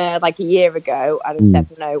like a year ago, I'd have said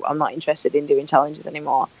no, I'm not interested in doing challenges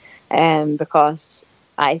anymore, because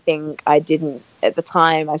I think I didn't, at the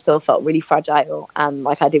time, I still felt really fragile, and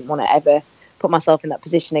like I didn't want to ever put myself in that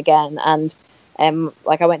position again. And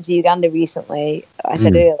like I went to Uganda recently, I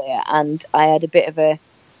said earlier, and I had a bit of I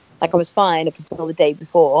was fine up until the day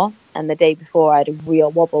before, and the day before I had a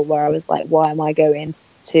real wobble where I was like, why am I going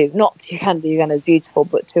to, not to Uganda, Uganda's beautiful,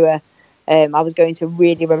 but to I was going to a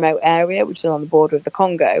really remote area, which is on the border of the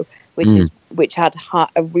Congo, which had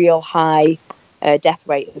a real high death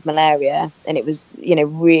rate of malaria, and it was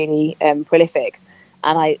really prolific,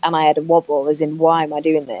 and I had a wobble, as in, why am I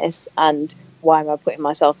doing this, and why am I putting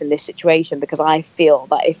myself in this situation? Because I feel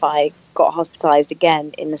that if I got hospitalized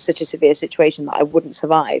again in such a severe situation, that I wouldn't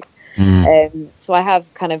survive. So I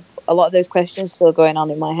have kind of a lot of those questions still going on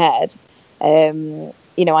in my head. When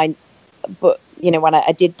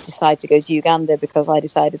I did decide to go to Uganda, because I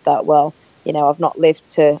decided that, well, I've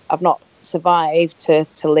not survived to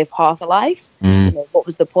live half a life. What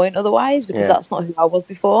was the point otherwise? Because that's not who I was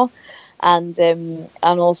before. And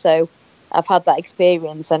also I've had that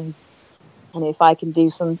experience, and if I can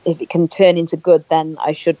if it can turn into good, then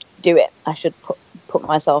I should do it. I should put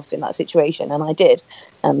myself in that situation, and I did.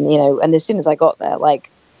 And and as soon as I got there,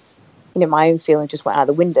 my own feeling just went out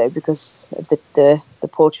the window, because of the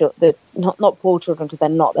poor children, not poor children, because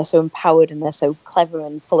they're so empowered and they're so clever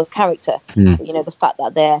and full of character. But, the fact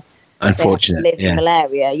that they're unfortunate, they have to live in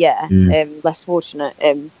malaria, less fortunate,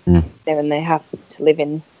 and they have to live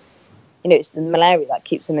in, it's the malaria that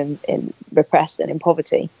keeps them in repressed and in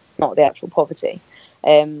poverty, not the actual poverty.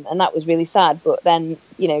 And that was really sad. But then,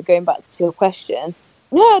 going back to your question,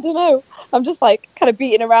 I don't know. I'm just kind of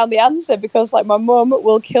beating around the answer, because my mum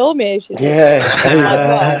will kill me if she's she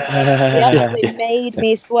actually made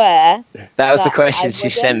me swear. That was the question she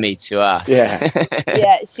sent me to ask.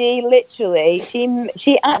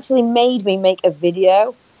 She actually made me make a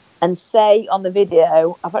video and say on the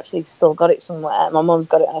video, I've actually still got it somewhere, my mum's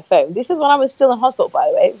got it on her phone. This is when I was still in hospital, by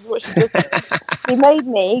the way. This is what she just did. She made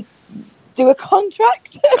me do a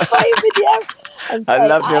contract by a video. And say, I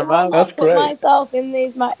love your mum. That's great. Put myself in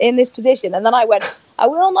this position, and then I went, I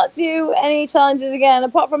will not do any challenges again,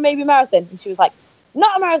 apart from maybe a marathon. And she was like,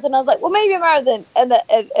 not a marathon. I was like, well, maybe a marathon. And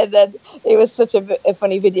then it was such a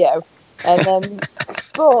funny video. And then,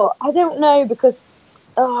 but I don't know, because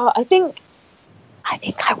I think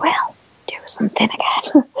I will do something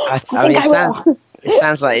again. It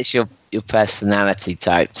sounds like it's your personality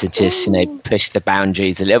type to just push the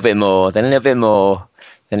boundaries a little bit more, then a little bit more,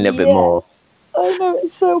 then a little bit more. I know,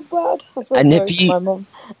 it's so bad. I feel sorry for my mum.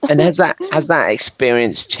 And has that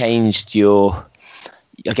experience changed your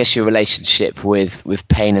relationship with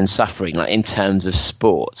pain and suffering, in terms of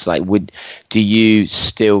sports? Do you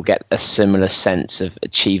still get a similar sense of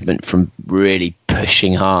achievement from really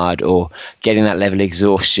pushing hard, or getting that level of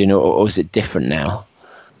exhaustion, or is it different now?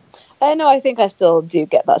 No, I think I still do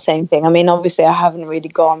get that same thing. I mean, obviously I haven't really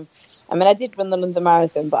gone, I did run the London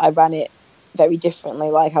Marathon, but I ran it very differently,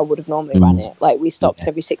 like I would have normally ran it. We stopped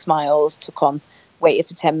every 6 miles, waited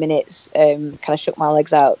for 10 minutes, kind of shook my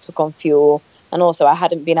legs out, took on fuel. And also I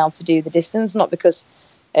hadn't been able to do the distance, not because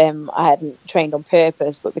I hadn't trained on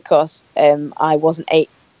purpose, but because I wasn't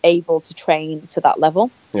able to train to that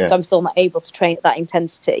level. So I'm still not able to train at that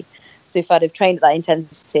intensity. So if I'd have trained at that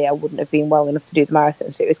intensity, I wouldn't have been well enough to do the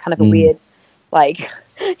marathon. So it was kind of a weird, kind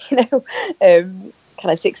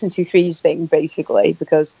of 6 and 2 3s thing, basically,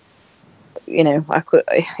 because I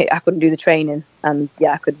couldn't do the training, and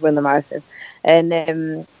I could run the marathon.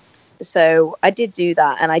 And so I did do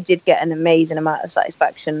that, and I did get an amazing amount of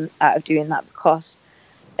satisfaction out of doing that, because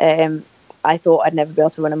I thought I'd never be able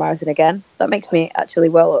to run a marathon again. That makes me actually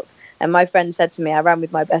well up. And my friend said to me, I ran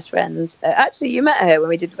with my best friend. Actually, you met her when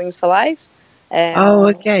we did Wings for Life. Oh,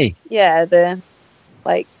 okay. Yeah, the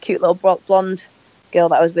cute little blonde girl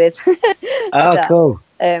that I was with. Oh, cool.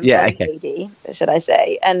 Yeah, okay. Lady, should I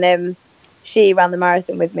say? And she ran the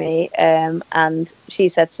marathon with me, and she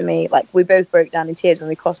said to me, we both broke down in tears when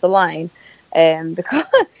we crossed the line,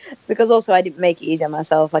 because also I didn't make it easy on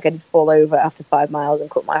myself. I did fall over after 5 miles and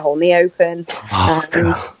cut my whole knee open.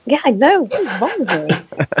 Yeah, I know. What is wrong with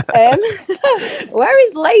me? Where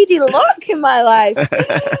is Lady Luck in my life?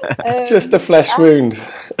 It's just a flesh wound.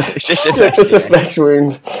 It's just a flesh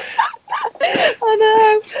wound. I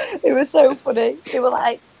know. It was so funny. They were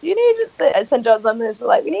like, "You need at St John's Ambulance." We're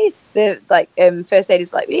like, "We need the first aid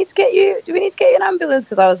is like, we need to get you. Do we need to get you an ambulance?"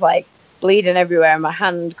 Because I was bleeding everywhere and my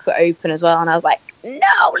hand cut open as well, and I was like,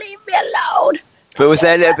 "No, leave me alone." But was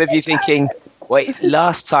there a little bit of you thinking, wait,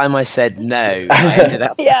 last time I said no, I ended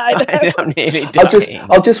up, I ended up nearly dying.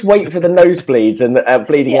 I'll just wait for the nosebleeds and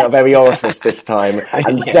bleeding out of every orifice this time,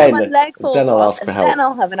 and then I'll ask for help. Then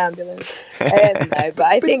I'll have an ambulance. No, but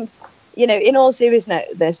I think, in all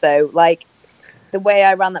seriousness though, the way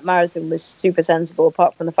I ran that marathon was super sensible,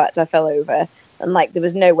 apart from the fact I fell over, and there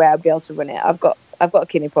was no way I'd be able to run it. I've got a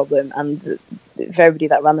kidney problem, and for everybody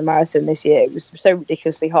that ran the marathon this year, it was so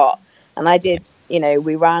ridiculously hot. And I did,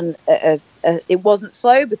 we ran, it wasn't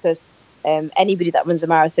slow, because anybody that runs a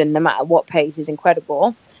marathon, no matter what pace, is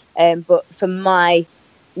incredible. But for my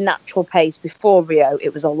natural pace before Rio,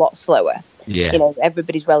 it was a lot slower. Yeah.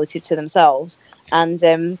 Everybody's relative to themselves. And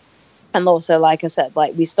also, like I said,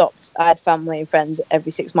 we stopped. I had family and friends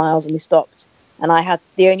every 6 miles, and we stopped. And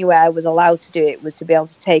the only way I was allowed to do it was to be able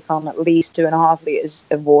to take on at least 2.5 litres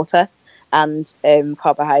of water and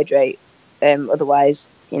carbohydrate.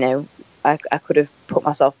 Otherwise, I could have put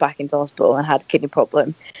myself back into hospital and had a kidney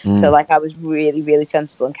problem. So I was really, really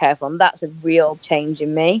sensible and careful. And that's a real change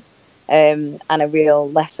in me, and a real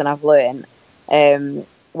lesson I've learned.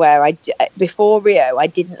 Where before Rio, I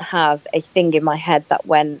didn't have a thing in my head that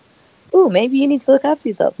went, "Oh, maybe you need to look after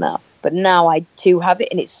yourself now." But now I too have it,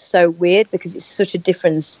 and it's so weird because it's such a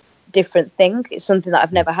different thing. It's something that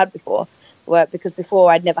I've never had before. Because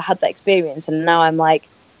before I'd never had that experience, and now I'm I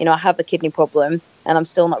have a kidney problem, and I'm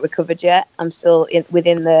still not recovered yet. I'm still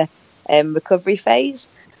within the recovery phase.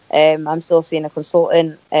 I'm still seeing a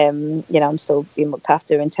consultant. I'm still being looked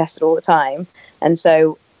after and tested all the time. And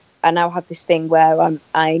so I now have this thing where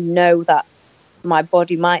I know that my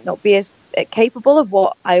body might not be as capable of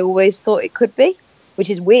what I always thought it could be, which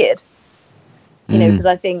is weird. Because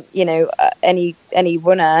I think, any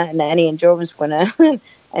runner and any endurance runner,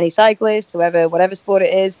 any cyclist, whatever sport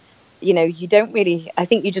it is, you don't really, I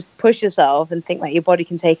think you just push yourself and think your body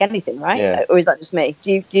can take anything, right? Yeah. Or is that just me?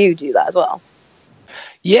 Do you do that as well?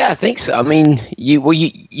 Yeah, I think so. I mean,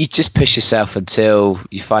 you just push yourself until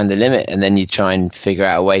you find the limit, and then you try and figure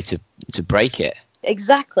out a way to break it.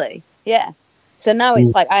 Exactly. Yeah. So now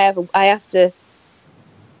it's I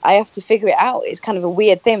have to figure it out. It's kind of a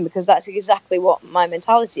weird thing, because that's exactly what my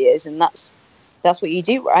mentality is, and that's what you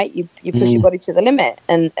do, right? You push your body to the limit,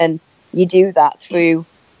 and you do that through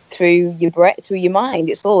your breath, through your mind.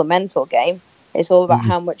 It's all a mental game. It's all about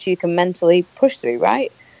how much you can mentally push through,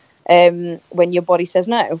 right? When your body says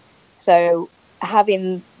no. So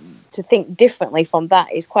having to think differently from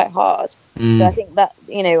that is quite hard. So I think that,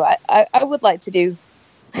 I would like to do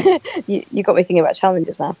you got me thinking about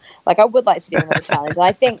challenges now. I would like to do another challenge.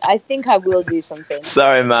 I think I will do something.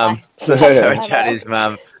 Sorry, Mum. Sorry, challenge,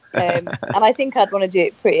 Mum. And I think I'd want to do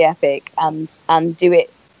it pretty epic and do it,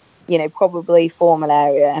 probably for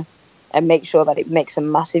malaria, and make sure that it makes a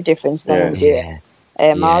massive difference when I do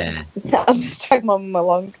it. I'll just drag Mum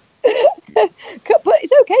along. But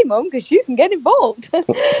it's okay, Mum, because you can get involved.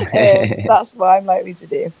 That's what I'm likely to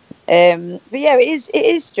do. But yeah, it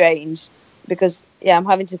is strange, because I'm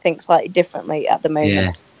having to think slightly differently at the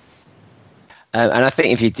moment. And I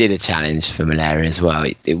think if you did a challenge for malaria as well,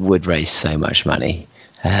 it would raise so much money,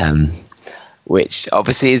 which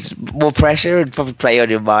obviously is more pressure and probably play on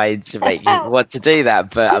your mind to make you want to do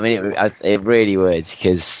that. But I mean, it really would,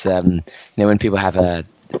 because when people have a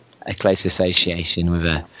close association with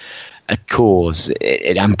a cause,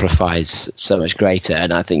 it amplifies so much greater.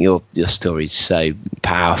 And I think your story is so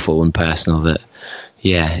powerful and personal that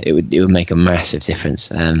it would make a massive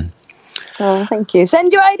difference. Oh, thank you.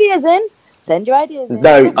 Send your ideas in. Send your ideas in.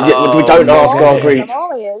 No, we don't ask our group. I'm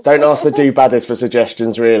all ears. Don't ask the do-badders for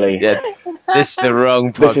suggestions, really. Yeah, this is the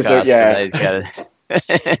wrong podcast.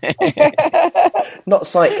 Not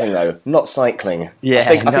cycling, though. Not cycling. Yeah, I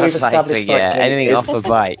think not we've established cycling. Yeah, anything is- off a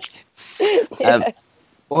bike.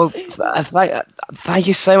 Well, thank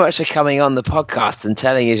you so much for coming on the podcast and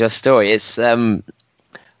telling us your story. It's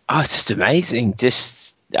just amazing.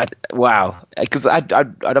 Wow. Because I'd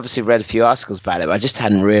obviously read a few articles about it, but I just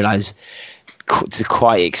hadn't realised to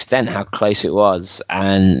quite extent how close it was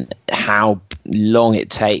and how long it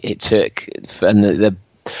took, and the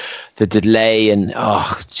delay, and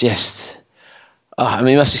I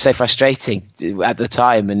mean, it must be so frustrating at the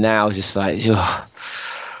time, and now just like,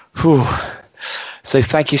 whew. So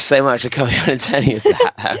thank you so much for coming on and telling us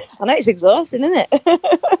that. I know it's exhausting, isn't it?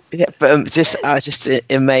 Yeah, but just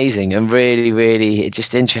amazing and really, really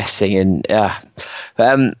just interesting. And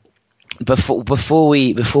before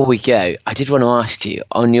we go, I did want to ask you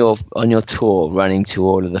on your tour running to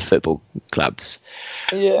all of the football clubs.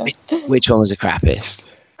 Yeah. Which one was the crappiest?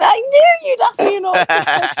 I knew you'd ask me an awkward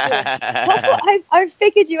question. That's what I've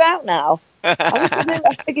figured you out now.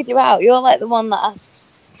 I figured you out. You're like the one that asks,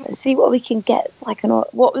 let's see what we can get. Who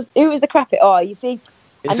was the crappy? Oh, you see,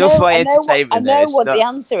 it's all for entertainment. I know what the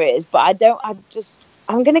answer is, but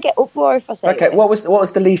I'm going to get uproar if I say. Okay, this. what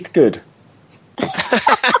was the least good? I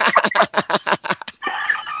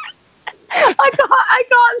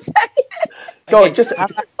can't say it. Go on, just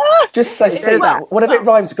say that. Whatever it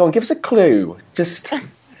rhymes. Go on, give us a clue. Just.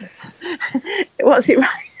 What's it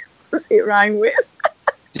rhyme with?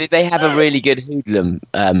 Did they have a really good hoodlum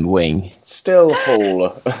wing? Still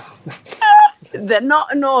full. They're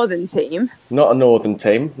not a northern team. Not a northern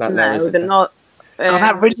team. That No, they're not.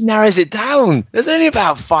 That really narrows it down. There's only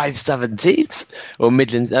about 5 17s or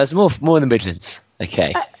Midlands. There's more than Midlands.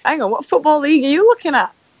 Okay. Hang on, what football league are you looking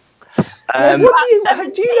at? Do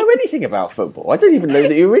you know anything about football? I don't even know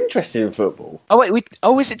that you were interested in football. Oh wait,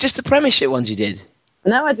 is it just the Premiership ones you did?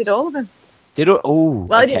 No, I did all of them. I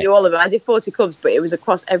didn't do all of them. I did 40 clubs, but it was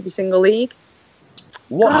across every single league.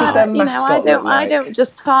 What does their mascot look like? I don't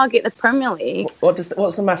just target the Premier League. What's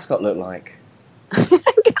the mascot look like?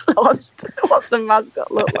 Get lost. What's the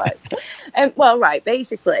mascot look like?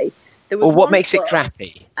 Basically, there was what makes it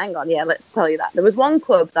crappy? Hang on, yeah, let's tell you that. There was one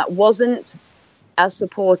club that wasn't as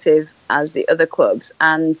supportive as the other clubs,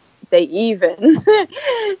 and they even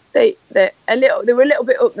they were a little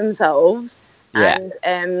bit up themselves. Yeah.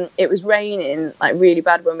 And it was raining like really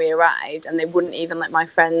bad when we arrived, and they wouldn't even let my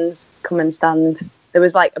friends come and stand. There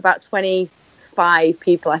was like about 25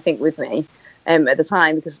 people, I think, with me at the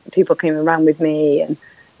time, because people came around with me and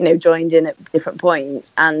joined in at different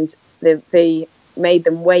points, and they made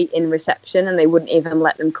them wait in reception, and they wouldn't even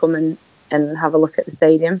let them come and have a look at the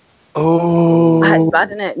stadium. Oh, that's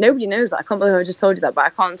bad, isn't it? Nobody knows that. I can't believe I just told you that, but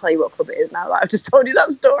I can't tell you what club it is now that I've just told you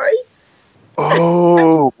that story.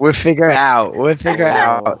 Oh, we'll figure it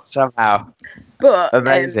out. Somehow. But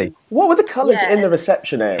amazing. What were the colours in the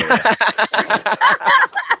reception area?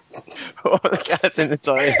 What were the colours in the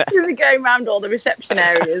toilet? You were going around all the reception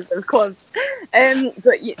areas of clubs,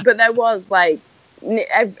 but there was like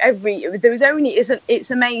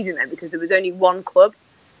it's amazing though, because there was only one club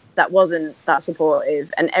that wasn't that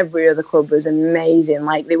supportive, and every other club was amazing.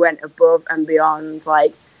 Like, they went above and beyond.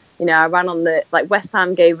 Like, I ran on West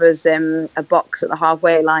Ham gave us a box at the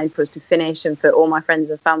halfway line for us to finish, and for all my friends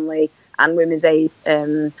and family and Women's Aid,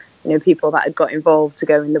 people that had got involved to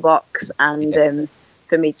go in the box, and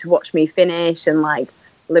for me to watch me finish. And like,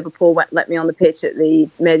 Liverpool let me on the pitch at the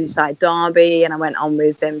Merseyside derby, and I went on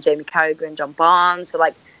with Jamie Carragher and John Barnes. So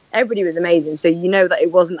like, everybody was amazing. So that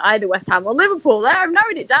it wasn't either West Ham or Liverpool there. I've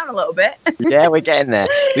narrowed it down a little bit. Yeah, we're getting there.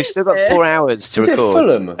 We've still got 4 hours to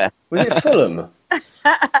record. Was it Fulham?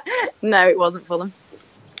 No, it wasn't Fulham.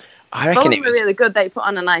 I reckon Fulham were really good. They put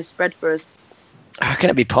on a nice spread for us. I reckon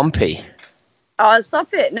it'd be Pompey. Oh,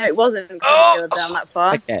 stop it. No, it wasn't. I couldn't go down that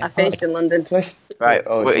far. Okay. I finished in London. Right.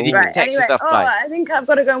 We need to text us offline. I think I've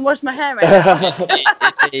got to go and wash my hair right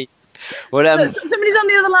now. Well, somebody's on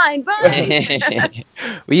the other line. Bye.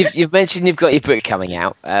 Well, you've mentioned you've got your book coming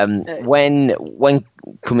out. When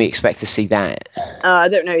can we expect to see that? I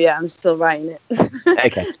don't know yet. I'm still writing it.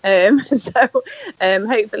 Okay. So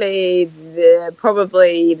hopefully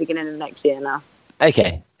probably beginning of next year now.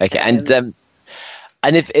 Okay.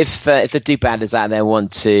 And if the do-badders out there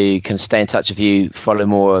want to kind of stay in touch with you, follow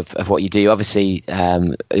more of what you do, obviously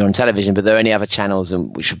you're on television, but there are any other channels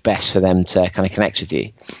which are best for them to kind of connect with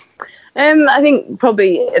you? I think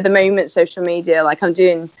probably at the moment social media. Like, I'm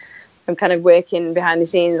kind of working behind the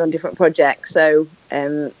scenes on different projects, so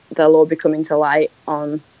they'll all be coming to light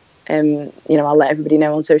on I'll let everybody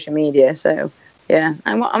know on social media. So yeah,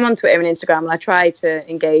 I'm on Twitter and Instagram, and I try to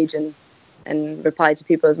engage and reply to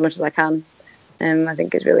people as much as I can. I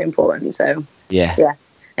think it's really important. So yeah.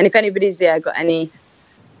 And if anybody's got any,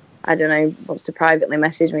 I don't know, wants to privately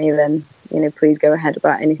message me, then please go ahead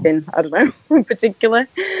about anything. I don't know in particular.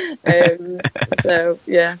 So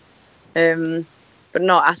yeah, but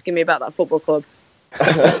not asking me about that football club.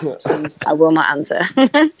 I will not answer.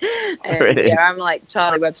 Really? Yeah, I'm like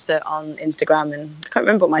Charlie Webster on Instagram, and I can't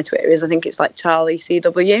remember what my Twitter is. I think it's like Charlie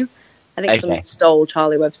CW. I think someone stole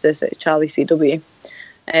Charlie Webster, so it's Charlie CW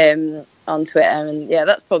on Twitter, and yeah,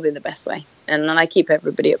 that's probably the best way. And then I keep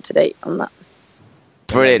everybody up to date on that.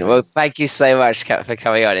 Brilliant. Well, thank you so much for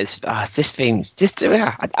coming on. It's just been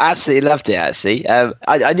I absolutely loved it. Actually,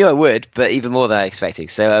 I knew I would, but even more than I expected.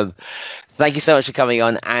 So, thank you so much for coming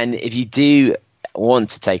on. And if you do want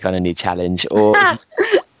to take on a new challenge, or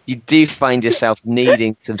you do find yourself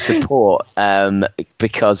needing some support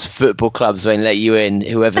because football clubs won't let you in,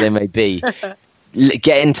 whoever they may be,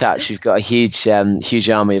 get in touch. We've got a huge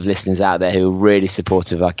army of listeners out there who are really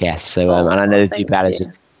supportive of our guests. So, and I know the two batters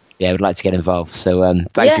would like to get involved. So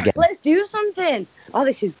thanks again. Let's do something. Oh,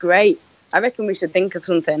 this is great. I reckon we should think of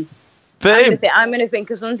something. Boom. I'm going to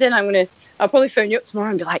think of something. I'll probably phone you up tomorrow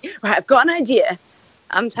and be like, right, I've got an idea.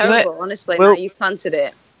 I'm terrible, honestly. Now you've planted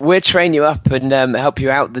it. We'll train you up and help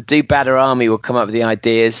you out. The Do Badder Army will come up with the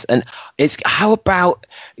ideas. And how about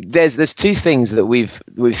there's two things that we've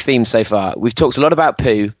themed so far. We've talked a lot about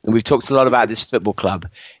poo, and we've talked a lot about this football club.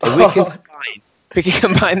 If we can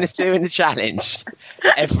combine the two in the challenge,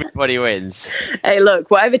 everybody wins. Hey,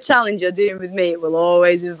 look, whatever challenge you're doing with me, it will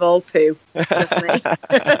always involve poo. Trust me.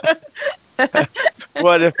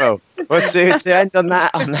 Wonderful. Well, to end on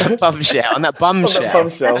that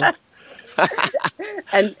bombshell.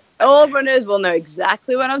 And all runners will know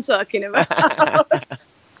exactly what I'm talking about.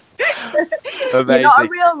 You're not a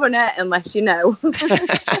real runner unless you know.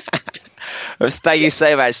 Well, thank you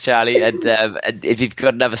so much, Charlie. And if you've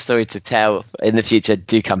got another story to tell in the future,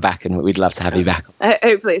 do come back, and we'd love to have you back.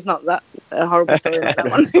 Hopefully, it's not that horrible story like that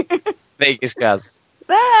one. Fingers crossed.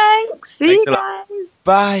 Thanks. See you guys.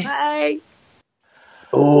 Bye. Bye.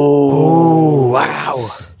 Oh, wow.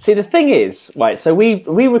 See, the thing is, right, so we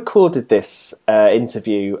recorded this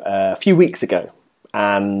interview a few weeks ago,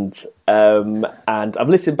 and I've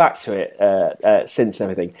listened back to it since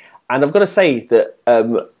and everything, and I've got to say that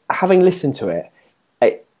having listened to it,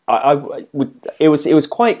 it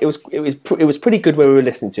was pretty good when we were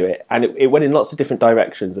listening to it, and it went in lots of different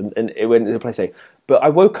directions, and it went into place. But I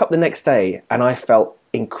woke up the next day and I felt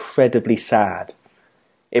incredibly sad.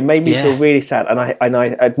 It made me feel really sad, and I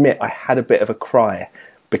admit I had a bit of a cry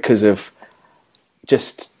because of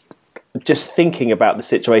just thinking about the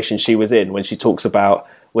situation she was in when she talks about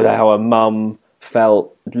how her mum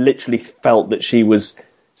literally felt that she was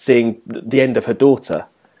seeing the end of her daughter.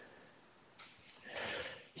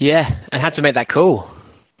 Yeah, and had to make that call.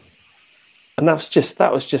 And that was just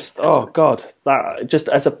oh God, that just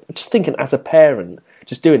thinking as a parent,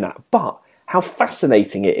 just doing that. But how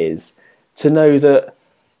fascinating it is to know that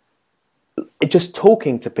just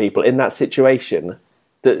talking to people in that situation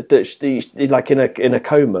that like in a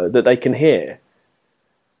coma that they can hear,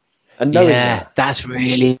 and knowing that's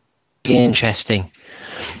really interesting.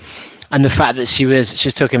 And the fact that she was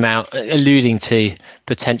talking about alluding to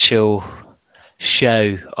potential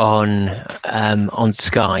show on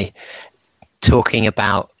Sky, talking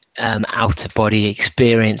about out of body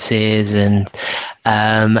experiences, and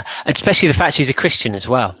especially the fact she's a Christian as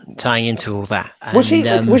well, tying into all that. And, was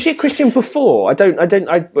she a Christian before?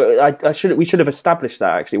 We should have established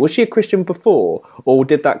that actually. Was she a Christian before, or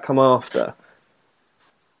did that come after?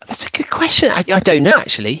 That's a good question. I don't know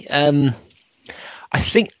actually. I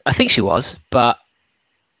think she was, but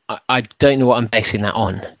I don't know what I'm basing that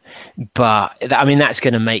on. But I mean, that's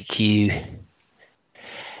going to make you.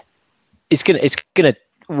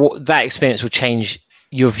 That experience will change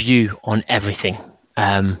your view on everything.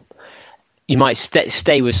 You might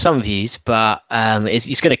stay with some views, but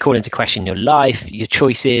it's going to call into question your life, your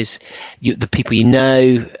choices, the people you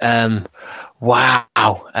know. Wow.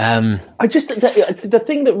 I just the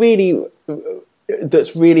thing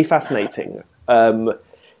that's really fascinating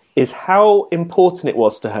is how important it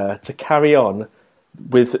was to her to carry on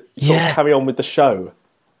with the show.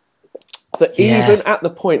 That even at the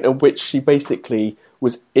point at which she basically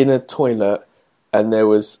was in a toilet and there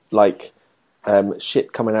was like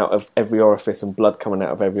shit coming out of every orifice and blood coming out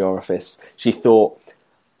of every orifice, she thought,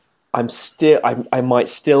 I might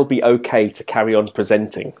still be okay to carry on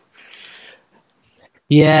presenting.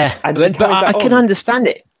 Yeah, but I can understand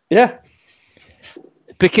it. Yeah,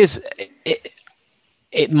 because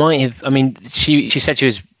it might have. I mean, she said she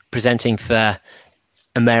was presenting for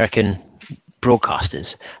American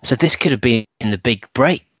broadcasters, so this could have been the big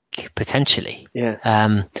break potentially. Yeah.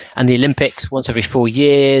 And the Olympics once every 4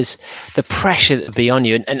 years, the pressure that would be on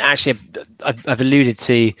you. And actually, I've alluded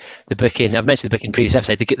to the book I've mentioned the book in the previous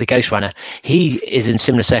episode, the Ghost Runner. He is in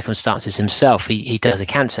similar circumstances himself. He does a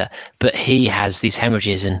cancer, but he has these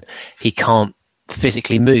hemorrhages and he can't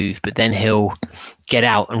physically move, but then he'll get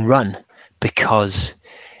out and run because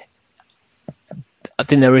I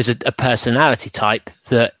think there is a personality type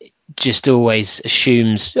that just always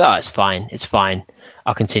assumes, oh, it's fine.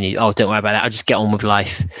 I'll continue. Oh, don't worry about that. I'll just get on with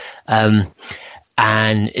life. And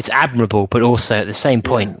it's admirable, but also at the same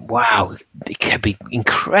point, wow, it could be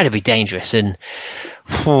incredibly dangerous. And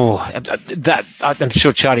I'm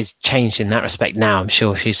sure Charlie's changed in that respect now. I'm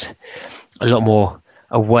sure she's a lot more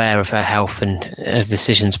aware of her health and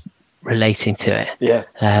decisions relating to it. Yeah.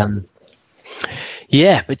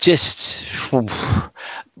 Yeah, but just I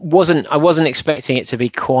wasn't expecting it to be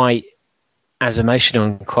quite as emotional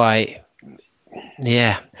and quite.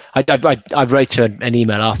 Yeah, I wrote her an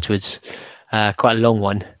email afterwards, quite a long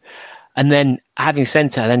one, and then having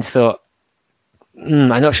sent her, I then thought, I'm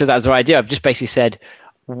not sure that was the right idea. I've just basically said,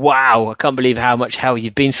 "Wow, I can't believe how much hell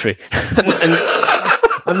you've been through," and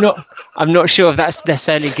I'm not sure if that's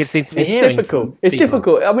necessarily a good thing to be hearing. It's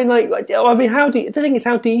difficult. I mean, how do you, the thing is,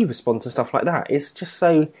 how do you respond to stuff like that? It's just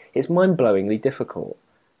it's mind-blowingly difficult.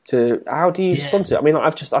 How do you respond to it? I mean,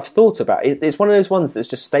 I've thought about it. It's one of those ones that's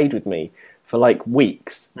just stayed with me for like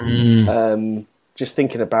weeks. Just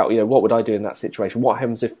thinking about, what would I do in that situation? What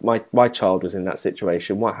happens if my child was in that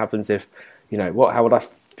situation? What happens if, how would I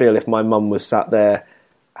feel if my mum was sat there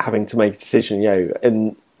having to make a decision?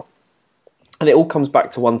 And it all comes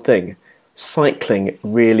back to one thing: cycling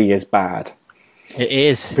really is bad. It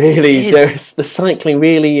is. Really, the cycling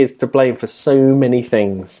really is to blame for so many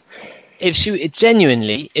things. If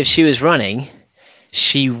she was running,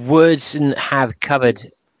 she wouldn't have covered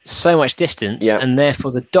so much distance, and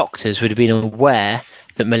therefore the doctors would have been aware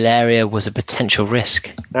that malaria was a potential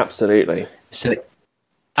risk. Absolutely. So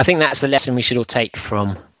I think that's the lesson we should all take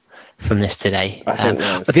from this today. I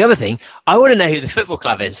think but the other thing, I want to know who the football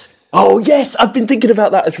club is. Oh yes, I've been thinking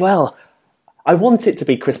about that as well. I want it to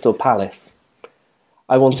be Crystal Palace.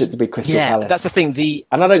 Palace. That's the thing.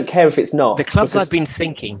 And I don't care if it's not. The clubs I've been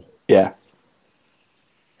thinking. Yeah.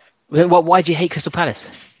 Well, why do you hate Crystal Palace?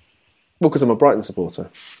 Well, because I'm a Brighton supporter.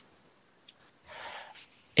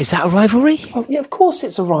 Is that a rivalry? Oh, yeah, of course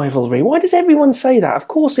it's a rivalry. Why does everyone say that? Of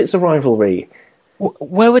course it's a rivalry.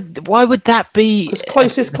 Why would that be? It's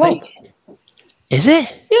closest club. Is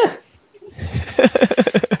it? Yeah.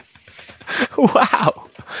 Wow.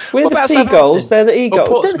 We're the Seagulls, they're the Eagles.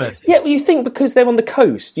 Portsmouth. Yeah, well, you think because they're on the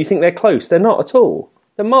coast, you think they're close. They're not at all.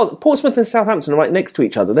 They're miles. Portsmouth and Southampton are right next to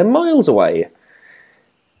each other. They're miles away.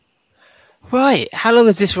 Right. How long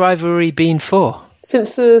has this rivalry been for?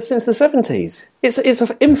 Since the 70s. It's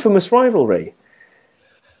an infamous rivalry.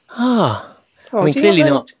 I mean, clearly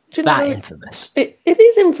not that infamous. It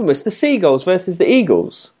is infamous. The Seagulls versus the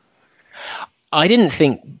Eagles. I didn't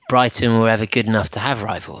think Brighton were ever good enough to have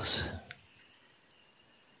rivals.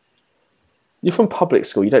 You're from public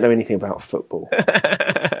school. You don't know anything about football.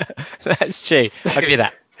 That's true. I'll give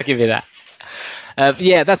you that.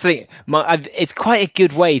 Yeah, that's the thing. It's quite a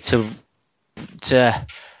good way to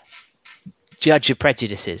judge your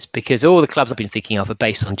prejudices, because all the clubs I've been thinking of are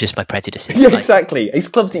based on just my prejudices. Yeah, exactly. These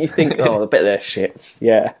clubs that you think, I bet they're shits.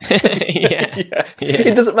 Yeah. yeah.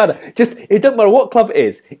 It doesn't matter. It doesn't matter what club it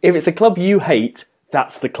is. If it's a club you hate,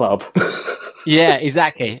 that's the club. Yeah,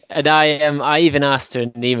 exactly. And I even asked her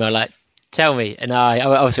in an email, like, tell me. And I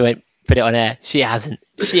also went, put it on air. She hasn't.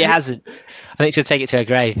 I think she'll take it to her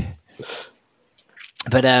grave.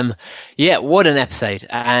 But yeah, what an episode.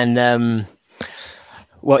 And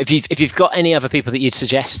well, if you've got any other people that you'd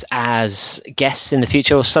suggest as guests in the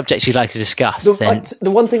future or subjects you'd like to discuss,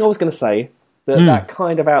 the one thing I was going to say that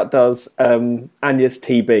kind of outdoes Anya's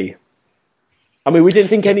TB. I mean, we didn't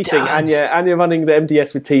think anything. Anya running the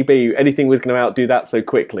MDS with TB, anything was going to outdo that so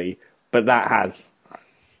quickly, but that has.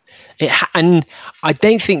 And I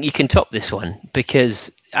don't think you can top this one,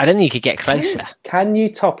 because I don't think you could get closer. Can you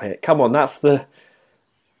top it? Come on, that's the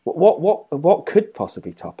what could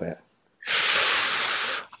possibly top it?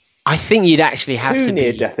 I think you'd actually have to be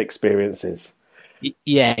near-death experiences.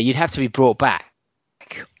 Yeah, you'd have to be brought back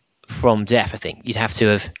from death. I think you'd have to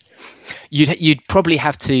have. You'd probably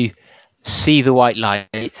have to see the white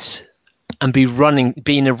lights and be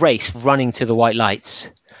in a race, running to the white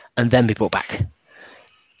lights, and then be brought back.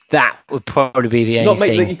 That would probably be the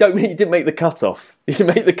only thing. You didn't make the cut-off. You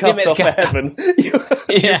didn't make the cut-off for heaven.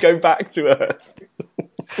 You go back to Earth.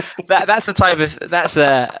 That's the type of that's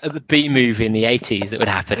a B movie in the 80s that would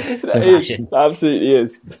happen. That absolutely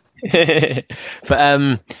is.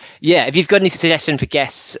 But yeah, if you've got any suggestions for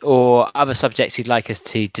guests or other subjects you'd like us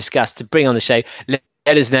to discuss to bring on the show, let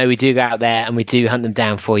us know. We do go out there and we do hunt them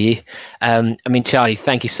down for you. I mean, Charlie,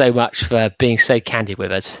 thank you so much for being so candid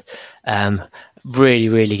with us. Really,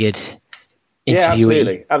 really good interview.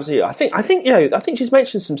 Yeah, absolutely. I think she's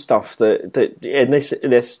mentioned some stuff that in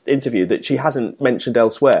this interview that she hasn't mentioned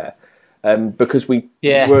elsewhere. Because she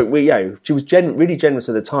was really generous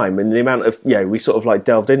at the time, and the amount of we sort of like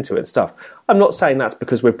delved into it and stuff. I'm not saying that's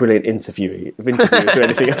because we're brilliant interviewers or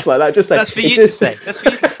anything else like that. Just saying that's for you to say. That's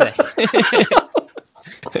for you to say.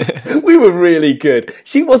 We were really good.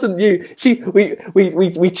 She wasn't you.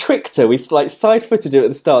 We tricked her. We like side-footed her at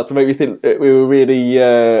the start to make me think that we were really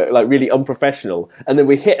really unprofessional, and then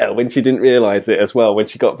we hit her when she didn't realise it as well when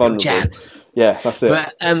she got vulnerable. Jabs. Yeah, that's it.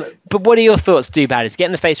 But what are your thoughts? Do bad is get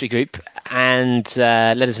in the Facebook group and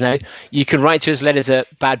let us know. You can write to us. Let us at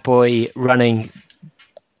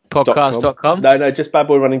badboyrunningpodcast.com. No, just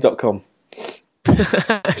badboyrunning.com.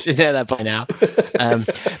 You know that by now.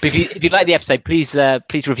 But if you like the episode, please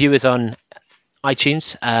review us on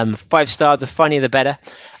iTunes. 5-star, the funnier the better.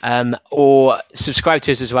 Or subscribe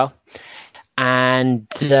to us as well. And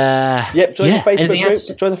join the Facebook group.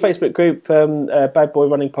 Join the Facebook group. Bad Boy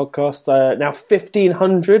Running Podcast. Now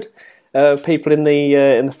 1,500 people in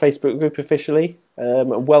the Facebook group officially.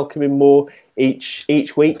 Welcoming more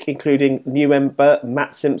each week, including new member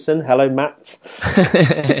Matt Simpson. Hello, Matt.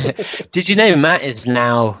 Did you know Matt is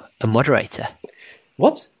now a moderator?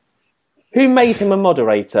 What? Who made him a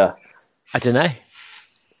moderator? I don't know.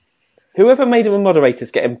 Whoever made him a moderator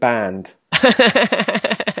is getting banned.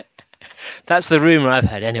 That's the rumour I've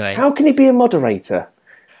heard anyway. How can he be a moderator?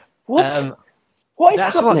 What? What is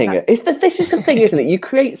happening? This is the thing, isn't it? You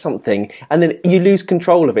create something and then you lose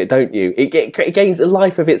control of it, don't you? It gains a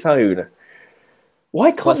life of its own.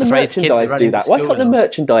 Why can't the merchandise do that? Why can't the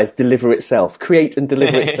merchandise deliver itself, create and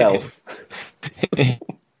deliver itself?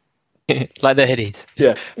 Like the hoodies.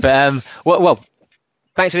 Yeah. But well,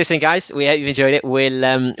 thanks for listening, guys. We hope you've enjoyed it.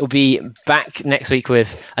 We'll be back next week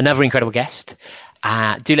with another incredible guest.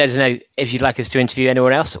 Do let us know if you'd like us to interview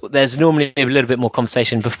anyone else. There's normally a little bit more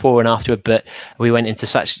conversation before and afterward, but we went into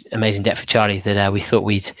such amazing depth with Charlie that we thought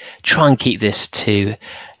we'd try and keep this to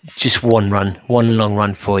just one long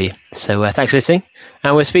run for you. So thanks for listening,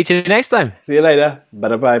 and we'll speak to you next time. See you later. Bye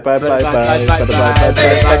bye bye bye bye bye.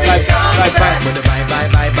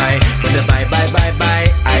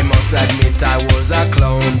 I must admit I was a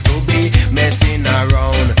clown to be messing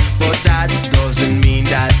around, but that doesn't mean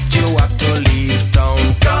that you have to leave town.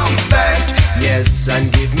 Come back, yes,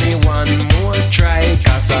 and give